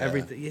everywhere. once. Yeah.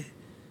 Everything. Yeah.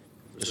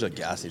 Just like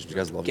gas stations. You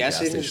guys love Gas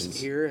gas stations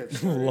here have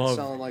started Love.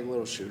 selling like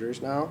little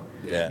shooters now.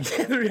 Yeah.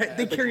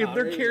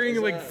 They're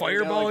carrying like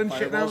fireball and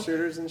shit fireball now.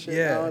 shooters and shit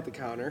Yeah. now at the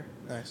counter.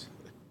 Nice.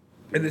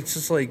 And it's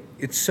just like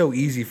it's so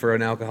easy for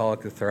an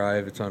alcoholic to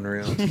thrive. It's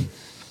unreal.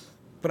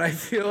 But I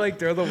feel like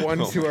they're the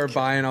ones who are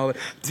buying all the.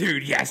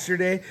 Dude,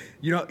 yesterday,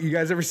 you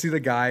guys ever see the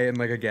guy in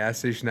like a gas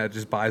station that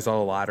just buys all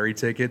the lottery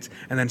tickets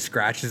and then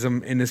scratches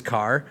them in his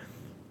car?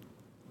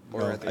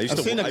 I used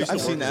to seen work with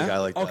I've seen a that. guy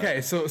like that.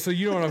 Okay, so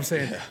you know what I'm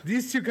saying.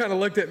 These two kind of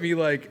looked at me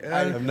like.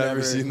 I've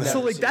never seen that. So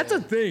like that's a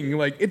thing.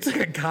 Like it's like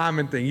a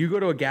common thing. You go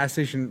to a gas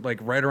station like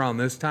right around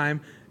this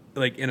time,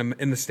 like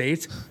in the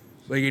States,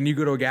 like and you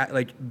go to a gas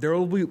like there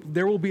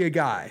will be a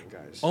guy,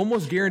 Guys,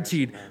 almost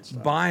guaranteed,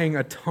 nonstop. buying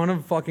a ton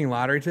of fucking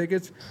lottery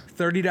tickets,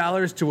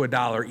 $30 to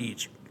 $1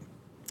 each.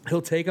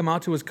 He'll take them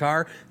out to his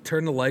car,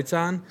 turn the lights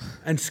on,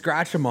 and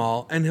scratch them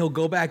all, and he'll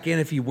go back in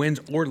if he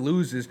wins or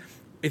loses.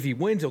 If he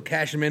wins, he'll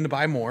cash them in to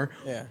buy more.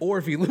 Yeah. Or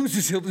if he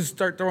loses, he'll just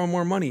start throwing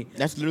more money.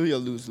 That's literally a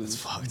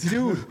lose-lose.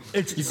 Dude,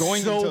 it's You're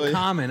going so until it-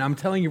 common. I'm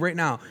telling you right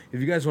now.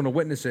 If you guys want to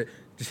witness it,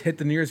 just hit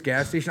the nearest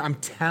gas station. I'm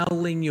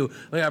telling you,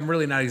 like I'm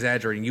really not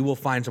exaggerating. You will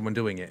find someone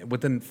doing it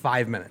within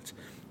 5 minutes.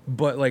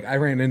 But like I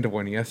ran into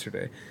one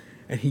yesterday,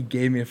 and he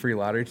gave me a free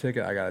lottery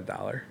ticket. I got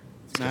 $1.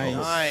 Nice.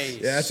 Nice.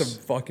 Yeah, that's a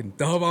fucking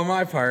dub on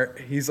my part.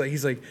 He's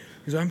like,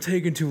 I'm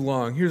taking too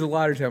long. Here's a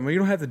lottery ticket. I'm like, you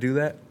don't have to do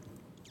that.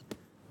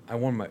 I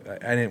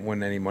didn't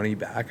win any money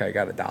back. I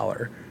got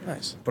 $1.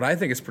 Nice. But I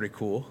think it's pretty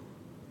cool.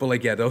 But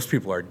like, yeah, those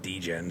people are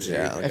degens.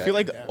 Yeah. dude. I feel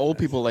like old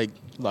people like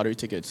lottery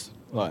tickets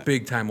a lot.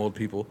 Big time old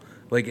people.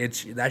 Like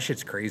that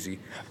shit's crazy.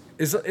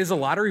 Is a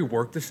lottery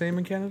work the same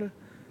in Canada?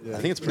 Yeah. I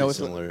think it's pretty No, it's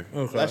similar,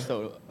 Okay. Less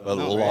though. but a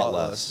lot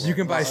less. You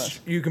can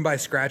buy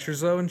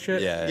scratchers though and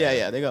shit.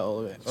 Yeah, they got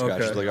all of it.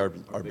 Scratches. Okay. Like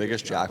our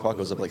biggest jackpot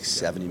goes up like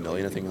 70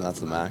 million. I think that's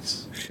the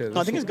max. Shit,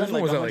 No, I think it's this gotten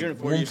one like was at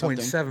 140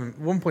 or something.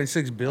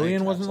 1.6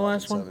 billion wasn't the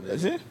last one.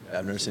 Is it?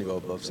 I've never seen it go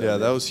above 70. Yeah,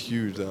 that was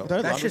huge though.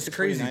 That's just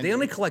crazy. They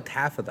only collect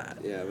half of that.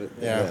 Yeah, but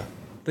Yeah.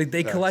 Like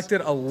they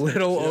collected a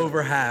little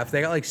over half.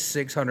 They got like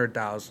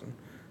 600,000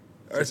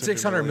 or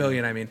 600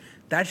 million. I mean,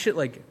 that shit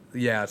like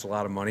it's a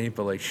lot of money,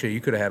 but like shit,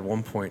 you could have had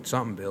 1 point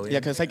something billion. Yeah,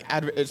 because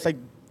it's like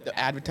the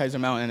advertised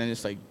amount and then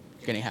it's like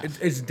getting half.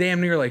 It's damn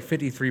near like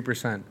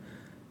 53%.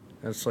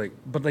 That's like,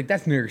 but like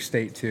that's New York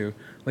State too.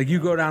 Like you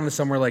go down to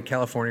somewhere like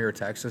California or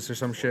Texas or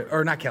some shit,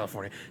 or not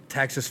California,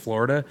 Texas,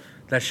 Florida.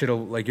 That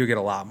shit'll like you'll get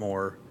a lot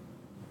more.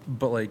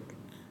 But like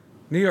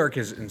New York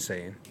is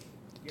insane. Do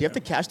you have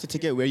to cash the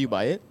ticket where you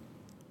buy it?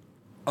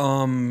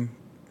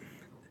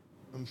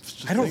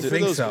 I don't For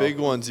think those so. big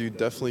ones, you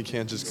definitely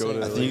can't just go to.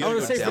 I think Like, you I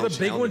would gotta say go for the big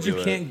downtown ones, to you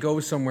do it. can't go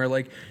somewhere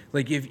like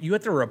if you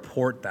have to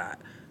report that.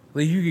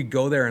 Like you could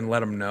go there and let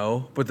them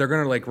know, but they're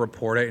gonna like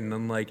report it, and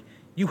then like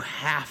you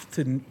have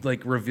to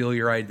like reveal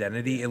your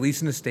identity. At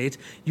least in the States,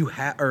 you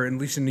have, or at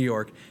least in New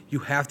York, you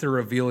have to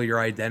reveal your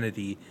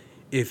identity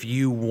if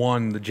you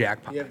won the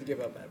jackpot. you have to give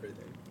up everything.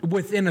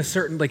 Within a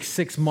certain like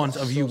 6 months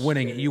of you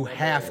winning it, you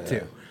have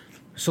to.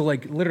 So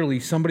like literally,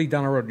 somebody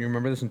down the road. You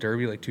remember this in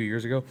Derby like 2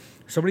 years ago?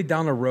 Somebody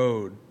down the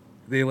road,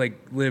 they like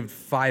lived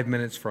 5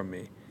 minutes from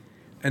me,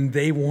 and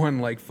they won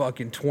like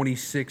fucking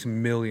 26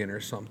 million or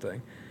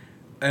something.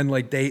 And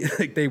like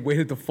they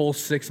waited the full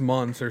 6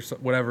 months or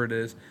whatever it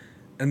is,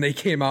 and they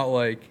came out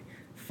like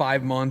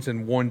 5 months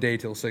and 1 day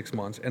till 6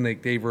 months, and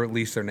they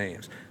released their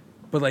names.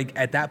 But like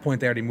at that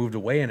point, they already moved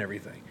away and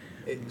everything.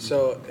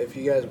 So if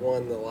you guys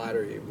won the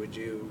lottery, would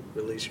you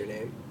release your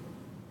name?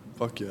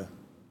 fuck yeah.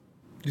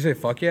 Did you say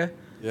fuck yeah?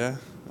 Yeah,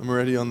 I'm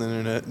already on the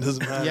internet. It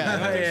doesn't matter. Yeah, I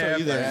don't think Yeah, so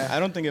either. but- I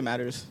don't think it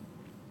matters.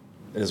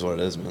 It is what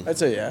it is, man. I'd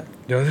say yeah.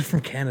 No, they're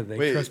from Canada. They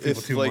Wait, trust people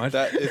if too like much.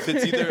 that, if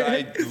it's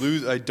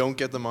either I don't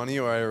get the money,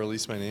 or I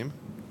release my name.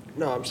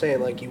 No, I'm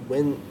saying like you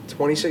win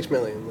 26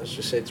 million. Let's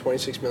just say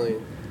 26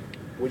 million.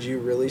 Would you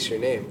release your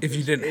name? If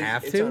you didn't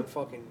have it's to? on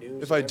fucking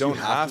news. If I and don't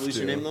everything. have to, release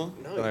your name though?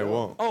 No, then I you don't.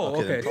 won't. Oh,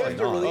 Okay, then okay. You have to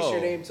Probably not. release your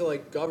Oh. name to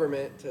like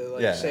government to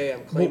like Yeah. say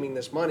I'm claiming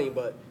this money,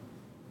 but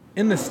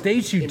In the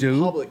States, you in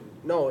do. public,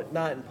 no,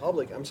 not in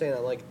public. I'm saying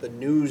on like the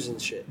news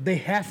and shit. They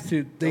have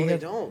to. No, they have,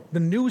 don't. The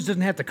news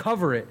doesn't have to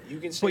cover it. You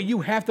can say- but you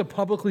have to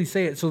publicly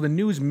say it, so the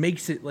news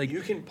makes it like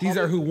You can. these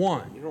are who public-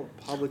 won. You don't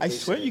publicly. I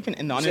swear say- you can say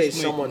anonymously,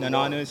 someone won.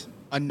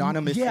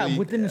 anonymously. Yeah,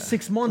 within the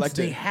 6 months,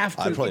 collected. they have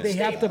I'd to. probably They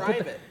stay have to put.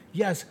 private.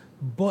 Yes,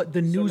 but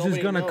the news is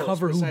nobody gonna knows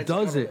cover who besides the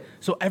does it, government.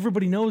 so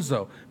everybody knows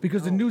though,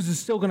 because the news is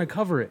still gonna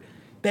cover it.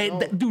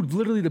 That dude,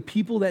 literally, the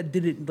people that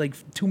did it like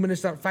 2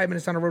 minutes down, 5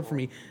 minutes down the road from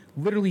me,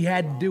 literally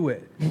had to do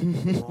it.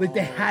 Like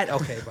they had.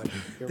 Okay, but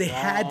they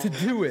had to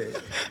do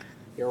it.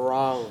 You're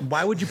wrong.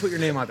 Why would you put your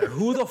name out there?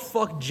 Who the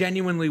fuck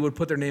genuinely would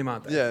put their name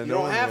out there? Yeah, You no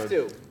don't one have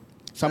would. to.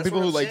 Some That's people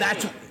what who I'm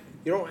like saying.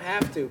 You don't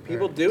have to.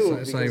 People do.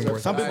 It's not because even they're worth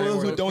it. some people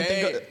who fine. don't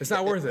think. Okay. It's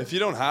not worth it. If you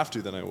don't have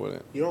to, then I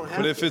wouldn't. You don't have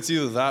But if to. it's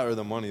either that or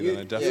the money, then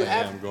I definitely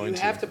am going you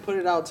to. have to put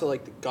it out to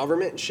like the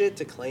government and shit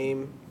to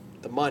claim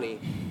the money,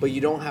 but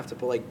you don't have to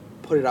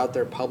put it out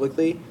there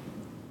publicly,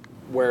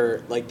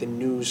 where like the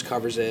news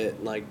covers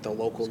it, like the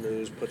local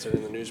news puts it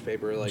in the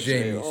newspaper, like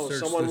Jamie, say, oh, search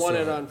someone this won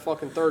it up. on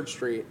fucking 3rd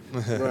Street. You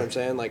know what I'm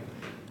saying? Like,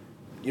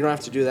 you don't have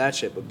to do that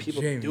shit, but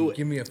people Jamie, do it.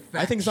 give me a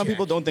I think some fact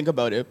people check. don't think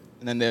about it,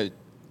 and then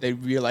they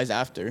realize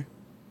after.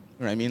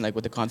 You know what I mean? Like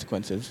with the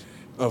consequences.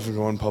 Of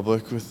going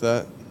public with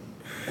that,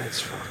 It's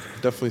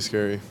fucking. definitely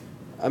scary.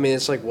 I mean,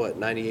 it's like what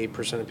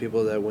 98% of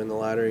people that win the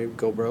lottery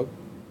go broke.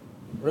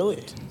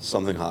 Really?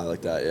 Something high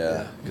like that,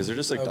 yeah. Because they're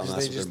just like Oh, 'cause dumbass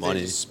they with just- their money.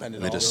 they just spend it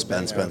And they all. just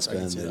They'll spend, bang out. spend, I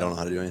can spend. see They that. don't know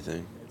how to do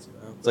anything.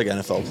 It's like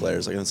NFL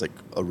players. Like it's like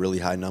a really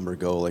high number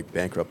go like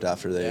bankrupt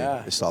after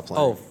they stop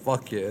playing. Oh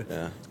fuck yeah!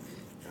 yeah.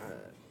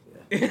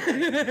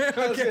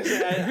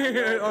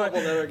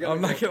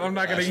 I'm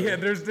not gonna. Yeah,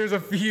 there's a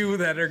few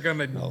that are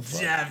gonna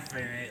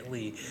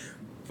definitely,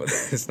 but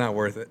it's not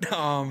worth it.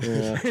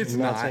 It's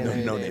not. saying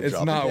anything. No name It's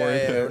dropping. not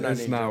worth yeah, we're it. not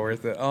It's name not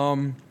worth it. All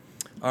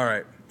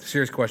right.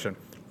 Serious question.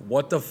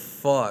 What the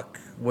fuck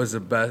was the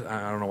best?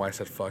 I don't know why I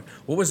said fuck.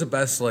 What was the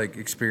best like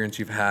experience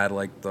you've had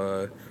like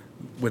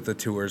with the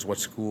tours? What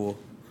school?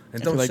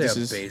 And I feel don't like say this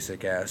a is-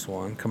 basic ass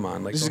one. Come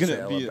on, like This is don't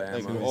gonna say be like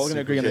Alabama. we're all gonna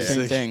agree on the Okay.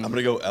 same thing. I'm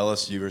gonna go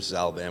LSU versus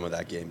Alabama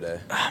that game day.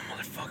 Ah,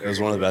 motherfucker. It was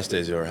one of the best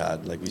days you ever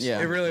had. Like we.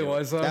 Yeah. It really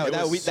was. Though?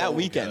 That so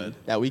weekend. good.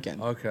 That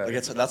weekend. Okay.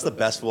 Like that's the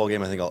best football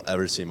game I think I'll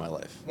ever see in my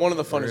life. One of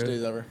the funnest Really?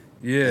 days ever.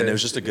 Yeah. And it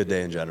was just a good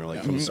day in general.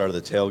 Like from the start of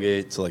the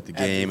tailgate to like the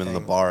game and then the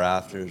Everything. bar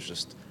after. It was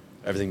just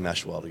everything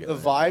meshed well together. The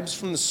vibes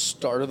from the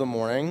start of the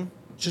morning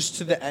just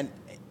to the end,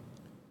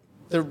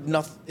 they're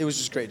nothing. It was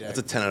just a great day. It's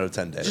a 10 out of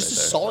 10 day. Just a right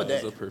there. solid That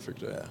day. was a perfect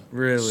day.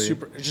 really.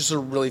 Super. It's just a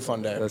really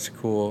fun day. That's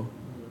cool.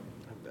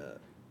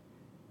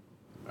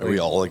 Are we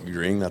all like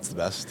agreeing that's the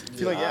best? I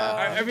feel like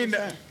I mean,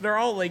 they're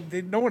all like,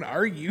 no one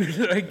argued.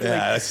 like,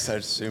 Yeah, I just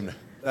assumed.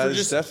 That is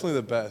just- definitely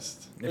the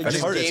best. Like, It's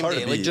just hard- it's game hard to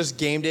day, like beat. just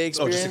game day Oh,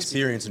 experience. just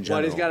experience in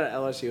general. But he's got an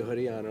LSU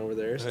hoodie on over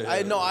there. So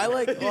I know. I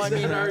like. Well, I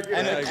mean,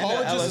 and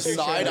colleges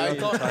aside, I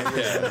thought.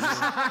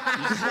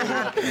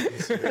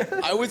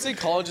 I would say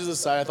colleges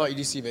aside, I thought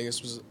EDC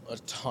Vegas was a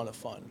ton of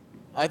fun.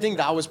 I think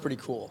that was pretty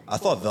cool. I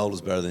thought Veld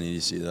was better than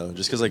EDC though,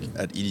 just because like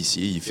at EDC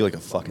you feel like a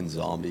fucking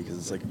zombie because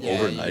it's like Yeah,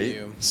 overnight. you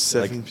do.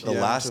 7 Like the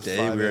p.m. last to day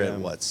 5 we were at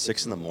a.m. what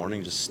 6 in the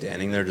morning, just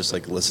standing there, just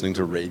like listening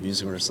to rave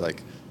music. And we're just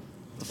like,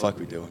 the fuck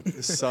we doing?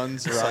 The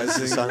sun's The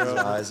rising. sun's bro.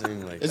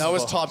 rising. Like That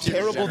was top tier.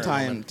 Terrible Jenner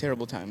time. moment.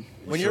 Terrible time.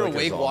 When feel you're like a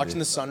awake zombie. watching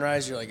the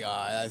sunrise, you're like,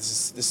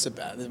 this is a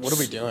bad. What are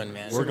we doing,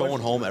 man? we're going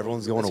home.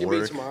 Everyone's going it's to gonna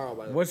be work. tomorrow.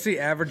 By the way. What's the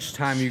average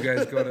time you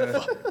guys go to?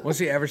 What's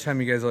the average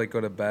time you guys like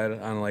go to bed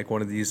on like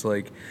one of these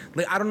like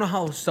I don't know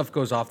how stuff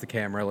goes off the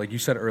camera like you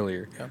said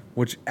earlier,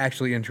 which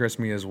actually interests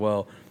me as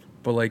well.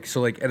 But like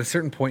so like at a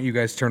certain point you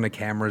guys turn the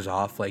cameras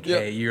off. Like Yeah.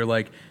 hey, you're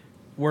like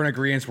we're in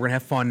agreement. We're gonna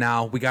have fun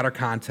now. We got our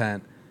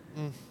content.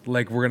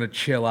 Like we're gonna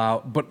chill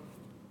out. But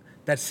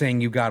that's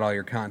saying you got all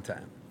your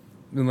content.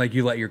 And like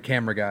you let your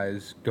camera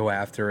guys go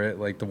after it,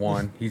 like the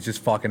one he's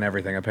just fucking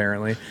everything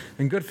apparently,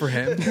 and good for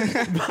him.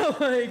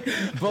 but like,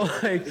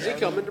 Is he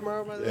coming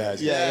tomorrow? By the way.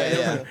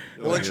 Yeah.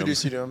 We'll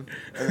introduce you to him,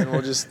 and then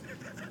we'll just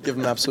give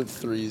him absolute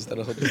threes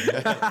that'll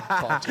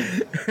talk to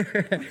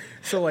him.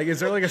 so like, is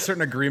there like a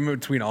certain agreement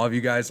between all of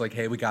you guys? Like,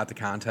 hey, we got the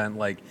content.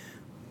 Like,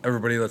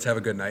 everybody, let's have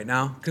a good night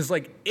now. Because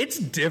like, it's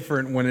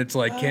different when it's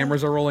like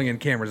cameras are rolling and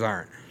cameras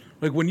aren't.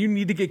 Like when you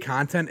need to get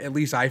content, at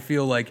least I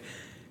feel like,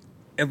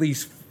 at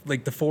least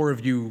like the four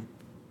of you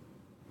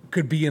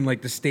could be in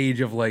like the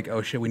stage of like,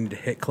 oh shit, we need to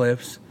hit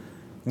clips.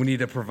 We need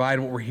to provide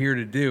what we're here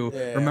to do.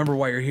 Yeah. Remember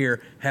why you're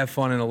here. Have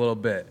fun in a little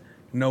bit.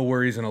 No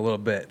worries in a little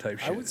bit type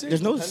shit. I would say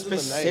There's it no depends on the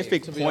night,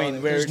 specific to be point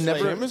honest. where There's it's never.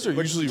 like, Cameras are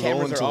where usually cameras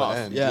rolling are to the off.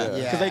 end. Yeah,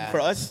 Yeah. because like for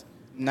us,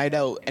 night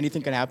out,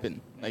 anything can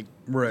happen. Like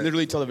Right.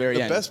 literally till the very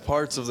The end. best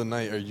parts of the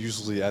night are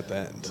usually at the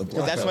end.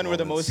 'Cause that's when we're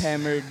the most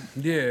hammered.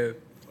 Yeah.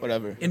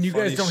 Whatever. And you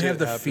Funny guys don't shit have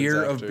the happens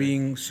fear of after.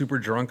 being super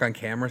drunk on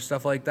camera,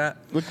 stuff like that.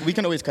 We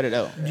can always cut it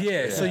out.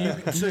 Yeah,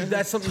 so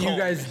that's something you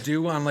guys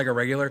do on like a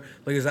regular.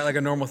 Like, is that like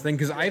a normal thing?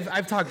 Because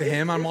I've talked to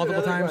him on Here's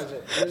multiple another times.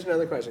 question. Here's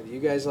another question. Do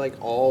you guys like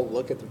all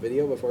look at the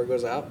video before it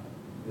goes out?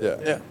 Yeah.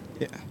 Yeah.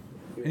 Yeah.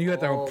 You And you have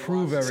to all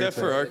approve watch- everything.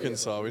 Except for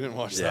Arkansas, we didn't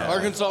watch that.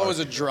 Arkansas was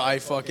a dry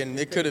fucking.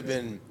 It could have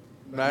been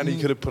Manny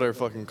could have put our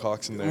fucking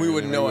cocks in there. We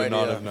would and no would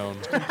not idea. have known.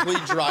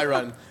 complete dry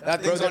run.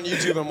 That thing's on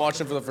YouTube. I'm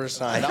watching it for the first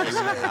time. That was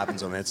That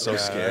happens, man. It's so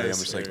scary. I'm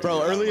it's just like,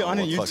 Bro, early on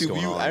what on the fuck's YouTube,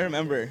 going on? I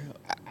remember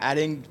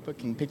adding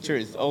fucking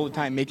pictures all the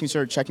time, making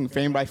sure, checking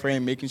frame by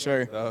frame, making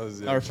sure was,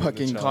 yeah, our the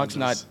fucking cock's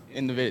not challenges.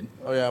 in the vid.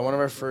 Oh yeah, one of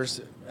our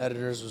first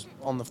editors was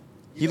on the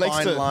He likes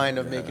fine to- line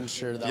of making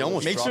sure that You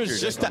almost Make dropped sure your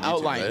it's just dick the on YouTube,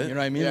 outline. right? You know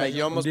what I mean? Yeah, Like,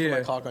 you almost put Yeah.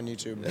 my cock on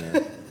YouTube.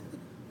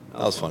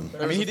 That was fun.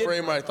 There was he a did-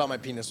 frame where I thought my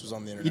penis was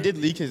on the internet. he did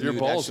leak his Your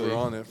nude, balls actually.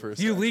 were on it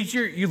first. You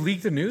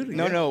leaked the nude?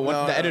 No, Yeah. no, No,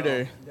 the no,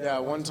 editor. no. Yeah,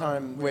 one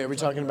time. Wait, are we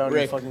talking about in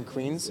Rick. fucking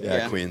Queens? Yeah,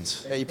 Yeah.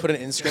 Queens. Yeah, you put an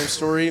Instagram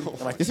story. and I'm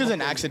like, This is an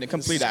fucking- accident, this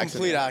complete is a accident.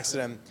 Complete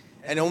accident.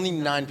 And only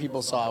 9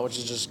 people saw it, which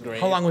is just great.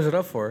 How long was it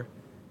up for?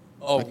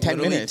 Oh, Like 10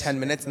 literally minutes. 10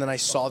 minutes, and then I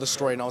saw the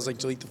story, and I was like,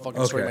 delete the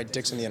fucking story. Okay. My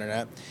dick's on the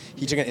internet.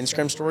 He took an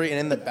Instagram story, and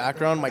in the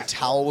background, my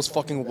towel was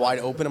fucking wide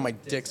open, and my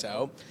dick's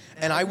out.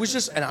 And I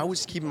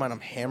was keeping in mind, I'm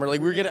hammered.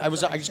 Like we were getting, I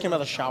just came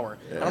out of the shower.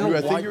 I don't know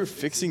I why. think you were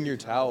fixing your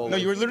towel. No,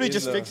 you were literally in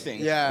just the- fixing.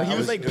 Yeah, But he I was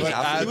was- like, it was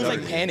he was like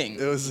after- panning.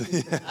 It was.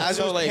 Yeah. As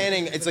So, I was like-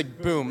 panning, it's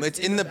like boom, it's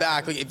in the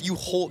back. Like if you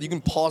hold, you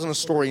can pause on a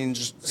story and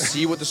just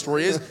see what the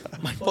story is.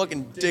 My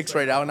fucking dick's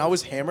right out, and I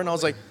was hammered, and I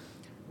was like,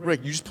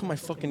 Rick, you just put my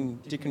fucking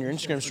dick in your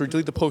Instagram story.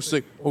 Delete the post. He's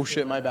like, oh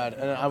shit, my bad.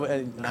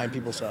 And 9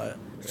 people saw it.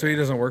 So he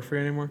doesn't work for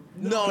you anymore?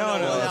 No,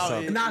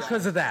 Not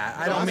because of that.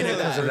 I don't mean it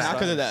because of Not that.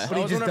 because of that. But That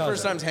he was just one of our does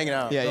first it. times hanging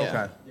out. Yeah, yeah.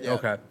 Okay. Yeah.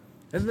 Okay.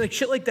 And like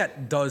shit like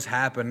that does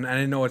happen, and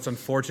I know it's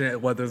unfortunate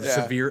whether the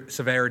Yeah.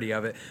 severity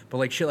of it, but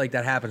like shit like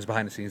that happens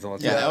behind the scenes all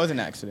the Yeah, time. that was an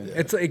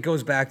accident. It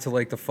goes back to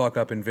like the fuck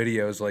up in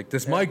videos. Like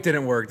this mic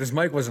didn't work. This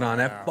mic wasn't on.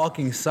 That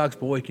fucking sucks.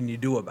 But what can you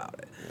do about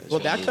it? Well,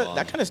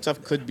 that kind of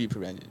stuff could be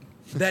prevented.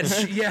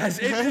 That's yes,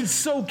 it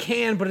so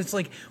can. But it's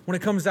like when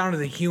it comes down to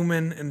the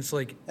human, and it's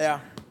like Yeah.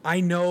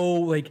 I know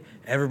like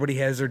everybody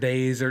has their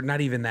days, or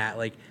not even that.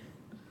 Like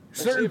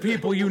certain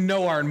people you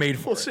know aren't made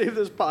for We'll it. see if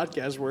this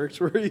podcast works.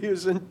 We're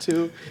using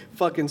 2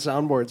 fucking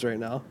soundboards right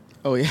now.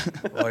 Oh yeah.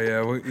 Oh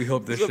yeah, we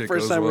hope this This is the shit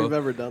first goes time well. we've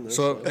ever done this,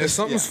 So so- if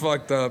something's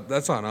fucked up,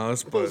 that's on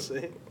us. We'll But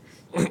see.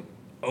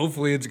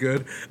 hopefully it's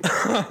good.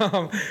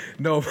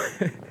 No,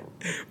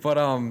 but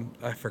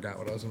I forgot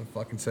what I was gonna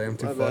fucking say. I'm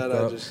too My fucked bad, I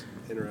up. just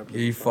interrupted.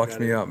 You the fuck fucked out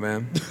me of up,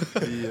 man.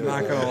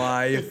 Not gonna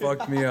lie, you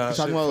fucked me up.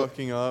 Talking Shit about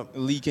fucking up,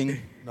 leaking.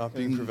 not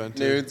being prevented.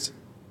 Nudes.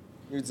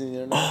 Nudes in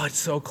the internet. Oh, it's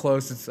so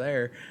close. It's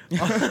there.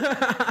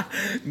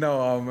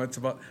 No, it's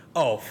about.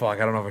 Oh fuck!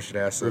 I don't know if I should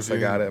ask this. I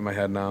got it in my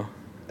head now.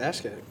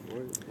 Ask it.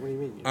 What do you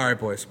mean? All right,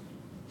 boys.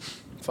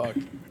 Fuck.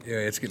 Yeah,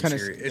 it's getting Kinda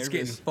serious. It's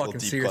getting nervous. fucking Little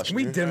deep serious. Can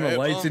we question dim the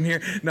lights in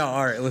here? No,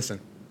 all right, listen.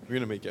 We're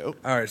gonna make out.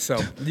 All right, so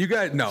you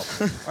guys no,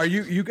 are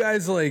you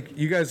guys like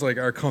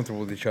are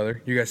comfortable with each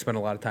other? You guys spend a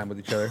lot of time with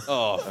each other.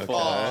 Oh,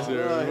 fuck,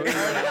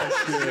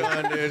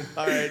 dude.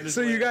 All right. So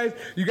you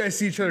guys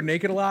see each other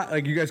naked a lot?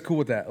 Like you guys cool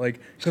with that?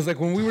 Like because like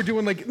when we were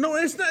doing like no,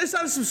 it's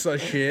not some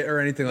such shit or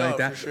anything like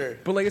that. For sure.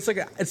 But like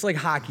it's like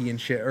hockey and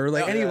shit or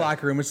like any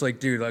locker room. It's like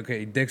dude,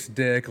 okay, dick's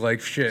dick,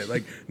 like shit,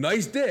 like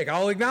nice dick.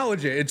 I'll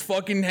acknowledge it. It's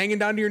fucking hanging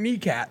down to your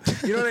kneecap.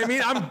 You know what I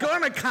mean? I'm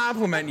gonna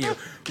compliment you,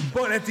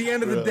 but at the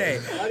end of the day,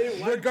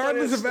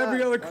 regardless of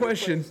every other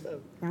question,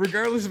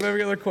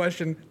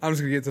 I'm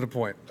just gonna get to the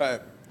point. All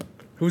right.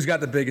 Who's got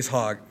the biggest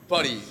hog?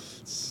 Buddy.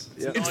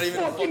 It's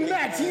fucking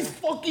Max. He's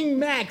fucking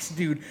Max,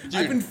 dude.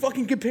 I've been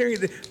fucking comparing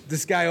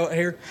this guy out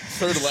here.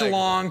 Third leg.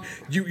 Schlong.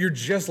 You're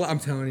just like I'm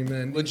telling you,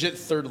 man. Legit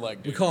third leg,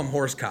 We dude. call him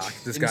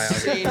horsecock. This guy out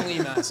here. Insanely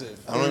massive.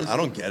 I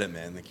don't get it,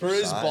 man. Like, For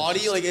his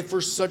body, like if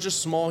for such a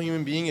small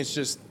human being, it's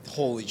just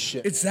holy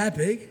shit. It's that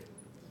big?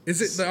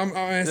 Is it? I'm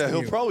asking Yeah,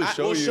 he'll you. probably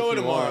show We'll you show if it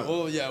you tomorrow.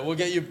 want. We'll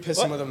get you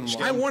pissing with him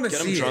tomorrow. I want to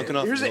Get him see drunk it.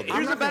 enough. Here's to a, go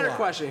here's not a better gonna lie.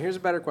 question. Here's a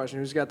better question.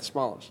 Who's got the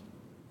smallest?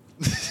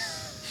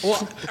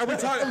 Well, are we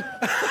talking?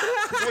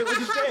 What'd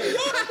you say?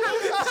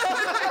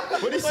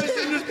 What did you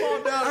say? Just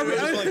palm down. I was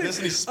like this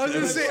and he I was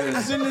gonna say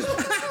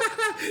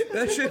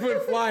that shit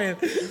went flying.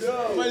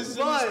 My sin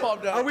just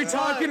popped out. Are we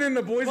talking in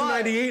the Boys of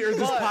 98 or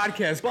this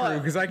podcast crew?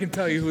 Because I can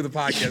tell you who the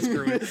podcast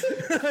crew is.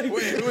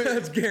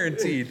 That's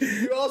guaranteed.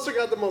 You also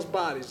got the most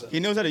bodies. He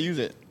knows how to use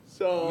it.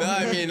 So No,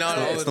 I mean, not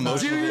all It's the the time.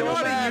 most- Do you know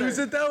how to matter. use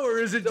it though, or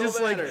is it Don't just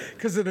like matter.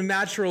 because of the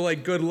natural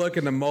like good look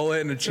and the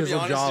mullet and the To be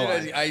chiseled honest,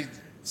 jawline? dude, I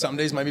some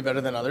days might be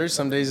better than others.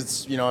 Some days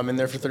it's I'm in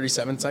there for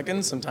 37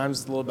 seconds. Sometimes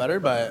it's a little better,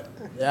 but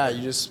yeah,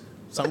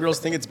 some girls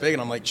think it's big,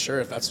 and I'm like, sure,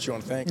 if that's what you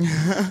want to think.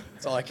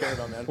 That's all I care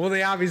about, man. Well,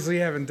 they obviously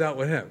haven't dealt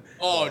with him.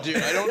 Oh, dude,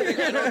 I don't.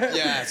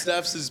 Yeah,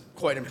 Steph's is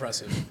quite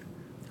impressive.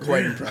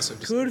 Quite impressive.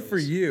 to say Good the for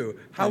least. you.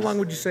 How long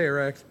would you say,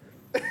 Rex?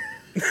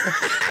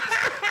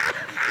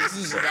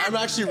 I'm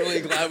actually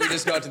really glad we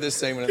just got to this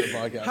segment of the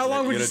podcast. How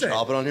long You would you gonna say?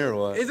 drop it on here or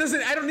what? It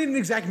doesn't. I don't need an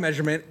exact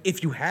measurement.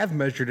 If you have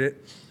measured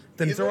it,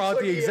 then It throw looks out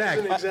like the he has exact.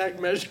 an exact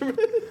measurement.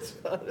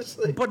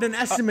 Honestly. But an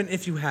estimate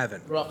if you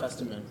haven't. Rough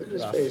estimate.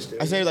 His face,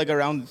 dude. I say like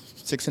around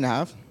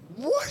 6.5.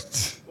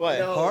 What? What?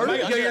 No. Hard?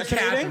 Yeah, you're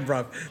capping,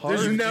 bro.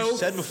 There's You no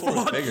said before it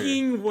was bigger.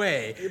 fucking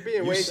way. You're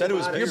being You way said too it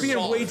was modest. You're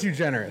being way too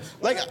generous.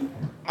 Like, I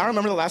don't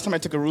remember the last time I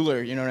took a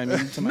ruler. You know what I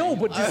mean? To my- No,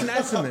 but just an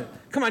estimate.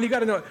 Come on, you got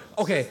to know.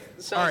 Okay,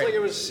 It sounds all right. like it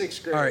was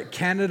sixth grade. All right,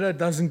 Canada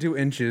doesn't do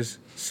inches,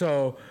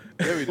 so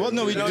Well,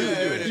 no, we do.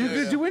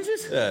 you do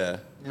inches? Yeah.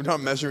 We're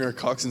not measuring our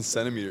cocks in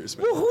centimeters,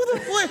 man. Well, who the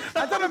what?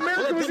 I thought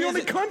America was the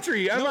only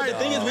country. Am I the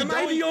thing is, we am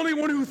I don't- the only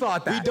one who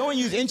thought We that? don't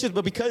use inches,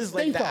 but because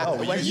like They that, thought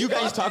that. like you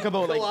guys talk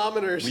about like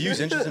Kilometers. We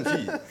use inches and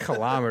feet.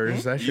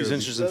 Kilometers. That We shit. use would be-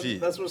 inches and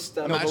feet. That's what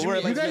Steph. but we're,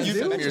 like, you guys you do?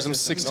 Centimeters. I'm No,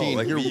 16.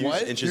 like You're we use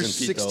what? inches You're and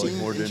feet though, like 16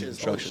 more than inches. Oh,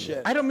 instructions.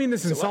 shit. I don't mean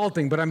this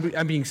insulting, but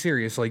I'm being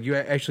serious. Like you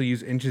actually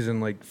use inches and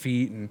like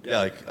feet and Yeah,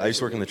 like I used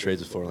to work in the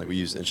trades before. Like we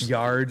used inches.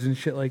 yards and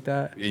shit like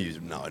that. We use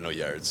no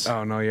yards.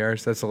 Oh no,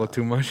 yards. That's a little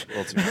too much. A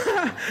little too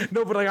much.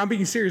 No, but like I'm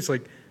being serious.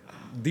 Like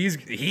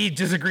he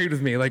disagreed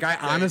with me. Like I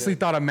honestly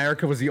thought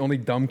America was the only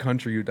dumb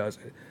country who does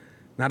it.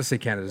 Not to say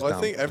Canada's Well, dumb.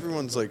 I think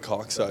everyone's like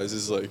cock size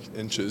is like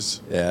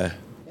inches. Yeah.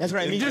 that's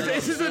what I mean.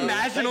 This is a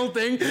national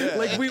thing.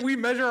 Like we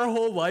measure our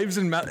whole lives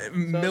in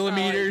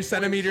millimeters,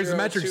 centimeters, and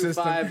metric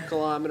system. 5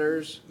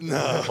 kilometers. No.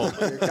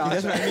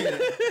 That's what I mean.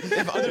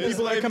 If other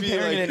people are might be,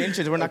 comparing it in like,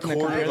 inches, we're not going to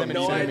quarter compare of them a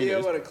in No meter.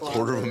 idea centimeters. what a kilometer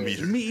Quarter of a is.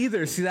 meter. Me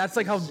either. See, that's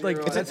like how like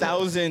It's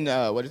 1,000.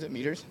 What is it?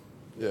 Meters?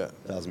 Yeah.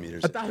 1,000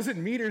 meters.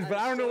 1,000 meters, but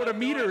I don't know what a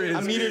meter is.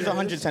 A meter is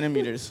 100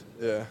 centimeters.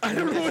 Yeah. I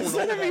don't know what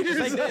centimeters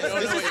is.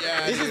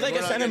 This is like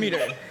a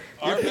centimeter.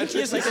 Your pinky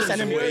is like a Way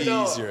centimeter.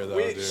 easier though,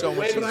 dude. So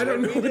But I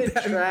don't know we what did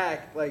that-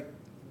 track, like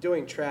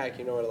doing track,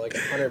 you know what like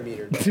 100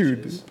 meter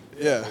Dude. is.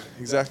 Yeah,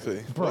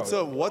 exactly. Bro,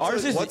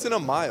 What's in a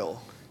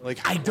mile?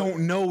 Like I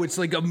don't know. It's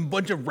like a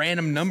bunch of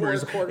random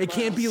numbers. 4 It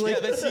can't be like Yeah,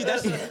 but see,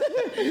 that's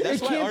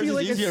it why can't ours be is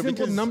like a easier simple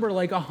because number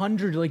like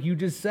 100, like you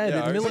just said. Yeah,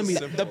 It's ours is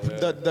millimeters.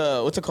 simple.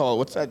 the what's it called?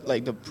 What's that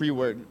like the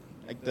pre-word?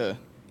 Like the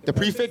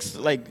prefix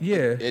like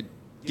Yeah. it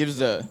gives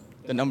the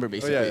number oh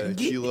basically. yeah,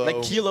 kilo.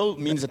 Like kilo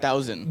means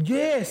 1,000.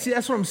 Yeah, see,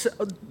 that's what I'm saying.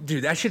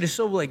 Dude, that shit is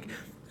so like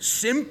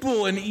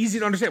simple and easy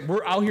to understand.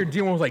 We're out here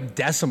dealing with like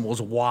decimals.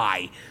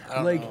 Why?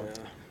 Like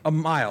a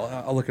mile.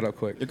 I'll look it up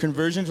quick. The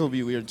conversions will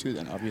be weird too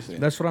then, obviously.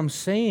 That's what I'm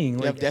saying.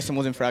 You have Like,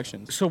 decimals and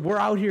fractions. so we're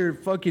out here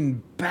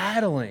fucking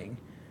battling,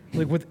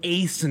 like with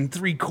eighths and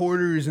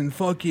 3/4 and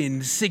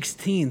fucking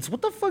 16ths.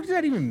 What the fuck does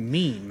that even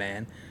mean,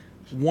 man?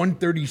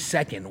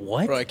 1/32.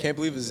 What? Bro, I can't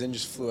believe his in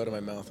just flew out of my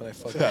mouth, and I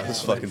fucking. That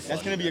was fucking That's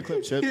funny. gonna be a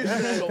clip, Chip.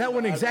 That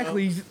one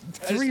exactly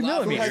 3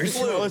 millimeters.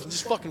 It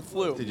just fucking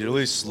flew. Did you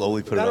really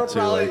slowly put it That'll up too?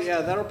 probably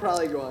Like, that'll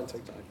probably go on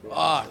TikTok.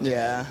 Ah,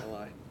 Yeah. I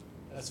lie.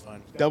 that's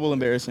fine. Double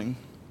embarrassing.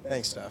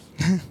 Thanks, Steph.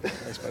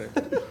 Thanks, buddy.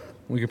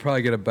 We could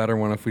probably get a better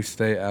one if we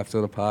stay after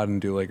the pod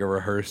and do like a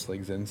rehearsed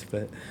like Zen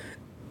spit.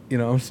 You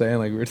know what I'm saying?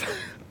 Like we were.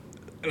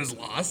 It was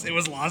lost. It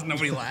was lost.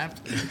 Nobody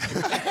laughed.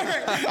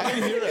 I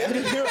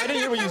didn't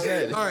hear what you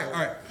said. All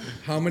right.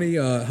 How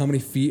many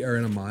feet are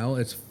in a mile?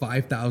 It's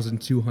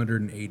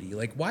 5,280.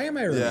 Like, why am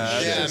I?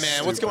 Yeah,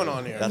 man. What's going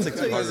on here? That's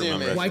like hard to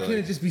remember. Why can't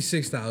it just be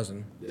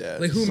 6,000? Yeah,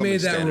 Like, who something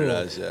made that rule?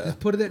 standardized, yeah. Just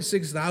put it at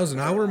 6,000.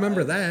 I'll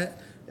remember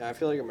that. Yeah, I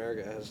feel like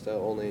America has to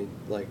only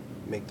like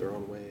make their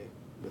own way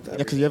with that. Yeah,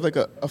 because you have like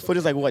a foot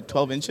is like what,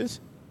 12 inches?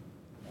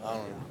 I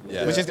don't know.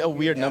 Yeah. Which is a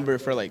weird number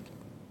for like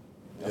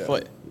a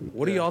foot.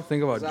 What do y'all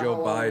think about Is that Joe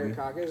how long your Biden?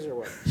 cock is or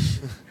what?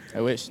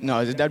 I wish.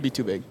 No, that'd be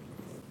too big.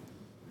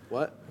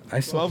 What?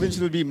 12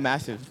 inches would be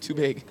massive. Too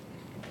big.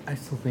 I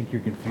still think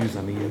you're confused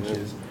on the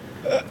inches.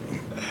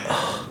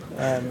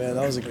 Man, that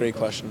was a great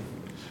question.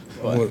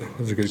 That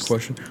was a good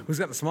question. Who's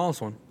got the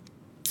smallest one?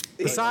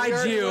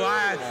 Besides you,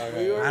 I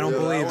don't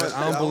believe it.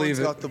 I don't believe It's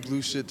it. got the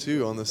blue shit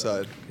too on the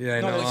side. Yeah,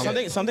 I No, know.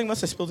 like something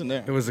must have spilled in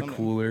there. It was a Something.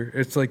 cooler.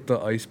 It's like the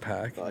ice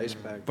pack. The ice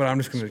pack. But I'm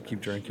just gonna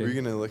keep Were you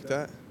drinking. gonna lick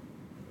that?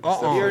 He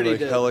Uh-uh. already Like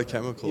did. hella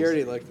chemicals. He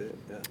already licked it.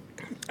 Yeah.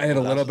 I had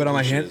a little bit on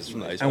my hand. From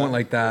the ice I went pack.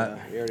 like that.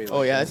 Yeah, he already Oh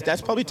licked yeah, it.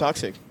 that's probably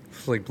toxic.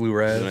 It's like blue A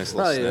red. nice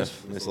little Probably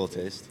sniff, nice little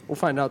taste. We'll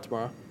find out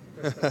tomorrow.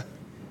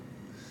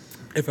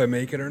 If I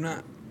make it or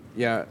not.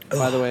 Yeah.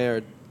 By the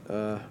way,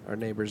 our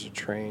neighbor's a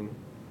train.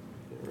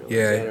 Didn't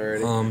realize that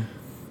already. Yeah.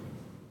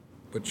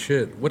 But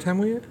shit, what time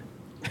we at?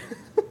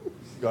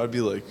 Gotta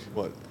be like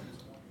what?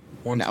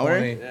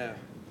 1:20. Yeah.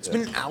 It's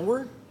been an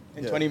hour?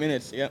 In 20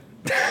 minutes, yeah.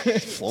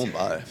 Flown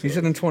by. He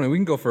said in 20. We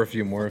can go for a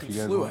few more if you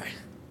guys Flew want. away.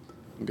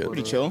 I'm good.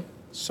 Pretty chill.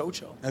 So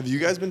chill. Have you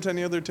guys been to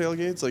any other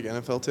tailgates, like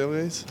NFL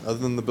tailgates, other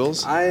than the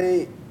Bills?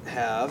 I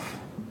have.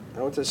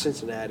 I went to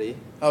Cincinnati.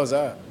 How was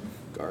that?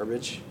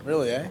 Garbage.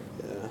 Really, eh?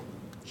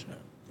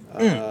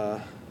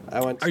 Yeah. I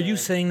went. Are you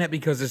saying that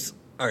because it's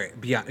all right?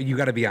 You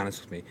got to be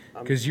honest with me,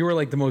 because you are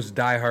like the most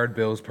diehard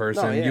Bills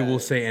person. No, You yeah. will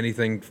say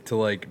anything to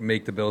like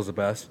make the Bills the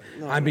best.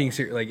 No, I'm no. being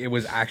serious. Like it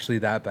was actually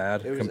that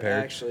bad It was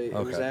compared. actually. It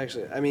was Okay.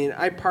 actually. I mean,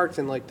 I parked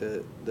in like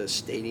the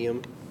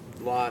stadium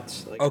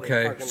lots. Like, they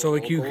Okay, park in so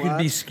the like you local could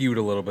be lots, skewed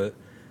a little bit,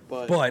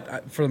 but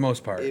for the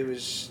most part, it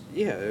was.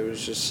 Yeah, it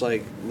was just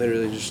like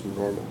literally just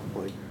normal.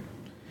 Like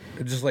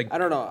it's just like I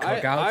don't know.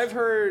 cookouts. I've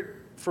heard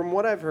from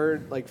what I've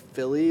heard, like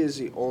Philly is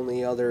the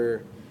only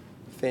other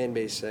fan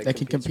base that That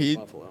can competes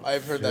with compete? Buffalo.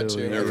 I've heard that too.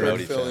 Philly. I've They're heard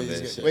rowdy fan Philly's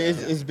base, good. Wait,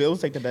 is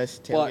Bills like the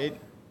best But- tailgate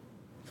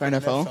for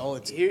NFL? NFL,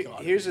 it's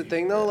Here's the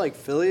thing though, like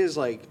Philly is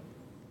like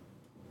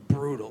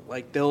brutal.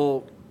 Like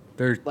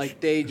They're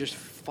they just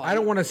fight. I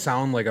don't want to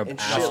sound like an and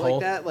shit like asshole.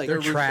 that, like-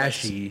 they're They're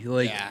trashy.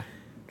 Like Yeah.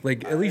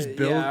 like at least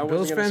yeah, I wasn't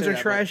Bills gonna fans say are that,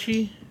 but-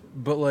 trashy,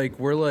 but like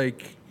we're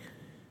like.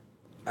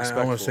 I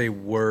don't want to say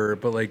were,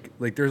 but like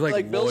there's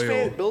like Bills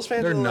loyal. Bills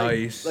fans They're are like,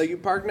 nice. Like you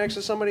park next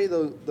to somebody,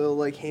 they'll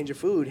like hand you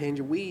food, hand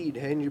you weed,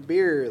 hand you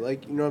beer.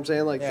 Like you know what I'm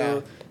saying? Like Yeah.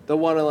 they'll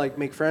want to like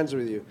make friends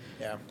with you.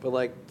 Yeah. But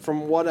like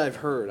from what I've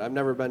heard, I've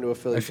never been to a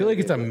Philly. I feel like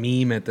it's a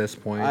tailgate, meme at this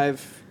point. but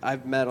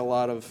I've met a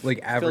lot of Like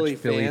average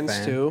Philly fans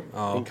fan? too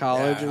Oh. in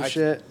college Yeah, and I-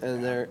 shit,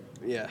 and they're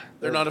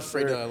not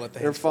afraid to they're- let the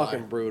They're hands fly.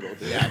 fucking brutal,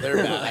 dude. Yeah, they're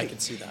bad. I can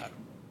see that.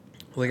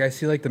 Like I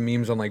see like the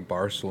memes on like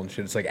Barstool and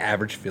shit. It's like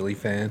average Philly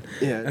fan.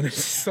 Yeah. And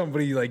it's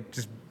somebody like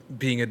just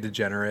being a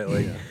degenerate,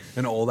 like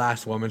an old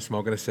ass woman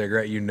smoking a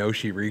cigarette. You know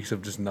she reeks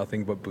of just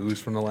nothing but booze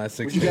from the last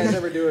 6 Would you years. guys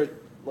ever do it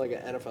like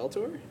an NFL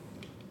tour?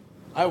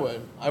 I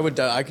would.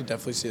 I could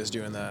definitely see us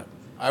doing that.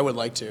 I would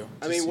like to.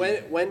 I mean,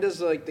 when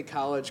does like the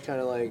college kind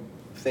of like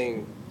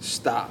thing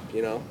stop?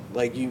 You know,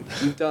 like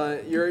you've done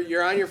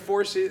you're on your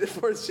fourth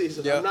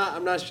season. Yeah.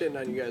 I'm not shitting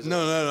on you guys. No.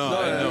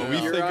 I know. We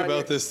You're think on about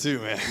your- this too,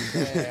 man.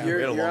 You're,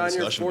 We had a long you're on your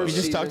discussion fourth about We just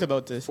season. talked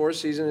about this. Fourth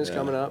season is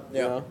coming up.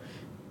 Yeah. You know,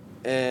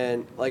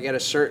 and like at a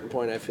certain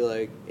point, I feel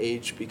like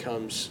age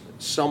becomes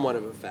somewhat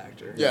of a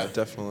factor. Yeah.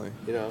 Definitely.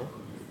 You know,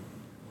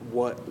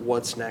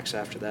 what's next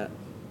after that?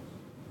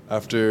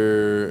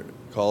 After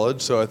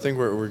college, so I think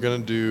we're gonna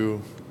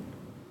do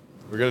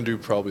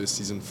probably a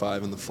season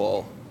 5 in the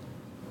fall,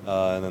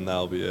 and then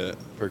that'll be it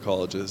for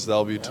colleges.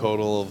 That'll be a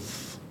total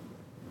of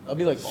That'll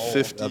be like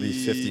 50. That'll be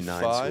 59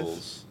 55?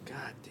 schools. God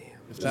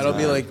damn. That'll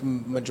be like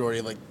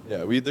majority like Yeah,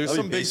 there's That'll be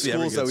some big basically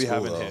every schools that good we school,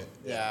 haven't though. hit.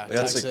 yeah. Like,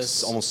 that's like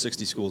Texas. almost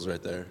 60 schools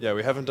right there. Yeah,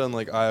 we haven't done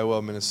like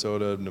Iowa,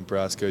 Minnesota,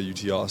 Nebraska,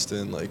 UT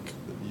Austin, like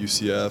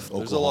UCF.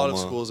 There's a lot of Oklahoma.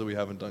 schools that we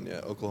haven't done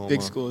yet. Oklahoma.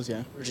 Big schools,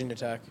 yeah. Virginia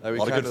Tech. That A we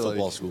lot of good kinda,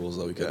 football like, schools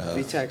that we could have.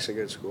 VTech's a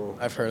good school.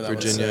 I've heard that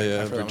one's Virginia, sick.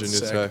 yeah, I've heard that one's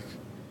Virginia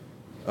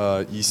sick.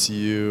 Tech,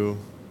 ECU.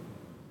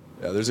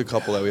 Yeah, there's a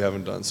couple that we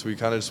haven't done, so we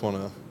kind of just want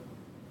to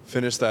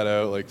finish that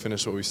out, like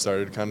finish what we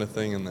started, kind of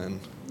thing, and then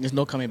There's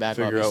no coming back,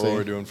 figure out obviously. what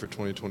we're doing for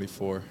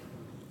 2024.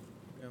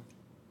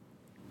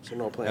 So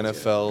no plans. yet.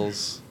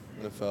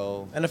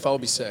 NFL. NFL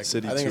would be sick.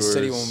 City I think a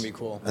city tours. one would be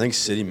cool. I think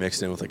city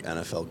mixed in with like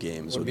NFL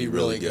games Would be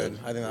really good.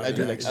 I think that I would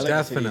do be like- nice. I like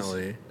the cities.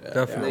 Definitely, And then you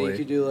definitely.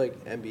 could do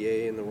like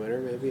NBA in the winter,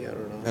 maybe. I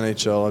don't know.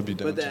 NHL, I'd be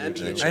down But the to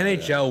do NBA NHL.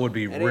 NHL would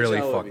be NHL really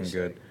would be fucking sick.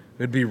 good.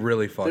 It'd be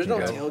really fucking There's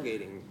no good.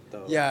 tailgating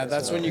though. Yeah,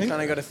 that's when you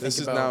kind of got to think This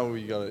is about. now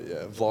we got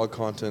to vlog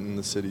content in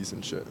the cities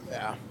and shit.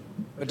 Yeah,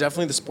 but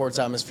definitely the sports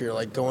atmosphere,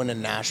 like going to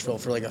Nashville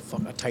for like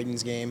a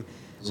Titans game.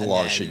 There's a and lot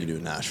then- of shit you do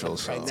in Nashville.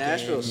 So. Titans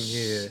Nashville's.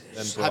 Yeah.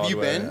 And Have you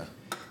Broadway, been? yeah.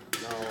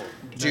 No,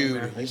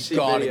 Dude, I you see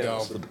gotta videos. go.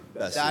 It's the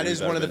best That city is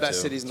we've one of the ever been best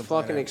to. cities in the It's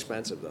fucking planet.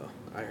 expensive though.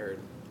 I heard.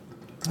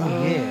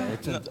 Yeah,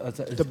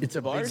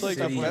 The bars It's like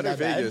stuff a wasn't better that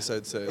bad. Vegas,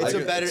 I'd say. It's Like, a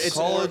better-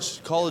 it's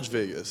college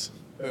Vegas.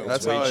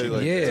 That's way how I cheaper.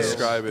 like Yeah.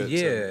 describe it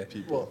Yeah. to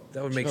people.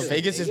 that would make sense.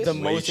 Vegas is the Way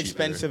most cheaper.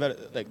 expensive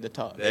at like the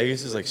top.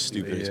 Vegas is like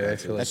stupid Yeah, I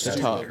expensive. feel like That's that's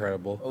the top.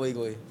 incredible.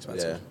 Illegally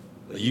expensive.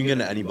 Yeah. Like, you can get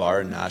into any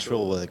bar in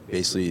Nashville with like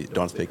basically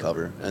don't have to pay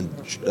cover, and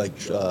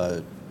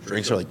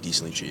drinks are like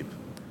decently cheap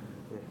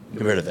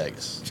compared to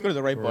Vegas. Just go to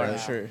the right bar,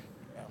 sure.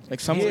 Like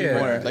some will be Yeah.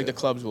 more. Like the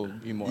clubs will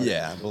be more.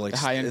 Yeah, but like The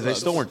high-end they clubs.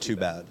 still weren't too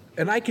bad.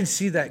 And I can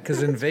see that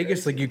because in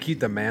Vegas, like you keep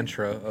the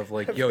mantra of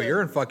like, yo,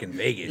 you're in fucking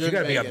Vegas. You're You got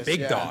to in be a Vegas, big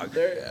yeah. dog.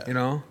 They're- You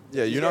know?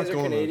 Yeah, These you're not guys are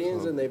going to the Canadians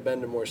club. and they've been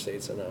to more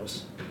states than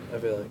us. I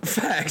feel like.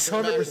 Facts,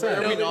 Where 100%.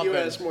 are we not not been?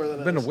 U.S. more than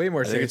I've been to us? way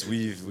more I think states.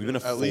 we've been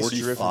to At least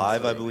driven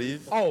 45, I through.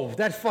 believe. Oh,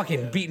 that's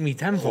fucking beating me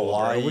tenfold. Bro.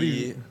 Hawaii, What do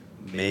you?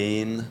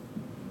 Maine,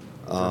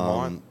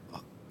 Vermont.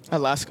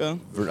 Alaska.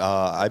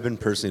 I've been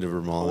personally to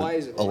Vermont,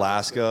 Hawaii's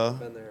Alaska,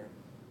 Been there.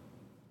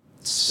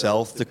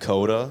 South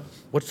Dakota,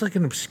 What's like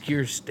an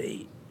obscure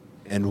state?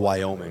 and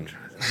Wyoming.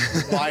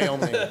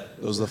 Wyoming.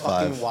 Those are the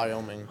Fucking five.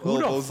 Wyoming. Who the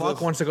those fuck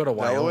the wants to go to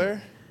Wyoming?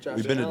 Delaware?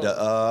 We've been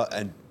to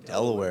and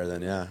Delaware,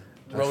 then yeah.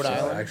 Rhode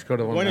Island. Let's go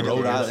to one. Going to of those.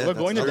 Rhode Island. We're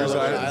going to That's- Rhode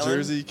Delaware. Island, Island?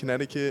 Jersey,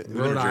 Connecticut. We've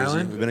been to Rhode Jersey.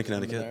 Island? We've been to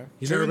Connecticut.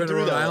 You never been to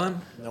Rhode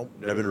Island? Nope.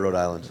 I've been to Rhode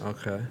Island.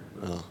 Okay,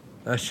 Oh,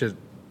 that shit,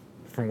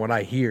 from what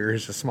I hear,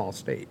 is a small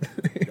state.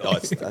 no, I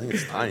think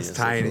it's tiny. It's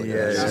tiny, like yeah,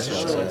 that. yeah. I It's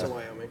went to yeah.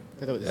 Wyoming.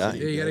 Yeah.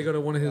 Yeah, you got to go to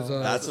one of his.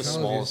 That's the colleges.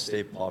 smallest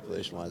state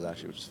population-wise,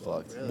 actually, which is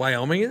fucked.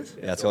 Wyoming is?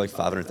 Yeah, it's got like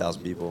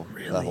 500,000 people.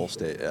 That whole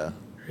state, yeah.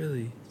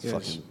 Really? It's You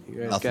guys, fucking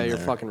you guys nothing got your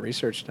there. fucking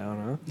research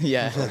down,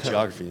 Yeah.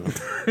 Geography, you know?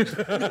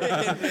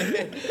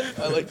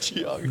 I like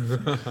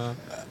geography.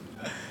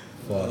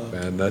 Fuck,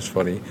 man, that's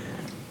funny.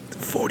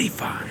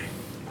 45. huh?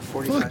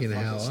 45 Fucking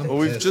hell. I'm Well,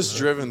 we've pissed, just bro.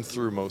 driven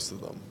through most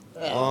of them.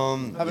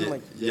 Having, Yeah,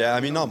 like- yeah,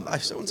 I mean, no, I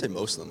wouldn't say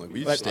most of them. Like,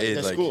 we've Like stayed,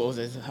 the like, schools.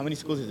 How many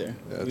schools is there?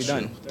 Yeah, We've that's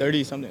done true.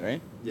 30 something,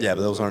 right? yeah,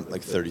 but those aren't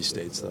like 30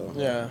 states, though.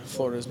 Yeah,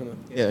 Florida's been.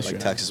 Yeah, Like, sure.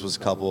 Texas was a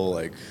couple,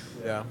 like,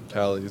 Yeah.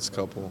 Cali, it's a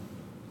couple.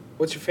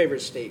 What's your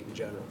favorite state in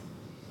general?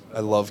 I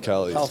love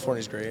Cali.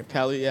 California's great.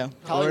 Cali, yeah. Cali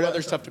Florida.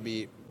 weather's tough to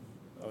beat.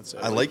 I would say.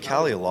 I like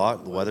Cali a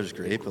lot. The weather's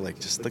great, but, like,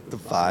 just, like, the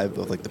vibe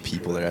of, like, the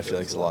people there, I feel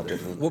like it's a lot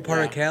different. What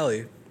part of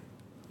Cali?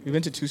 We've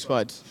been to 2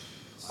 spots.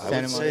 I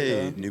Santa would say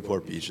Monica.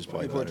 Newport Beach is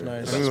probably Newport's better.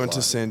 nice. I think we went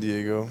to San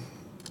Diego.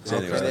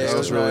 San Diego. That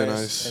was really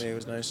nice. San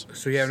Diego's nice.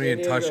 So you haven't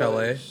even touched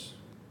LA?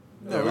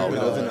 No, we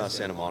live in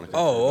Santa Monica.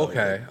 Oh, for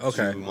okay, about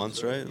okay. 2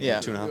 months, right? Yeah.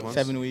 2.5 months?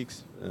 7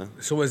 weeks. Yeah.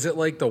 So is it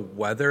like the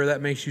weather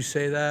that makes you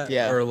say that?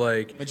 Yeah. Or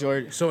like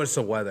Majority. So it's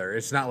the weather.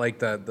 It's not like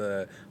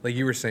the like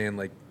you were saying,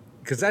 like,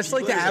 because that's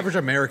like the average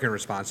American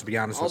response, to be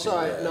honest Also,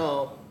 with you.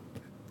 no.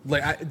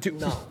 Like, dude,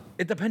 No.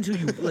 it depends who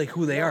you like,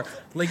 who they are.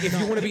 Like, if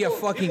you want to be a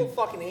People fucking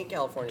fucking hate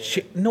California.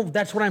 shit. No,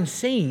 that's what I'm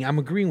saying. I'm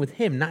agreeing with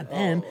him, not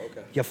them.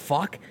 okay. You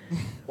fuck.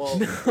 Well,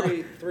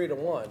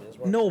 3-1 is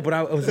what. No, but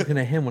I was looking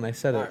at him when I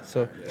said it. Alright,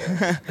 So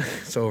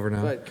it's over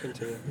now. But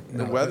continue.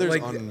 The No, weather's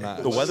like,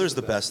 unmatched. The weather's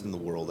the best in the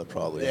world,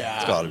 probably. Yeah.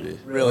 It's gotta be.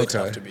 Really Okay.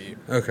 tough to beat.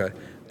 Okay,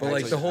 but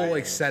like the whole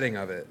like setting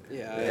of it.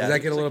 Yeah. Does that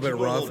get a little bit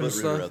People are rough and ruder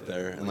stuff? out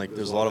there, and like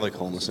there's a lot of like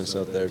homelessness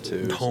out there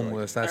too. so, like,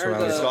 Homeless. That's I what I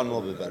heard was. It's gotten a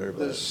little bit better,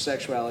 The but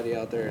sexuality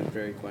out there is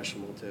very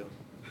questionable too.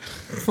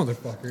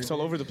 Motherfucker. It's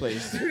all over the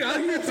place. Dude, how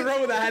you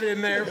throw that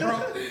in there, bro?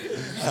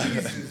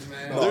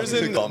 There's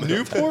in Comment.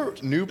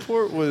 Newport.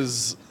 Newport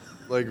was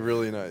like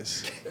really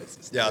nice.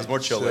 yeah, it's more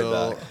chill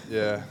like that.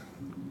 Yeah.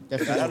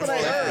 That had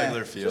a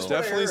regular feel.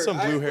 Definitely some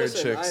blue-haired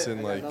chicks I in,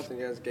 got like, nothing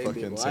against gay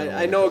fucking people. Santa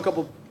I know a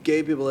couple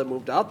gay people that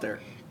moved out there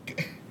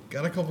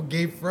Got a couple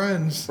gay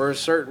friends. for a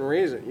certain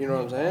reason. You know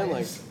what I'm saying?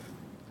 Like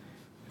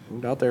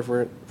moved out there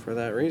for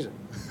that reason.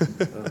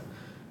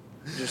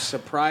 Just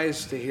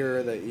surprised to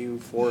hear that you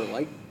four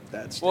like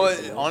that. State,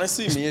 Well, you know?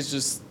 honestly, me, it's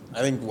just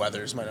I think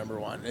weather's my number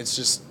one. It's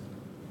just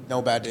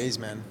no bad days,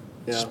 man.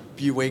 Yeah. Just,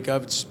 you wake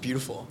up, it's just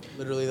beautiful.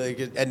 Literally,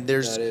 like, and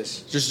there's That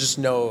is. just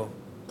no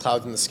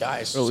clouds in the sky.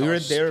 It's Bro, just we were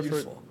always there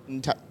beautiful. for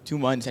 2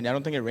 months, and I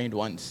don't think it rained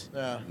once.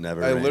 Yeah.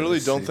 Never. I rained. literally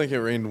It don't was- think it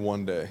rained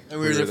one day. And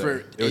we were there for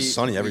It was 8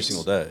 sunny every weeks.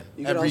 single day.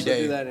 You could every also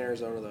day. do that in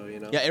Arizona, though. You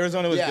know. Yeah,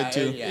 Arizona was yeah, good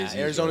too. Yeah, AZ 's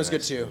Arizona's really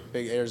good too.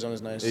 Big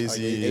Arizona's nice. AZ,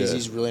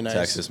 AZ's really nice.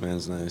 Texas, man,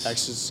 is nice.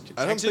 Texas.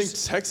 I don't think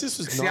Texas- Texas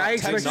was See, not. I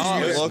expected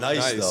Texas you to- looked Nice,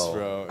 nice, though.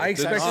 bro. I It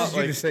did expected not,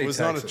 you to say It was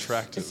not Texas.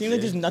 attractive. It seemed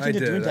like there's nothing I to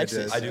do did, in I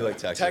Texas. did. I do like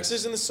Texas.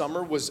 Texas in the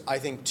summer was, I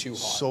think, too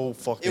hot. So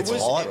fucking. It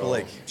was hot, bro. but,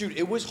 like, dude,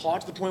 it was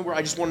hot to the point where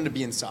I just wanted to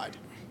be inside.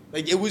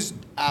 Like it was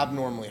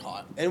abnormally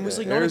hot, and it was Yeah,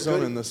 like not Arizona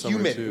good, in the summer,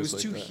 humid. too, It is was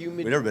like too that. humid.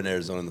 We've never been to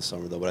Arizona in the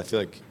summer though, but I feel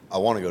like I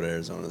want to go to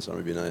Arizona in the summer.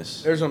 It'd be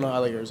nice. Arizona, I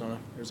like Arizona.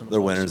 Arizona.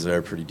 Their winters there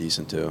are pretty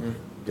decent too.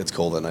 Gets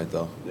cold at night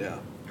though. Yeah.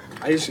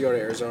 I used to go to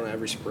Arizona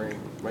every spring.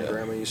 My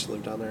grandma used to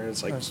live down there, and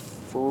it's like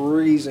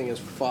freezing as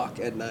fuck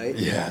at night.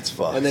 Yeah, it's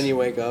fucked. And then you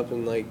wake up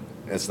and like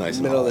It's nice.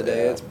 and middle of hot, the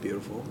day, yeah. it's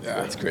beautiful.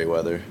 Yeah, it's great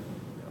weather.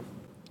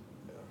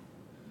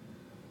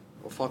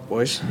 Well, fuck,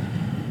 boys.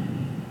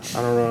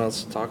 I don't know what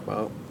else to talk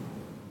about.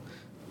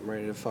 I'm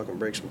ready to fucking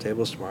break some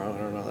tables tomorrow. I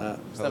don't know that.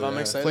 Steph, I'm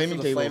excited Flaming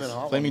for the tables. flaming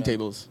hot Flaming one, man.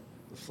 tables.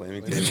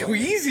 Flaming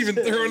He's even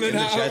throwing it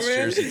out, Jets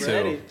man. jersey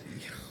too.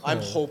 I'm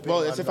hoping.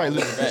 Well, that's if I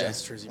lose the bet. I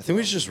think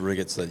we should just rig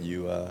it so that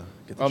you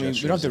get the I mean,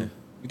 Jets we don't have jersey. to.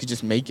 We could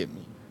just make it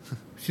me. You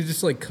should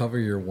just like cover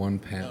your one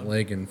pant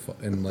leg in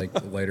like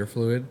lighter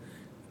fluid.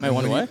 My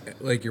one When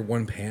what? like your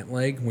one pant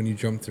leg when you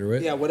jump through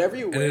it. Yeah, whatever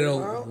you And wear it'll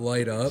tomorrow.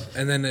 light up,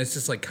 and then it's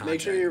just like contact.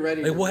 Make sure you're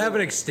ready Like to we'll have go.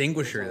 an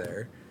extinguisher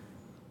there.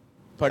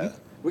 Pardon?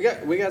 We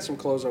got some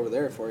clothes over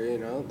there for you. You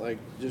know, like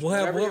just We'll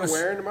have- whatever we'll you're have a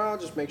s- wearing tomorrow.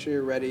 Just make sure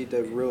you're ready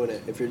to ruin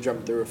it if you're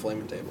jumping through a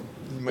flaming table.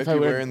 You might If I be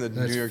wear- wearing the New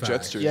That's York fact.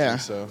 Jets jersey, Yeah.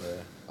 so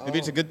Maybe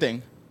it's a good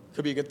thing.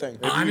 Could be a good thing.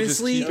 maybe we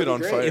just Honestly, keep it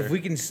on That'd be fire. great. If we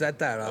can set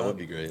that up, would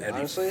be great. That'd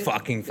Honestly, be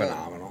fucking yeah.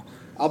 phenomenal.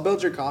 I'll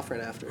build your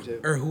coffin after too.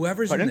 Or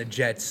whoever's Pardon? in the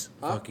Jets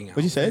fucking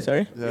What'd you say? outfit,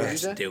 Sorry. Yeah. What'd you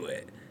say? Let's do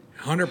it.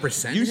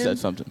 100%. You him? said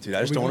something. Dude,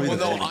 I just don't want to be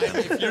Well, the no,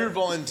 thing. if you're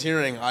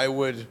volunteering, I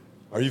would.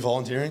 Are you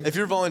volunteering? If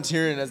you're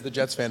volunteering as the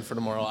Jets fan for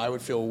tomorrow, I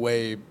would feel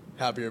way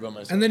happier about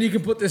myself. And then you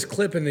can put this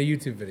clip in the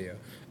YouTube video.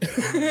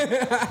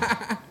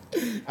 I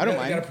don't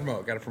mind. Gotta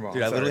promote. Gotta promote.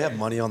 Dude, I Sorry. literally have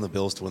money on the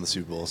Bills to win the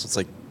Super Bowl, so it's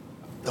like,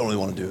 I don't really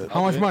want to do it.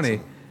 How much money?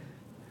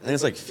 I think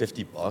it's like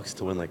 $50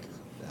 to win like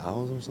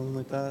 1,000 or something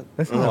like that.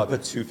 That's no, not- I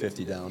put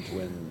 $250 down to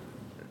win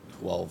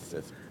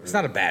 1,250. It's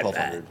not a bad bet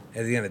 1,200.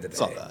 at the end of the day. It's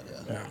not bad,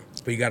 yeah.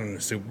 But you got him in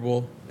the Super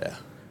Bowl. Yeah.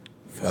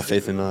 Got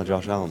faith in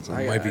Josh Allen. So.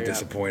 I I might got- be I got-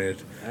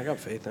 disappointed. I got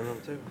faith in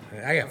them too.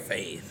 I got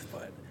faith,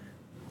 but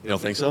You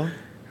don't think so?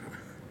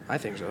 I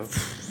think so.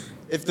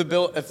 if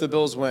the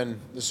Bills win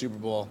the Super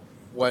Bowl,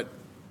 what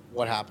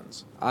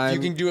happens? If you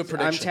can do a I'm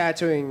prediction.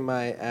 tattooing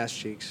my ass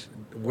cheeks.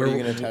 where, are you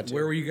gonna tattoo?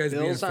 where were you guys be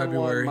in Bills on one,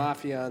 February?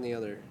 Mafia on the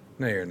other.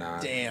 No, you're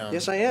not. Damn.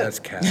 Yes, I am. That's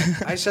cat.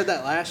 I said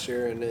that last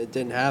year and it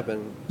didn't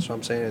happen, so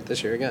I'm saying it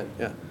this year again.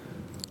 Yeah.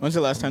 When's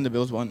the last time the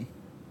Bills won?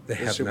 They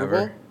The have Super never.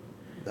 Bowl?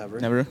 Never.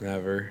 Never.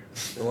 Never.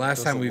 The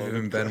last time we've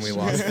even been, we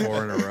lost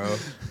 4 in a row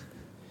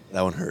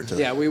That one hurt.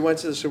 Yeah, we went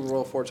to the Super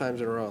Bowl 4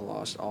 times in a row and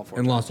lost all 4.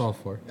 and times. lost all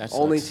 4. That's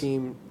Only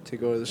team to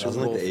go to the Super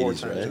wasn't like Bowl the 4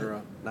 80s, times right? in a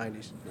row.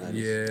 90s.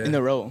 Yeah. in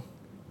a row.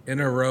 In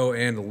a row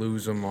and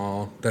lose them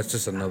all. That's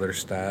just another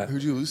stat.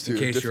 Who'd you lose to? In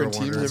case you were Different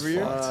teams wondering. every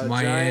year?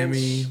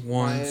 Miami Giants,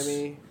 once.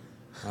 Miami,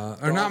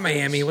 Or not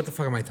Miami. What the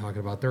fuck am I talking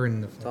about? They're in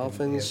the fucking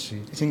Dolphins.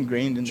 AFC. It's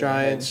ingrained in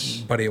Giants.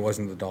 Buddy, it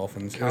wasn't the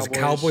Dolphins. It was Cowboys.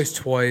 Cowboys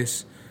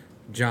twice,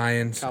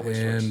 Giants, Cowboys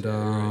and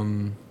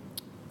twice,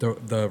 yeah,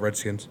 the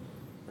Redskins.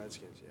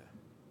 Redskins, yeah.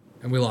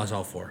 And we lost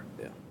all 4.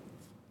 Yeah.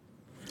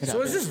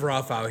 So it's just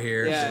rough out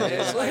here. Yeah,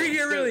 it's like,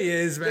 it really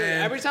is, Dude,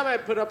 man. every time I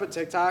put up a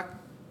TikTok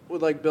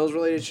with like Bills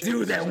related shit,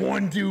 Dude, that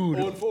one dude.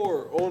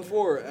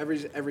 0-4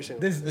 every single.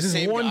 This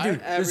same one guy? dude.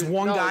 This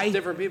one no, guy. it's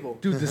different people.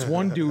 Dude, this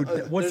one dude.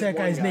 What's There's that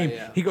one guy's guy, name?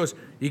 yeah. He goes,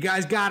 "You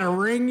guys got a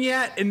ring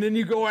yet?" And then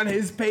you go on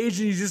his page,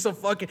 and he's just a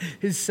fucking.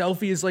 His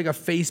selfie is like a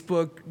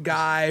Facebook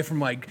guy from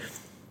like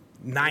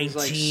like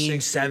 60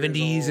 years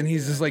 1970s, old. and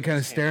he's just like kind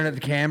of staring at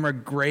the camera,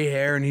 gray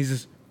hair, and he's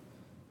just.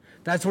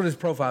 That's what his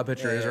profile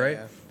picture is, right?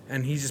 yeah.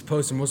 And he's just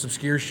posting most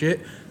obscure shit,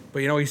 but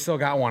you know he still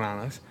got one on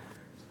us.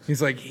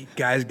 He's like, "You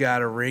guys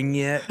got a ring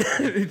yet?"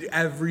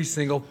 Every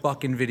single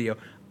fucking video.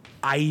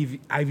 I've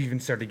even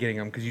started getting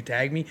them because you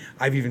tagged me.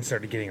 I've even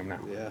started getting them now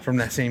Yeah. from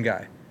that same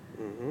guy.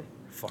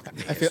 Fucking.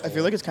 I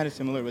feel like it's kind of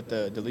similar with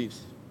the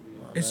Leafs.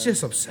 It's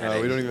just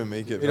upsetting. We don't even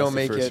make it. We past don't the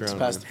make first it round.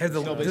 past. do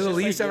the it's just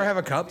Leafs like, ever have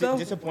a cup though?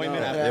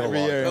 Disappointment No. after They have a every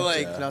lot. year. But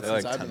like Yeah, not they're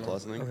like since I've 10 been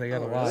plus, I Oh, think. they got a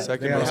Really? lot.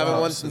 Second They got They a haven't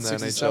lot. won Boston since in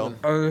the NHL. '67.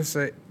 I was gonna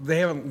say they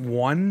haven't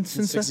won Since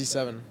since then?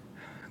 '67.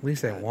 At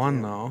least they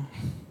won though.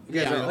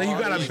 You guys are Like, you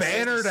got a all-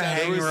 banner to There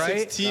hang, was right?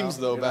 6 teams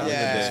though back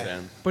Yeah. in the day.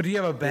 Fan. But do you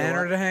have a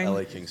banner to hang?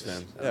 LA Kings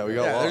fan. Yeah, we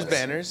got Yeah, there's lost.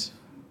 banners.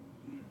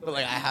 But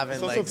like I haven't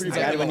It's also like pretty since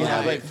I've bad been when you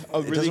have alive. like a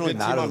It really doesn't good really team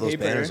matter on those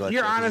paper. banners. Like,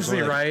 You're there's honestly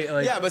only, like, right.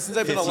 Like, Yeah, but since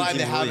I've been 15 alive, they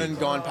teams in the haven't league.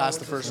 gone past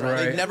the first round.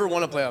 Right. They've never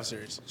won a playoff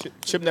series.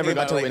 Chip never Think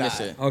got to about it like witness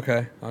that. it.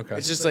 okay.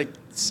 It's just like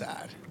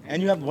sad.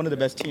 And you have one of the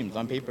best teams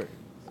on paper.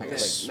 I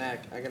got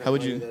Mac. I got a How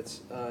would buddy you- that's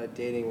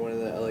dating one of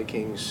the LA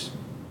Kings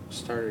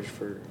starters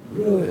for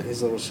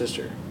his little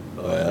sister.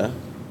 Oh yeah.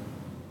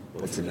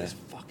 What's her name? His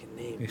fucking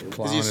name. He's dude.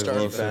 plowing you his start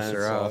little fans,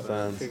 sister All out.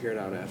 fans. Figure it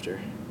out after.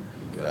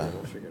 Yeah.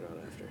 We'll figure it out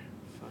after.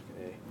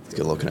 Fucking A. It's a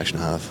good little connection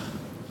to have.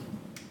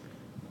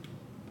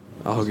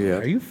 I'll hook you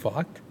Are you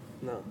fucked?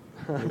 No.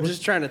 I'm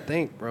just trying to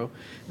think, bro.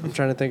 I'm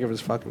trying to think of his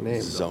fucking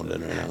name. Zoned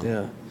in right now.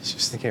 Yeah.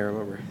 Just, I can't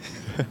remember.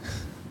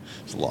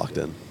 just locked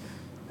in.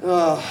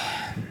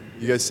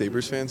 You guys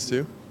Sabres fans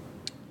too?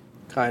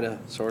 Kinda,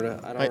 sorta.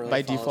 I don't By- really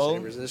by follow default?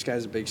 Sabres. This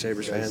guy's a big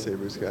Sabres fan.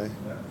 Sabres guy.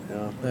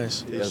 Yeah.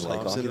 Nice. You guys like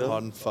hockey Thompson, though?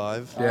 hot and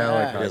 5. Yeah, I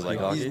like You guys hockey. like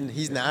hockey?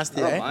 He's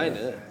nasty, I don't eh? mind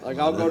it. Like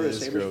I'll go to That is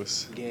Sabres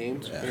gross.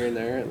 games here and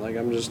there. Like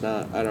I'm just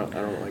not. I don't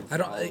like. I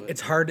don't. follow it.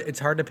 It's hard. It's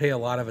hard to pay a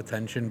lot of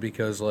attention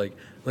because like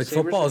Sabres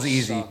football is just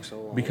easy suck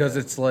so long. because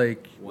it's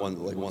like Once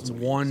a week.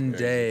 one It's very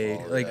day.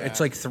 fall, Like yeah. it's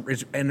like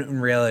it's and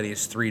in reality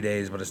it's 3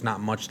 days, but it's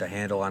not much to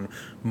handle on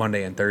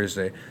Monday and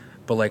Thursday.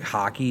 But like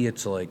hockey,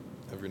 it's like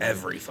Every night.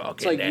 every fucking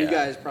It's like day. you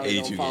guys probably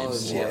don't 82 follow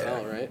games. the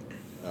CFL, right?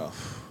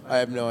 I I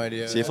have no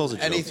idea. CFL's a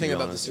joke, anything to be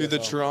about honest. the Dude, the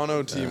CFL.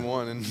 Toronto team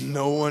won, and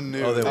no one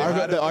knew. Oh, they They won?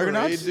 had The a parade,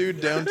 Argonauts?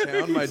 dude,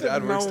 downtown. My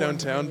dad works No one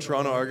downtown.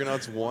 Toronto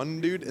Argonauts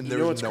won, dude, and there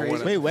know was what's no crazy?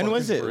 one. at Wait, when the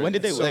was fucking it? When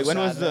did they? parade. Like, when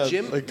was the?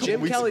 Jim like, a couple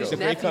Jim weeks Kelly's ago. The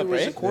Grey nephew Cup,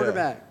 was a right?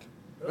 quarterback.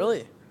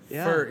 Really?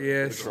 Yeah.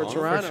 For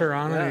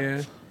Toronto.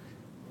 yeah.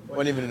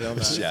 Wouldn't even know that.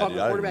 He's a Yeah, fucking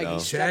dude, I didn't quarterback. know. He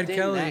Chad stepped in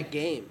Kelly. that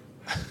game.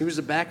 He was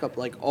the backup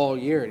like all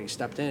year, and he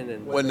stepped in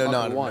and Wouldn't have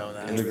fucking not won. known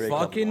that. And the Grey Cup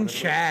Fucking won.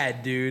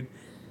 Chad, dude.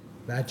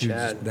 That dude's,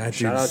 Chad. that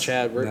Shout out dude's-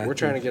 Chad. that We're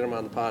trying to dude's get him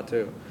on the pod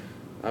too.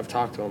 I've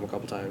talked to him a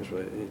couple times,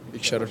 but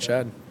Big shout out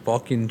Chad.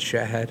 fucking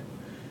Chad.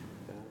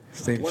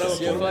 His name's one of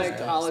Chad. my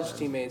college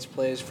teammates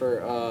plays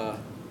for.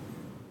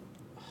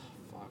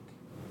 Fuck.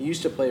 He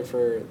used to play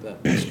for the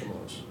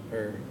Eskimos,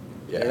 or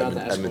Yeah, they're not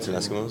the Edmonton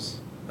Eskimos.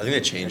 I think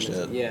they changed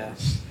it. Yeah.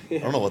 I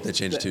don't know what they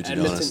changed The to be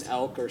Edmonton honest.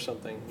 Elk or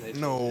something. They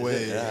No changed it.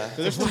 way. Yeah.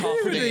 There's tough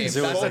names.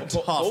 It was a Both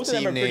tough of them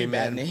team are pretty name,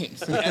 bad man.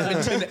 names.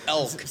 Edmonton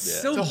Elk.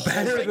 Still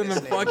better than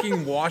the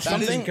fucking Washington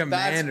Something-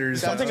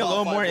 Commanders. that's- Something a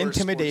little Top more five worst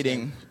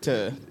intimidating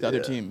to the other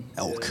team.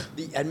 Elk.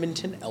 The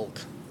Edmonton Elk.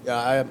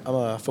 Yeah, I'm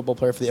a football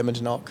player for the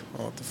Edmonton Elk.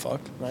 Oh, what the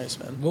fuck? Nice,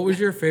 man. What was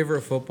your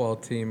favorite football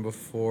team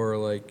before,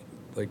 like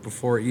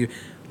before you,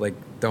 like,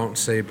 don't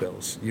say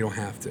Bills. You don't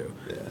have to.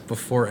 Yeah.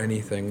 Before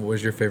anything, what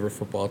was your favorite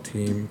football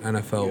team,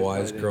 NFL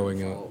wise,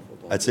 growing up?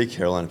 I'd say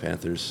Carolina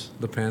Panthers.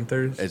 The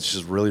Panthers. It's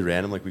just really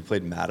random. Like we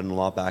played Madden a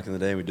lot back in the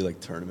day. We did like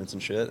tournaments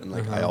and shit. And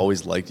like I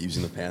always liked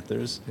using the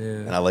Panthers. Yeah.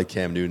 And I like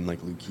Cam Newton,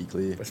 like Luke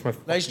Kuechly. That's my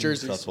Nice fucking-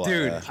 jerseys. That's why.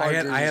 Dude, yeah. I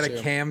had a jerseys,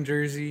 too. Cam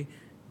jersey.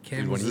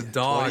 Cam Dude, was when a he-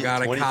 dog 20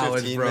 out of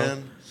college, 2015, bro.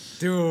 man.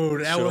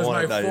 Dude, that Should've was won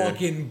my it that year.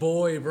 fucking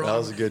boy, bro. That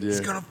was a good year. He's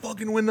gonna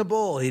fucking win the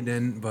bowl. He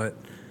didn't, but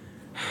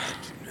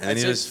And then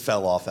he just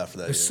fell off after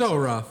that. it's year. so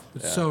rough.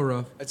 It's so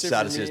rough. I'd say Sad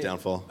for to see his me,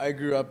 downfall. I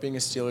grew up being a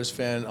Steelers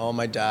fan. All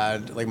my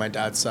dad, like my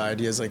dad's side,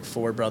 he has like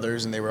 4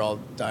 brothers, and they were all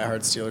diehard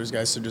Steelers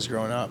guys. So just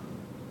growing up,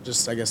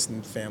 just I guess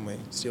in the family,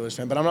 Steelers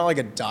fan. But I'm not like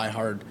a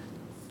diehard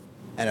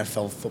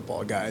NFL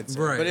football guy. I'd say.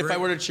 Right, But if right. I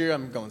were to cheer,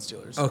 I'm going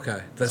Steelers. Okay,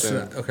 that's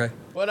okay.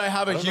 But I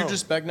have a huge know.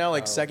 respect now.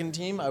 Like second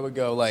team, I would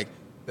go like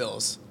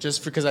Bills,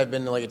 just because I've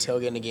been to like a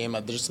tailgate in a game.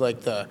 I just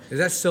like the Is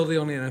that still the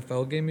only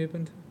NFL game you've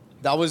been to?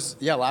 that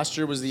was last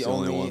year was the It's the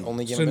only only one.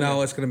 game. So I've been now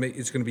to.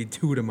 it's gonna be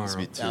 2 tomorrow,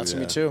 Be two, Now it's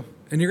gonna yeah. be 2.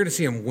 and you're gonna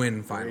see him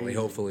win finally,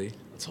 hopefully.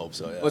 Let's hope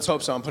so. Yeah. Let's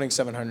hope so. I'm putting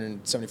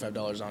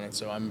 $775 on it,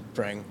 so I'm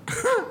praying.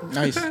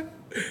 Nice.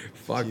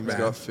 Fuck Team's man.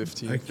 got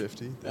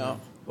 15-50. Yeah,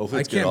 Hopefully I Oh,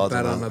 it's good can't odds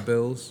bet on on the that.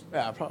 Bills.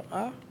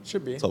 yeah,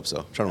 should be. Let's hope so.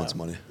 I'm trying to win some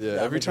money. Yeah,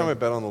 Yeah, every me time too. I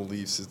bet on the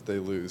Leafs, they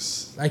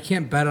lose. I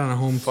can't bet on a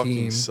home Fucking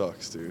team.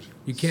 sucks, dude.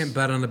 You can't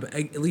bet on the.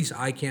 At least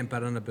I can't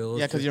bet on the Bills.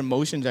 Yeah, because your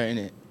emotions are in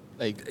it.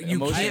 Like you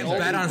emotions can't are-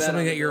 bet on bet something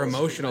on that the you're Bills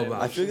emotional because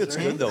about. I feel like it's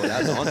good though. It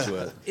adds on to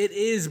it. It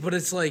is, but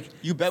it's like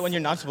You bet when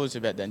you're not supposed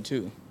to bet then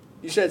too.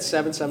 You said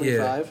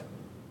 775.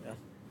 Yeah.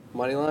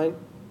 Money line.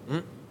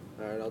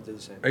 All right, I'll do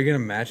the same. are you gonna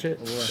match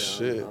it?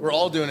 Shit. We're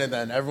all doing it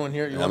then. Everyone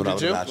here, you Yeah, want but to I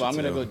do would too? match Well, I'm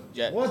it, gonna too. go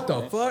Jet. What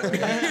the fuck?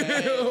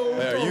 Hey,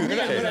 are you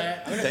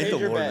gonna Thank pay the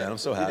your Lord, bet. man. I'm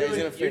so happy.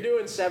 You're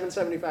doing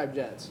 775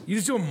 Jets. You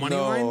just do a money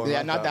No. line? Yeah,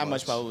 Not not that that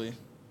much much. probably.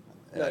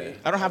 No, you-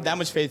 I don't have that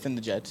much faith in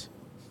the Jets.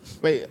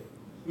 Wait,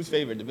 who's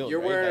favored? The Bills. You're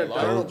right? wearing a By a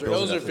lot. Donald jersey.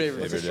 Those are definitely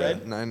favorites. What's the favored,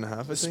 spread? 9.5,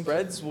 I The think.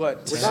 spread's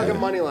what? We're talking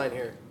money line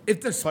here. If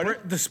the spread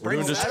doing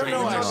just I don't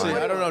know straight actually.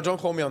 money I don't know. Don't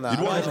quote me on that.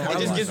 You'd want I don't to know.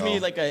 It just gives me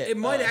like a. It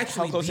might how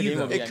actually close the be, game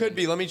will though. be. It could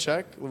be. Let me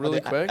check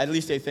really quick. At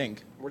least they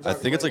think. We're I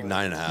talking think it's like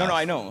money line. 9.5. No,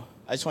 I know.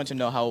 I just want to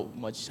know how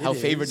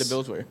favored the is.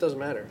 Bills were. It doesn't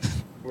matter.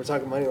 We're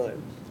talking money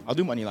line. I'll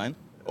do money line.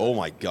 Oh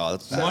my God.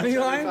 That's bad. money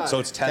line? So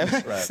it's 10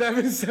 spread.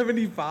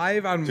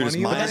 775 on Dude, it's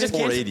money line. minus just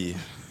can't- 480.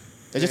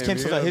 They just Damn,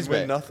 canceled you're out gonna his win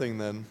bet. nothing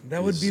then.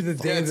 That would be the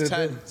Yeah, day it's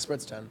that 10.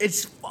 Spread's 10.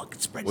 it's fucking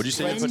spread. What'd you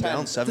say you put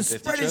down? The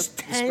 750 spread is chip?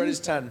 10. The spread is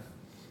 10.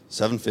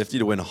 750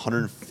 to win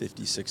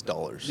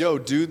 $156. Yo,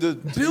 do the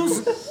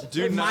Bills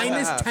do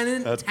minus 9.5. 10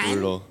 and That's 10.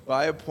 brutal.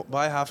 Buy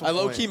half a I point.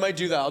 low key might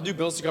do that. I'll do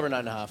Bills to cover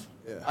 9.5.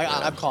 Yeah.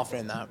 I'm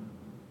confident in that.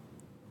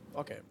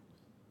 Okay.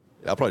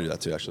 Yeah, I'll probably do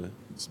that too, actually.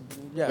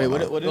 Yeah. Wait,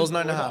 what Bills is-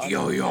 9.5.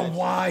 Yo, you're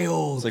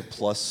wild. It's like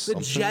plus The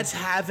something. Jets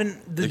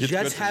haven't. The Like, it's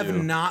Jets good for have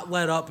you. not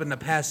let up in the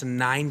past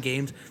 9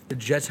 games. The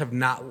Jets have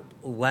not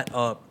let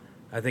up.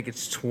 I think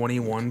it's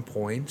 21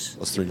 points.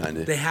 Plus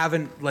 390. They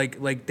haven't like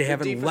they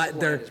haven't defensive let line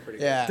their is pretty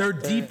good. Yeah. their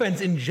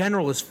defense in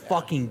general is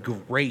fucking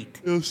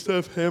great. Yo,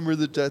 Steph, hammer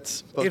the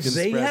Jets. If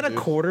they had a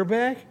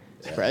quarterback,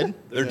 Spread?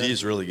 Their D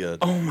is really good.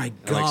 oh my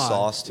And like god,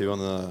 Sauce too on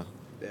the.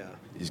 Yeah.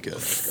 He's good.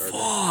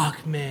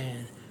 fuck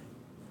man,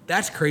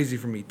 that's crazy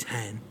for me.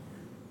 10.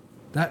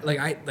 That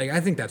I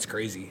think that's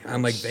crazy.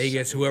 I'm like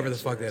Vegas, whoever the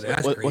fuck that is.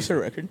 That's What's crazy. their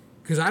record?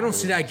 Because I don't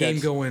see that game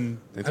Jets.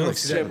 going. I They don't like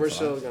see Yeah, that. we're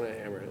still gonna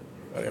hammer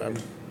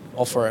it.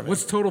 All for it.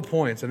 What's total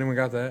points? Anyone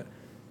got that?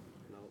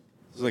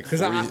 It's like 'Cause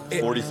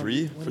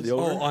 43 for the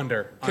over. Oh,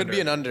 under. Could be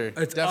an under.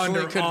 It's Definitely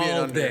under could be an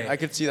all under. day. I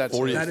could see that.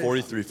 40, too. That is-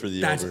 43 for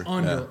the That's over.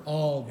 under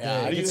all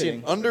day. I can see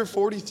it. Under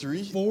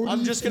 43?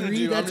 I'm just gonna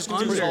do. I'm just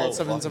gonna do solid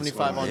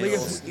 775 on Like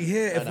Bills.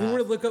 if we were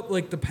to look up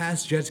like the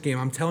past Jets game,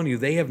 I'm telling you,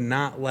 they have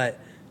not let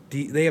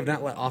they have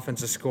not let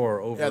offenses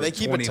score over. Yeah, they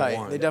keep 21. it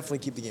tight. They definitely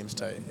keep the games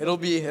tight. It'll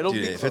be. Dude,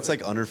 be if it's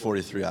like under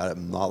 43,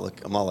 I'm not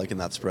liking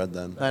that spread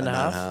then.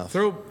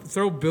 9.5?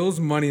 Throw Bills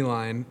money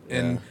line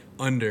and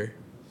under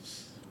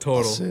total.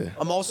 I'll see.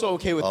 I'm also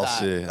okay with I'll that.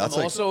 see. That's I'm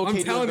like- also I'm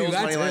okay telling doing you,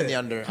 Bills that's money line it. the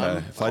under. Okay,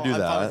 if I do I'm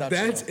fine with that-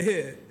 That's too.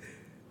 it.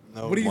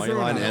 No, What are you money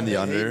throwing line out? and the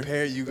under.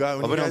 Pair, you got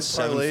when I'll you bet on guys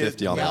parlay it,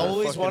 750 on Yeah, that.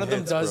 always fucking one of them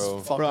hits, does. bro.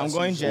 Fuck Bro, I'm us.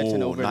 going Jets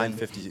and Oh, over. Then.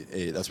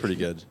 958. That's pretty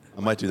good.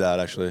 I might do that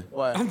actually.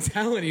 What? I'm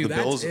telling you, The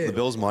that's Bills, it. the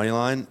Bills money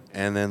line,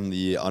 and then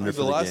the under The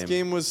for the last game.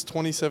 game was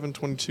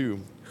 27-22.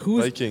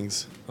 Who's-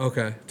 Vikings?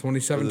 Okay, For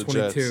 27-22. the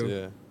Jets,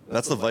 yeah.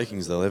 That's the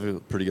Vikings though. They have a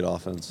pretty good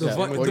offense. The, Yeah.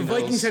 Vi- With the the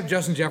Vikings Bills. have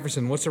Justin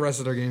Jefferson. What's the rest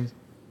of their games?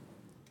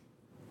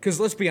 Because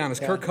let's be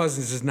honest, Kirk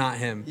Cousins is not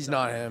him. He's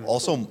not him.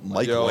 Also,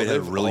 Mike Yo, White had a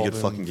they've really all good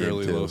been fucking game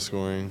really low too.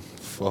 scoring.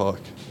 Fuck.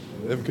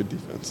 They have good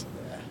defense.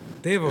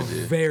 They have a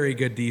very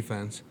good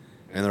defense.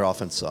 And their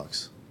offense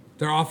sucks.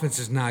 Their offense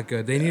is not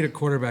good. They need a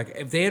quarterback.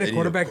 If they had They a need a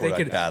quarterback,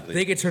 quarterback badly.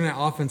 they could turn that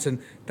offense, and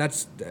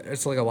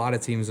it's like a lot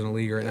of teams in the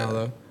league right now,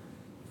 though.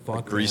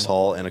 Fuck. Brees man.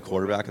 Hall and a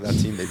quarterback of that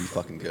team, they'd be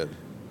fucking good.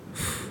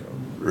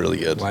 Really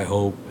good. I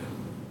hope.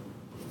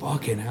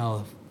 Fucking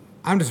hell.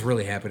 I'm just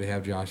really happy to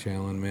have Josh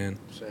Allen, man.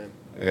 Same.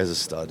 That guy's a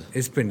stud.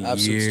 It's been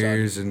Absolute stud.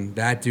 years, and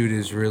that dude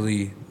is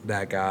really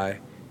that guy.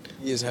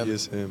 He is him. He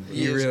is him.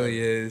 He really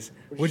is.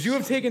 Would you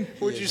have taken?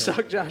 Would you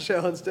suck Josh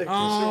Allen's dick?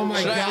 Oh my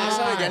Should I ask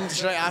that god! again?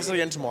 Should I ask it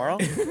again tomorrow?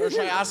 Or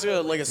should I ask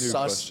it like a New sus?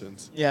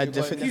 questions. Yeah,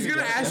 definitely. He's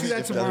gonna ask you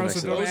that tomorrow,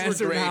 so don't Those were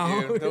answer great,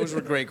 now. dude. Those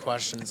were great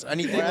questions.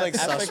 Anything like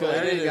Ask sus like a-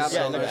 related got is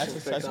Yeah, some no, questions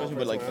ask picked questions, out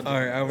but like. for All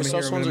right, I want to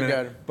hear sus him in a ones are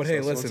minute. good. But hey,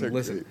 Sus ones listen, are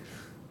listen. great.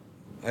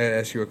 I gotta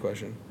ask you a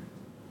question.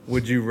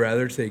 Would you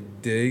rather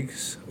take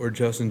Diggs or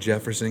Justin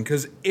Jefferson?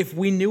 Because if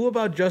we knew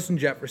about Justin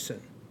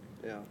Jefferson,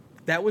 Yeah.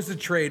 that was the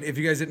trade. If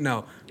you guys didn't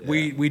know,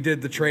 we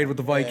did the trade with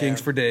the Vikings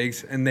for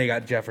Diggs, and they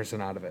got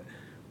Jefferson out of it.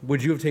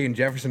 Would you have taken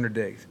Jefferson or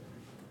Diggs?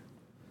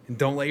 And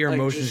don't let your Like,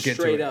 emotions just get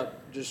to straight it.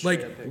 up, just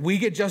straight Like up pick. we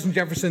get Justin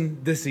Jefferson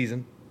this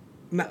season.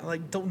 Not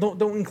like don't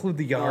include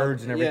the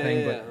yards and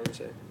everything, Yeah, I'm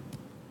saying.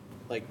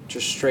 Like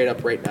just straight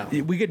up right now.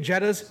 but we get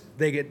Jettas.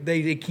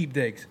 They keep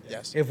Diggs.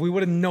 Yes. If we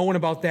would have known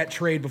about that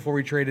trade before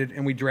we traded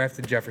and we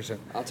drafted Jefferson,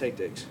 I'll take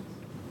Diggs.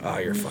 oh,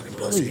 you're a fucking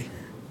pussy.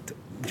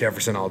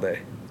 Jefferson all day.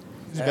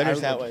 It's better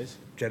stat wise.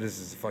 Jettas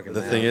is a fucking.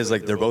 The thing is,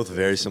 like, they're both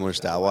very similar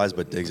stat-wise,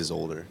 but Diggs is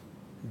older.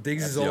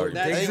 Diggs is the old.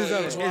 argument. Diggs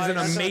That's is why- an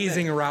that's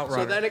amazing okay. route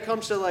runner. So then it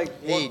comes to like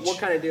Age. what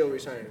kind of deal are we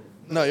signing?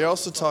 No, you're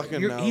also talking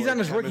You're- now. he's on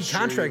like, his rookie chemistry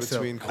contract still.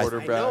 between I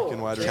quarterback know.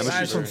 and wide That's what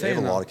I'm receiver. They saying,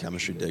 have a though. lot of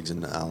chemistry, Diggs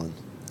and Allen.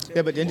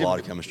 Yeah, but then A lot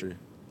of chemistry.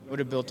 would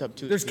have built up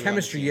to. There's to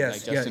chemistry, team, yes.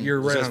 like Yeah, Justin. you're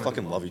These right guys on it.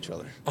 fucking love each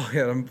other. Oh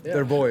yeah,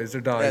 they're boys. They're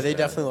dogs. Yeah, they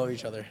definitely love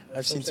each other.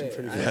 I've seen some saying.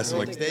 pretty I good. Yeah, some,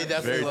 like, They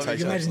definitely very love tight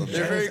each other. shots.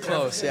 They're very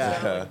close,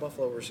 yeah. Like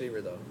Buffalo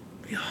receiver though.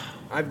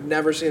 I've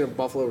never seen a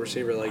Buffalo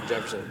receiver like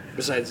Jefferson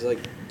besides like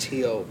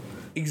T.O.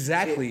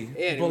 Exactly.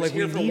 Yeah, and he but was like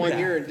here we for need 1 that.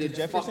 year and did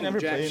Jefferson fucking ever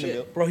jack played in the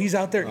shit. Bro, he's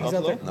out there. He's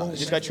out there. No, he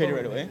just got traded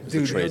right away.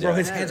 Dude, trade, bro, yeah.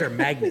 his hands are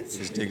magnets.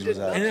 Because Diggs was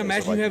out. And then so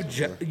imagine you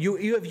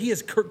have Vikings he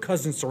has Kirk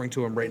Cousins throwing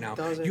to him right now.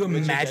 Doesn't- You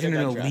Richard imagine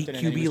an got elite drafted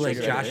and then he QB was like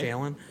traded right Josh away.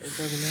 Allen? It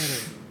doesn't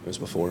matter. It was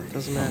before. It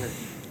doesn't matter.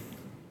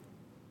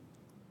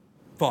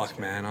 Fuck,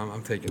 man,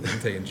 I'm taking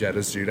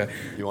Jettas, dude.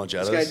 You want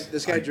This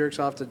Jettas? guy jerks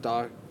off to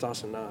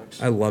Dawson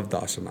Knox. I love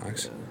Dawson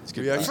Knox. It's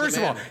good. We actually- First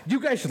of all, you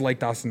guys should like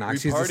Dawson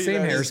Knox. We He's the partied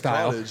same at his hairstyle.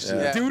 college,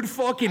 yeah. Dude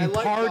fucking I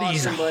like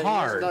parties Dawson, but he hasn't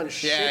hard. done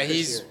shit Yeah, this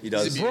he's year. He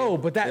does. Bro,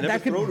 but that They never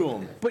that could. throw to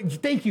him. But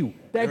thank you.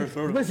 Never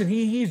throw to him. Listen,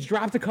 he's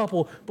dropped a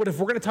couple. But if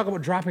we're gonna talk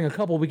about dropping a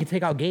couple, we could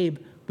take out Gabe.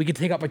 We could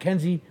take out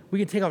McKenzie. We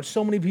could take out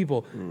so many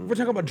people. If we're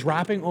talking about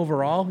dropping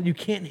overall, you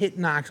can't hit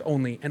Knox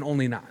only and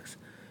only Knox.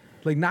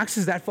 Like Knox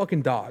is that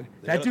fucking dog.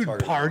 That gotta dude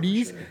target him,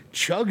 parties,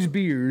 chugs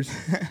beers,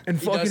 and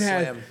He fucking does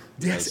has. slam.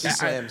 Yes, He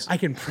slams. I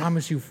can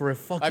promise you for a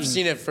fucking. I've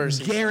seen it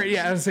first. Guarantee.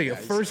 Yeah, I was saying a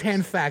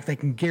first-hand fact. I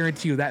can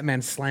guarantee you that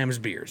man slams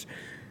beers.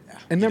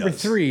 And number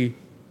does. 3,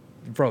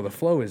 bro, the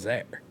flow is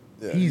there.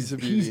 Yeah, he's he's a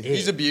beauty. it.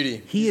 He's a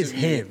beauty. He He's is a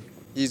beauty. him.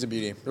 He's a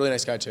beauty. Really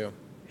nice guy too.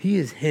 He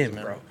is him,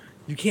 bro.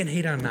 You can't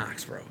hate on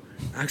Knox, bro.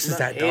 Knox is I'm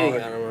that not hating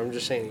dog. on him. I'm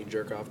just saying you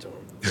jerk off to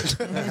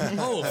him.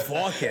 Oh,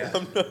 fuck yeah.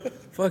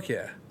 Fuck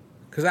yeah.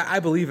 Because I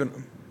believe in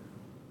him.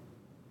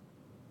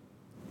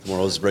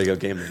 Tomorrow's breakout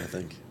game, then, I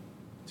think.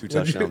 2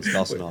 touchdowns,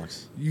 Dawson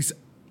Knox.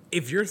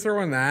 If you're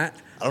throwing that,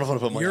 I don't know if I want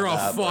to put money you're on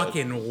a that, but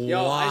fucking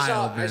Yo, wild, I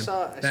saw man. I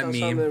saw that something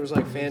meme. that was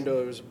like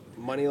FanDuel. It was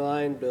money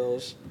line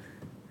Bills,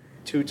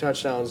 2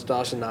 touchdowns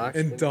Dawson Knox.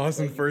 And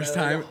Dawson like, first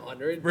you got, time- like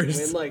 100,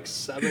 first- win like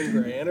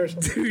 $7,000 or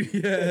something. Dude,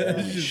 yeah,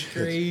 that's just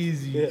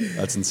crazy.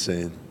 that's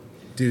insane.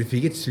 Dude, if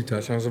he gets 2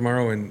 touchdowns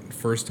tomorrow in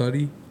first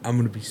tutty, I'm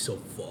gonna be so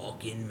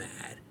fucking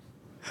mad.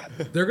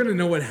 They're gonna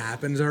know what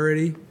happens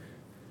already,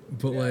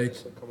 but like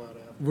So come out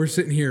after. we're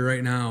sitting here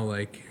right now,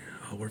 like,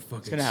 oh, we're fucking.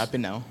 It's gonna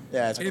happen now.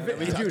 Yeah, it's If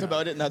We dude, talked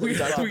about it. Now that we we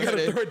talked gotta about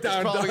it, throw it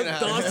down. probably gonna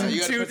happen. Dawson You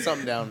gotta 2, put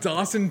something down.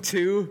 Dawson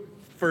 2,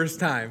 first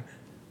time.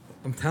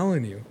 I'm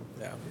telling you,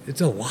 Yeah.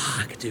 it's a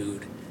lock,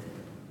 dude.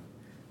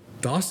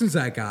 Dawson's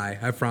that guy.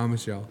 I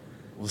promise y'all.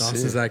 We'll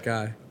Dawson's see. that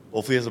guy.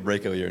 Hopefully he has a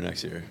breakout year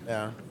next year.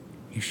 Yeah.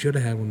 You should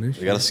have had one this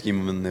We year. got to scheme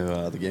him in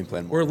the game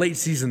plan more. We're late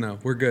season though.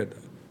 We're good.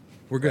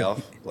 We're good.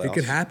 It Playoffs.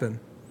 could happen.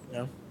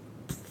 Yeah.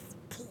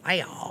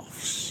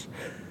 Playoffs.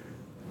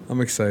 I'm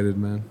excited,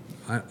 man.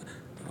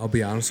 I'll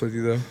be honest with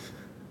you though.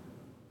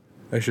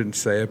 I shouldn't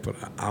say it, but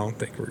I don't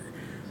think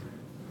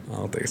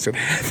it's gonna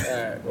happen.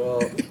 All right.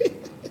 Well,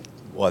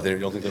 What? You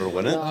don't think they're gonna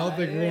win it? I don't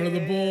think we're going to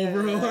the bowl,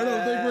 bro. I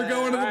don't think we're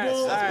going to the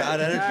bowl. That's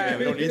bad energy, man.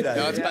 We don't need that.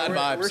 No, it's bad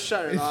vibes. we're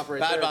shutting it off right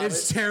Bad there. vibes.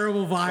 It's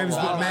terrible vibes,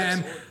 but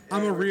man,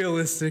 I'm a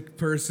realistic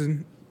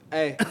person.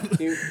 Hey,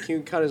 can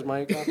you cut his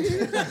mic off?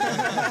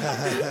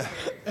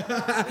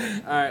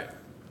 All right.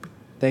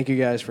 Thank you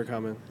guys for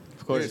coming.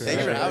 Of course. Thank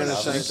you for having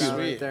us. Shut it Thank down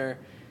you. right there.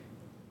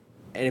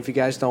 And if you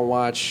guys don't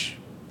watch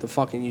the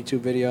fucking YouTube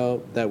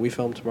video that we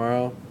filmed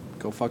tomorrow,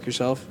 go fuck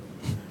yourself.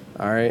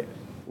 All right.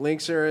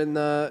 Links are in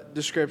the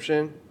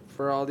description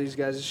for all these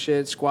guys'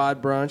 shit.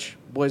 Squad Brunch,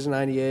 Boys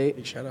 98.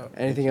 Big shout out.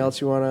 Anything else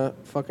you want to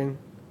fucking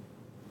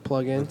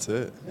plug in? That's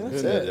it.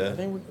 That's Good, it. yeah. I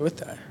think we're good with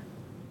that.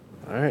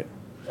 All right.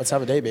 Let's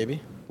have a day,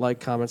 baby. Like,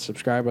 comment,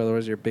 subscribe.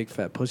 Otherwise, you're a big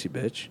fat pussy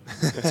bitch.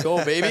 Let's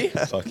go, baby.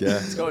 Fuck yeah.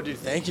 Let's go, dude.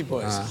 Thank you,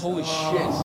 boys. Holy shit.